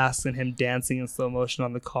clown masks and him dancing in slow motion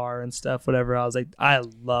on the car and stuff, whatever. I was like, I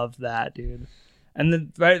love that, dude. And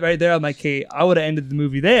then right there, I'm like, hey, I would have ended the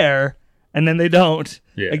movie there, and then they don't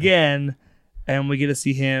again, and we get to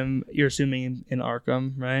see him. You're assuming in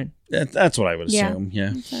Arkham, right? That's what I would Yeah. assume.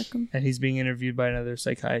 Yeah. Exactly. And he's being interviewed by another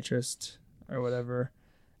psychiatrist or whatever,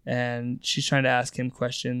 and she's trying to ask him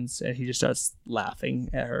questions, and he just starts laughing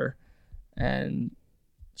at her, and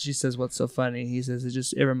she says, "What's so funny?" He says,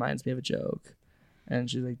 "It reminds me of a joke." And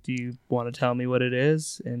she's like, "Do you want to tell me what it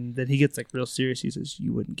is?" And then he gets like real serious. He says,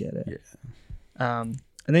 "You wouldn't get it." Yeah.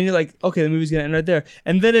 And then you're like, okay, the movie's gonna end right there,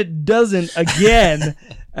 and then it doesn't again,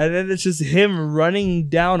 and then it's just him running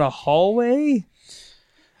down a hallway.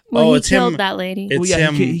 Well, he it's killed him. that lady. It's Well,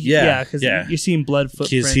 him. Yeah, because yeah. you're seeing blood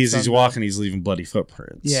footprints. He's on the- walking. He's leaving bloody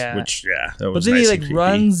footprints. Yeah. Which that But was then nice he and like creepy.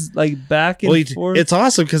 runs like back and Well, forth. it's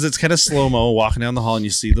awesome because it's kind of slow mo walking down the hall, and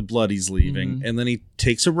you see the blood he's leaving, Mm-hmm. and then he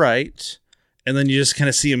takes a right, and then you just kind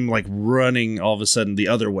of see him like running all of a sudden the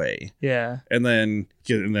other way, yeah. and then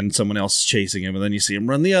someone else is chasing him, and then you see him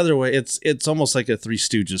run the other way. It's almost like a Three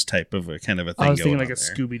Stooges type of a kind of a thing. I was thinking going like a on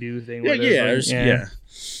there. Scooby Doo thing. Yeah, where there's, yeah,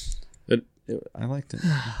 like- I liked it.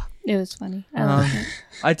 It was funny. I liked it.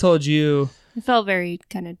 I told you. It felt very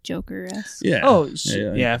kind of Joker-esque. Yeah. Oh,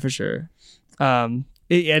 yeah. for sure.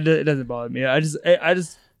 It doesn't bother me. I just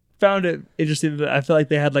found it interesting that I felt like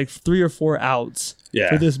they had like 3 or 4 outs Yeah.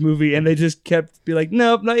 for this movie, and they just kept be like,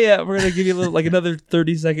 nope, not yet. We're gonna give you a little, like another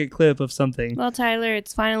 30-second clip of something. Well, Tyler,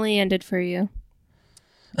 it's finally ended for you.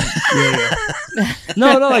 Yeah.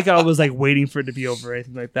 No, not like I was like waiting for it to be over or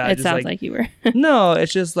anything like that. It Just sounds like you were. No,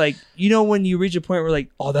 it's just like, when you reach a point where like,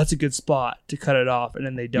 oh, that's a good spot to cut it off, and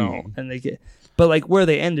then they don't, and they get, but like where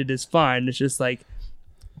they ended is fine. It's just like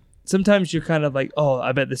sometimes you're kind of like, oh,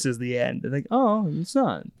 I bet this is the end. And like, oh, it's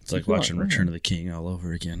not. It's like watching Return of the King all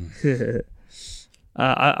over again.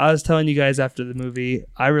 I was telling you guys after the movie,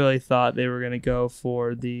 I really thought they were gonna go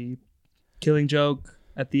for the Killing Joke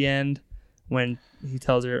at the end when he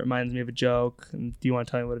tells her it reminds me of a joke. And do you want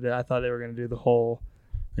to tell me what it is? I thought they were gonna do the whole.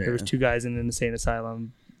 Yeah. There was 2 guys in an insane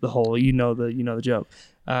asylum. The whole, the joke.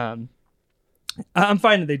 I'm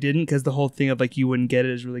fine that they didn't, because the whole thing of like you wouldn't get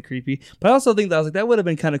it is really creepy. But I also think that would have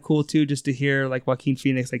been kind of cool too, just to hear like Joaquin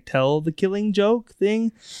Phoenix like tell the Killing Joke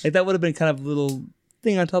thing. Like that would have been kind of a little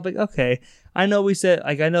thing on top. Like, okay, I know we said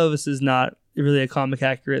like I know this is not really a comic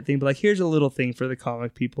accurate thing, but like here's a little thing for the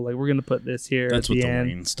comic people. Like we're gonna put this here. That's at what the the end.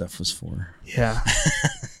 Wayne stuff was for. Yeah.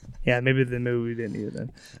 Yeah, maybe the movie didn't need it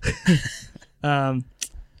then.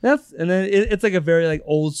 And then it's like a very like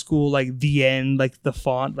old school, like the end, like the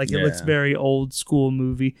font, like it looks Yeah. very old school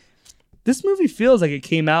movie. This movie feels like it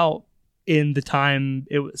came out in the time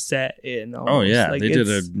it was set in. Almost. Oh yeah, Like, they did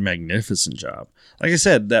a it's- magnificent job. Like I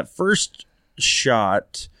said, that first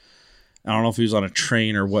shot, I don't know if he was on a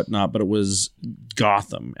train or whatnot, but it was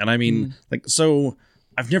Gotham. And I mean, so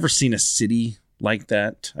I've never seen a city like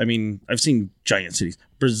that. I mean, I've seen giant cities.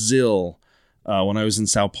 Brazil, when I was in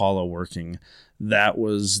Sao Paulo working, that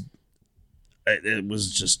was it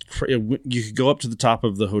was just you could go up to the top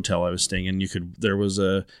of the hotel I was staying in. It was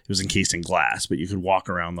encased in glass, but you could walk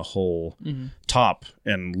around the whole top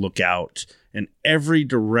and look out, and every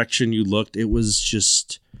direction you looked, it was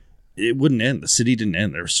just, it wouldn't end. The city didn't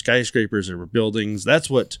end. There were skyscrapers, there were buildings. That's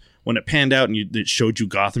what, when it panned out and it showed you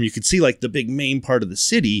Gotham, you could see like the big main part of the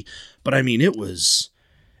city, but I mean, it was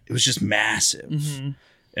just massive.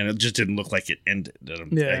 And it just didn't look like it ended.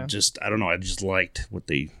 Yeah. I don't know. I just liked what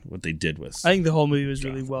they did with. I think the whole movie was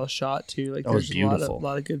really well shot too. Like, was there's beautiful. a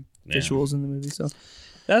lot of good visuals in the movie. So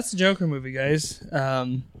that's the Joker movie, guys.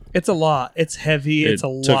 It's a lot. It's heavy. It's a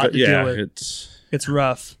lot to deal with. It's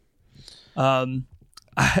rough. I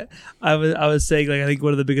was saying, like, I think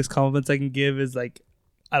one of the biggest compliments I can give is, like,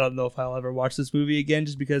 I don't know if I'll ever watch this movie again,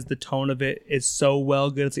 just because the tone of it is so well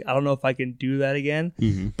good. It's like, I don't know if I can do that again,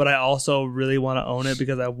 but I also really want to own it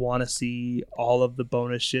because I want to see all of the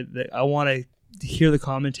bonus shit. That I want to hear the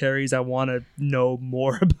commentaries. I want to know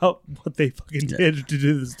more about what they fucking did to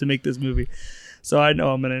do this, to make this movie. So I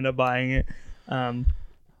know I'm gonna end up buying it.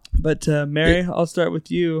 But Mary, I'll start with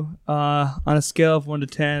you. On a scale of 1 to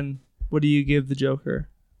 10, what do you give the Joker?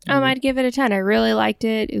 I'd give it a 10. I really liked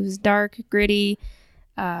it. It was dark, gritty.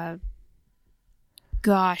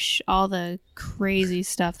 Gosh, all the crazy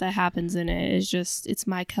stuff that happens in it is just, it's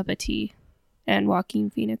my cup of tea. And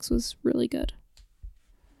Joaquin Phoenix was really good.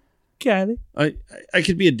 Kathy? I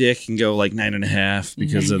could be a dick and go like 9.5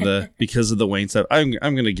 because of the Wayne stuff. I'm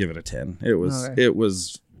gonna give it a 10. It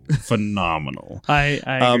was phenomenal. I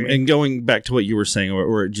agree. And going back to what you were saying,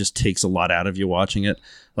 where it just takes a lot out of you watching it.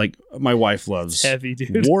 Like, my wife loves heavy,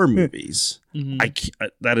 dude. war movies.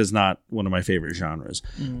 That is not one of my favorite genres.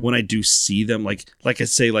 When I do see them, like I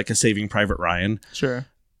say, like a Saving Private Ryan. Sure.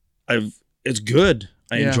 It's good.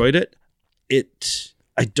 I enjoyed it.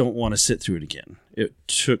 I don't want to sit through it again. It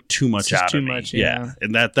took too much out of me. Yeah.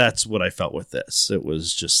 And that's what I felt with this. It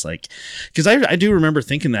was just like, because I do remember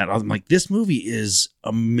thinking that. I'm like, this movie is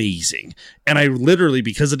amazing. And I literally,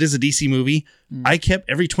 because it is a DC movie, I kept,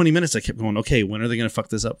 every 20 minutes, I kept going, okay, when are they going to fuck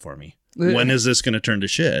this up for me? When is this going to turn to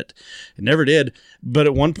shit? It never did. But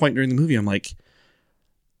at one point during the movie, I'm like,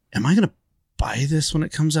 am I going to buy this when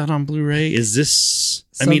it comes out on Blu-ray? Is this,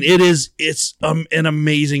 I mean, it's an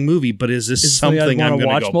amazing movie, but is this something I'm going to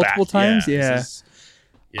watch go multiple back? times? Yeah.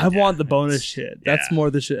 I want the bonus shit. That's more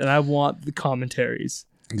the shit, and I want the commentaries.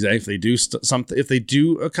 Exactly. If they do something, if they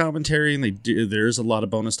do a commentary and there's a lot of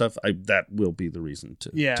bonus stuff, that will be the reason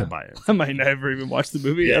to buy it. I might never even watch the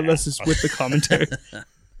movie unless it's with the commentary.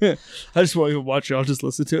 I just won't even watch it. I'll just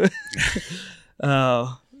listen to it.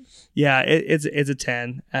 It's a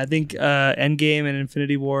 10. I think Endgame and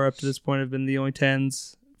Infinity War up to this point have been the only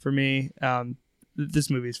 10s for me. This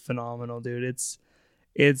movie is phenomenal, dude.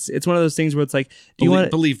 It's one of those things where it's like, do you want to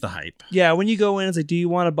believe the hype? Yeah, when you go in, it's like, do you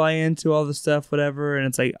want to buy into all the stuff, whatever? And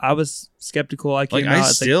it's like, I was skeptical. I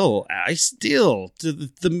still,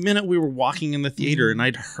 the minute we were walking in the theater and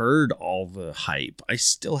I'd heard all the hype, I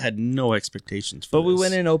still had no expectations for But we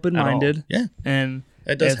went in open-minded. Yeah. And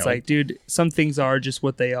it's help. Like, dude, some things are just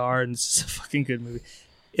what they are, and it's a fucking good movie.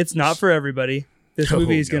 It's not for everybody. This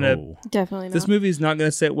movie is definitely not. This movie is not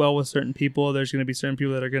gonna sit well with certain people. There's gonna be certain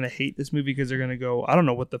people that are gonna hate this movie because they're gonna go, I don't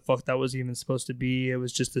know what the fuck that was even supposed to be. It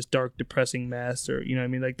was just this dark, depressing mess, or you know what I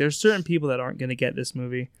mean. Like, there's certain people that aren't gonna get this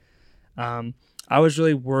movie. I was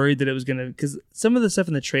really worried that it was gonna, because some of the stuff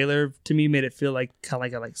in the trailer to me made it feel like kind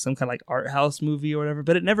of like some kind of like art house movie or whatever,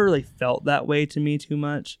 but it never really felt that way to me too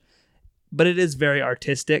much. But it is very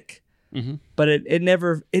artistic. But it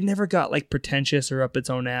never got like pretentious or up its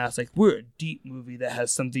own ass. Like, we're a deep movie that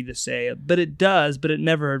has something to say, but it does. But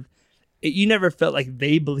you never felt like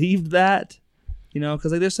they believed that, you know?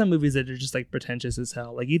 Because like there's some movies that are just like pretentious as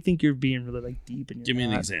hell. Like, you think you're being really like deep, and you're Give me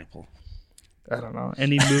not. an example. I don't know,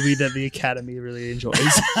 any movie that the Academy really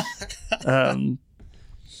enjoys.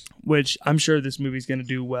 Which I'm sure this movie's gonna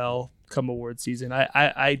do well come award season.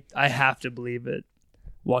 I have to believe it.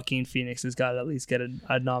 Joaquin Phoenix has got to at least get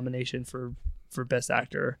a nomination for Best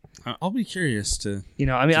Actor. I'll be curious to... You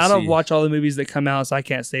know, I mean, I don't watch all the movies that come out, so I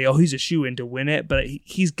can't say, oh, he's a shoo-in to win it, but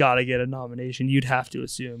he's got to get a nomination. You'd have to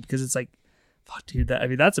assume, because it's like, fuck, dude,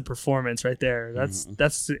 that's a performance right there.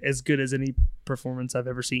 That's as good as any performance I've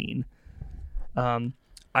ever seen.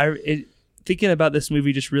 Thinking about this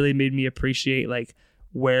movie just really made me appreciate, like,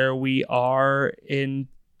 where we are in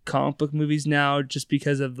comic book movies now, just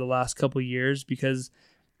because of the last couple years, because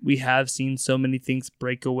we have seen so many things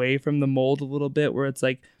break away from the mold a little bit, where it's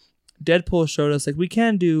like Deadpool showed us like we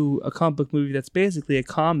can do a comic book movie that's basically a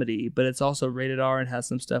comedy, but it's also rated R and has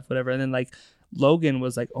some stuff, whatever. And then like Logan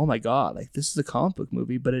was like, oh my God, like this is a comic book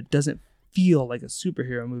movie, but it doesn't feel like a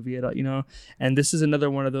superhero movie at all, you know? And this is another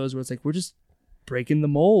one of those where it's like, we're just breaking the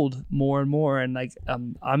mold more and more. And like,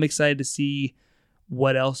 I'm excited to see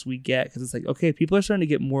what else we get, because it's like, okay, people are starting to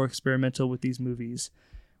get more experimental with these movies,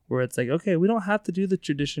 where it's like, okay, we don't have to do the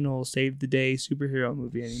traditional save the day superhero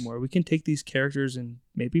movie anymore. We can take these characters and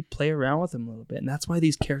maybe play around with them a little bit. And that's why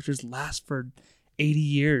these characters last for 80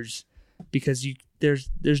 years, because there's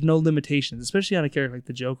no limitations, especially on a character like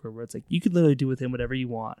the Joker, where it's like you could literally do with him whatever you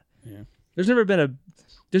want. Yeah. There's never going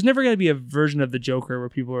to be a version of the Joker where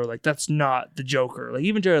people are like, that's not the Joker. Like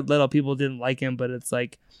even Jared Leto, people didn't like him, but it's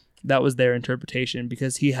like that was their interpretation,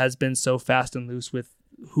 because he has been so fast and loose with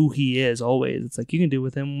who he is always. It's like you can do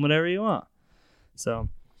with him whatever you want. So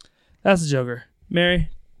that's the Joker. Mary,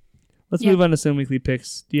 let's move on to some weekly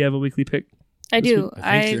picks. Do you have a weekly pick? I do.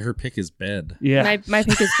 I think her pick is bed. Yeah. My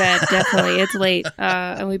pick is bed, definitely. It's late,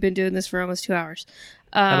 and we've been doing this for almost 2 hours.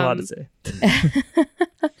 I had a lot to say.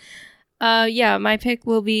 Yeah, my pick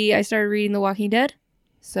will be, I started reading The Walking Dead,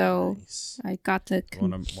 so Nice. I got the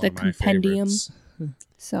One of my compendium. favorites.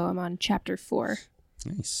 So I'm on chapter 4.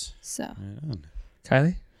 Nice. So Right on.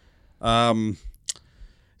 Kylie?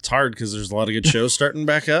 It's hard because there's a lot of good shows starting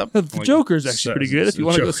back up. The Joker's actually pretty good if you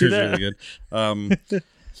want to go see that. Really good.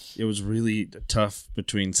 It was really tough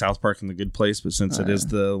between South Park and The Good Place, but since it is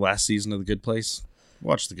the last season of The Good Place,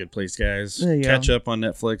 watch The Good Place, guys. There you Catch go. up on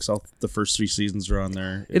Netflix. The first 3 seasons are on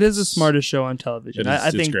there. It is the smartest show on television. It is- I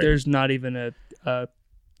it's think great. thereuld not even a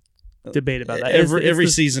debate about that. Every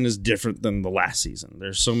It's season is different than the last season.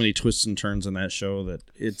 There's so many twists and turns in that show that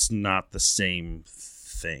it's not the same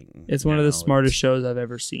thing. It's one of the You know, smartest shows I've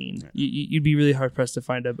ever seen. You'd be really hard pressed to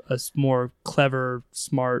find a more clever,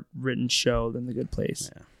 smart written show than The Good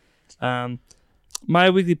Place. My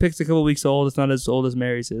weekly pick's a couple weeks old. It's not as old as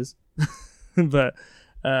Mary's is, but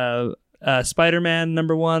Spider-Man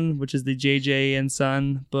 #1, which is the JJ and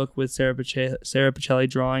Son book with Sarah Pacelli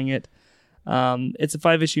drawing it. It's a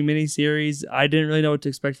 5-issue miniseries. I didn't really know what to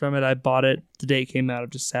expect from it. I bought it the day it came out. I've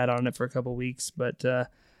just sat on it for a couple weeks, but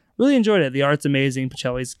really enjoyed it. The art's amazing.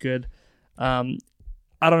 Pacelli's good. I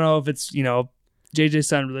don't know if it's, JJ's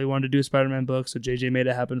son really wanted to do a Spider-Man book, so JJ made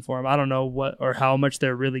it happen for him. I don't know what or how much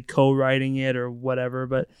they're really co-writing it or whatever,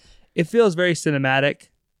 but it feels very cinematic.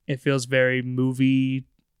 It feels very movie,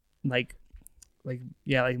 like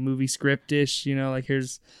movie script-ish, like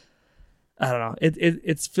here's, I don't know.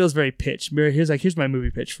 It feels very pitch. Here's my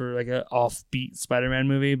movie pitch for like a offbeat Spider-Man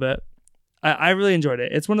movie, but I really enjoyed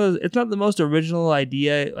it. It's it's not the most original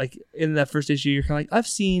idea. Like in that first issue, you're kind of like, I've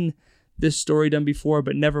seen this story done before,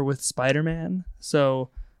 but never with Spider-Man. So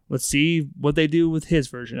let's see what they do with his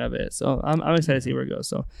version of it. So I'm excited to see where it goes.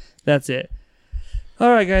 So that's it. All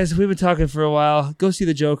right, guys, we've been talking for a while. Go see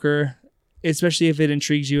The Joker, especially if it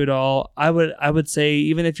intrigues you at all. I would say,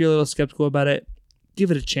 even if you're a little skeptical about it,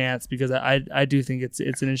 give it a chance, because I do think it's an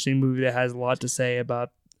interesting movie that has a lot to say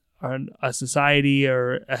about a society,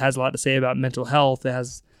 or it has a lot to say about mental health.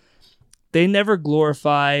 They never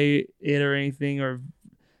glorify it or anything, or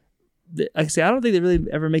like I say, I don't think they really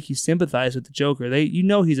ever make you sympathize with the Joker.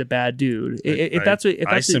 He's a bad dude.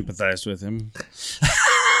 I sympathized with him.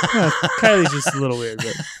 Kylie's just a little weird,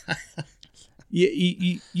 but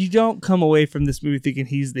you don't come away from this movie thinking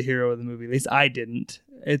he's the hero of the movie. At least I didn't.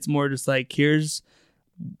 It's more just like, here's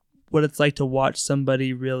what it's like to watch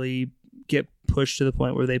somebody really get pushed to the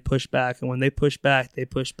point where they push back, and when they push back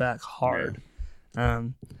hard.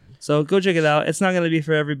 So go check it out. It's not going to be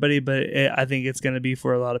for everybody, but I think it's going to be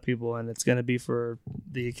for a lot of people, and it's going to be for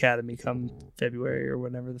the Academy come February or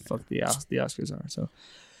whenever the fuck the Oscars are. So,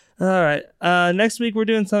 all right. Next week we're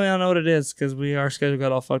doing something, I don't know what it is, because our schedule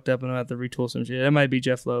got all fucked up and I have to retool some shit. It might be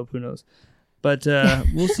Jeff Loeb, who knows. But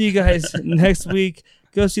we'll see you guys next week.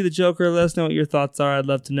 Go see The Joker. Let us know what your thoughts are. I'd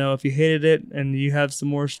love to know if you hated it and you have some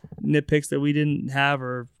more nitpicks that we didn't have,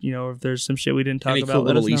 or if there's some shit we didn't talk Any about. cool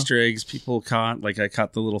Let little us know. Easter eggs people caught? Like I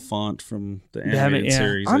caught the little font from the animated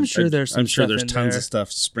series. I'm sure there's tons there. of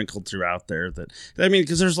stuff sprinkled throughout there.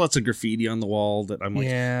 Because there's lots of graffiti on the wall that I'm like,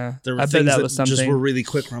 yeah. there were I bet things that that was something. just were really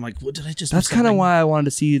quick. Where I'm like, what did I just? That's kind of something? why I wanted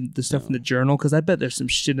to see the stuff in the journal, because I bet there's some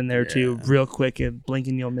shit in there too, Yeah. real quick, and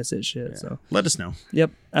blinking you'll miss it. Shit. Yeah. So Let us know.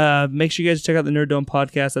 yep. Make sure you guys check out the Nerd Dome podcast.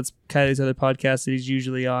 That's Kylie's other podcast that he's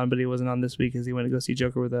usually on, but he wasn't on this week because he went to go see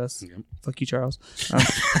Joker with us. Yep. Fuck you, Charles.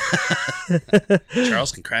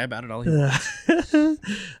 Charles can cry about it all he wants.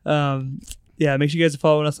 Yeah, make sure you guys are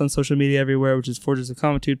following us on social media everywhere, which is Forges of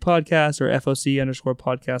Comitude Podcast or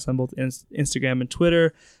FOC_podcast on both Instagram and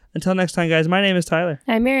Twitter. Until next time, guys, my name is Tyler.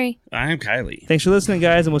 I'm Mary. I'm Kylie. Thanks for listening,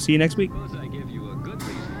 guys, and we'll see you next week. Suppose I give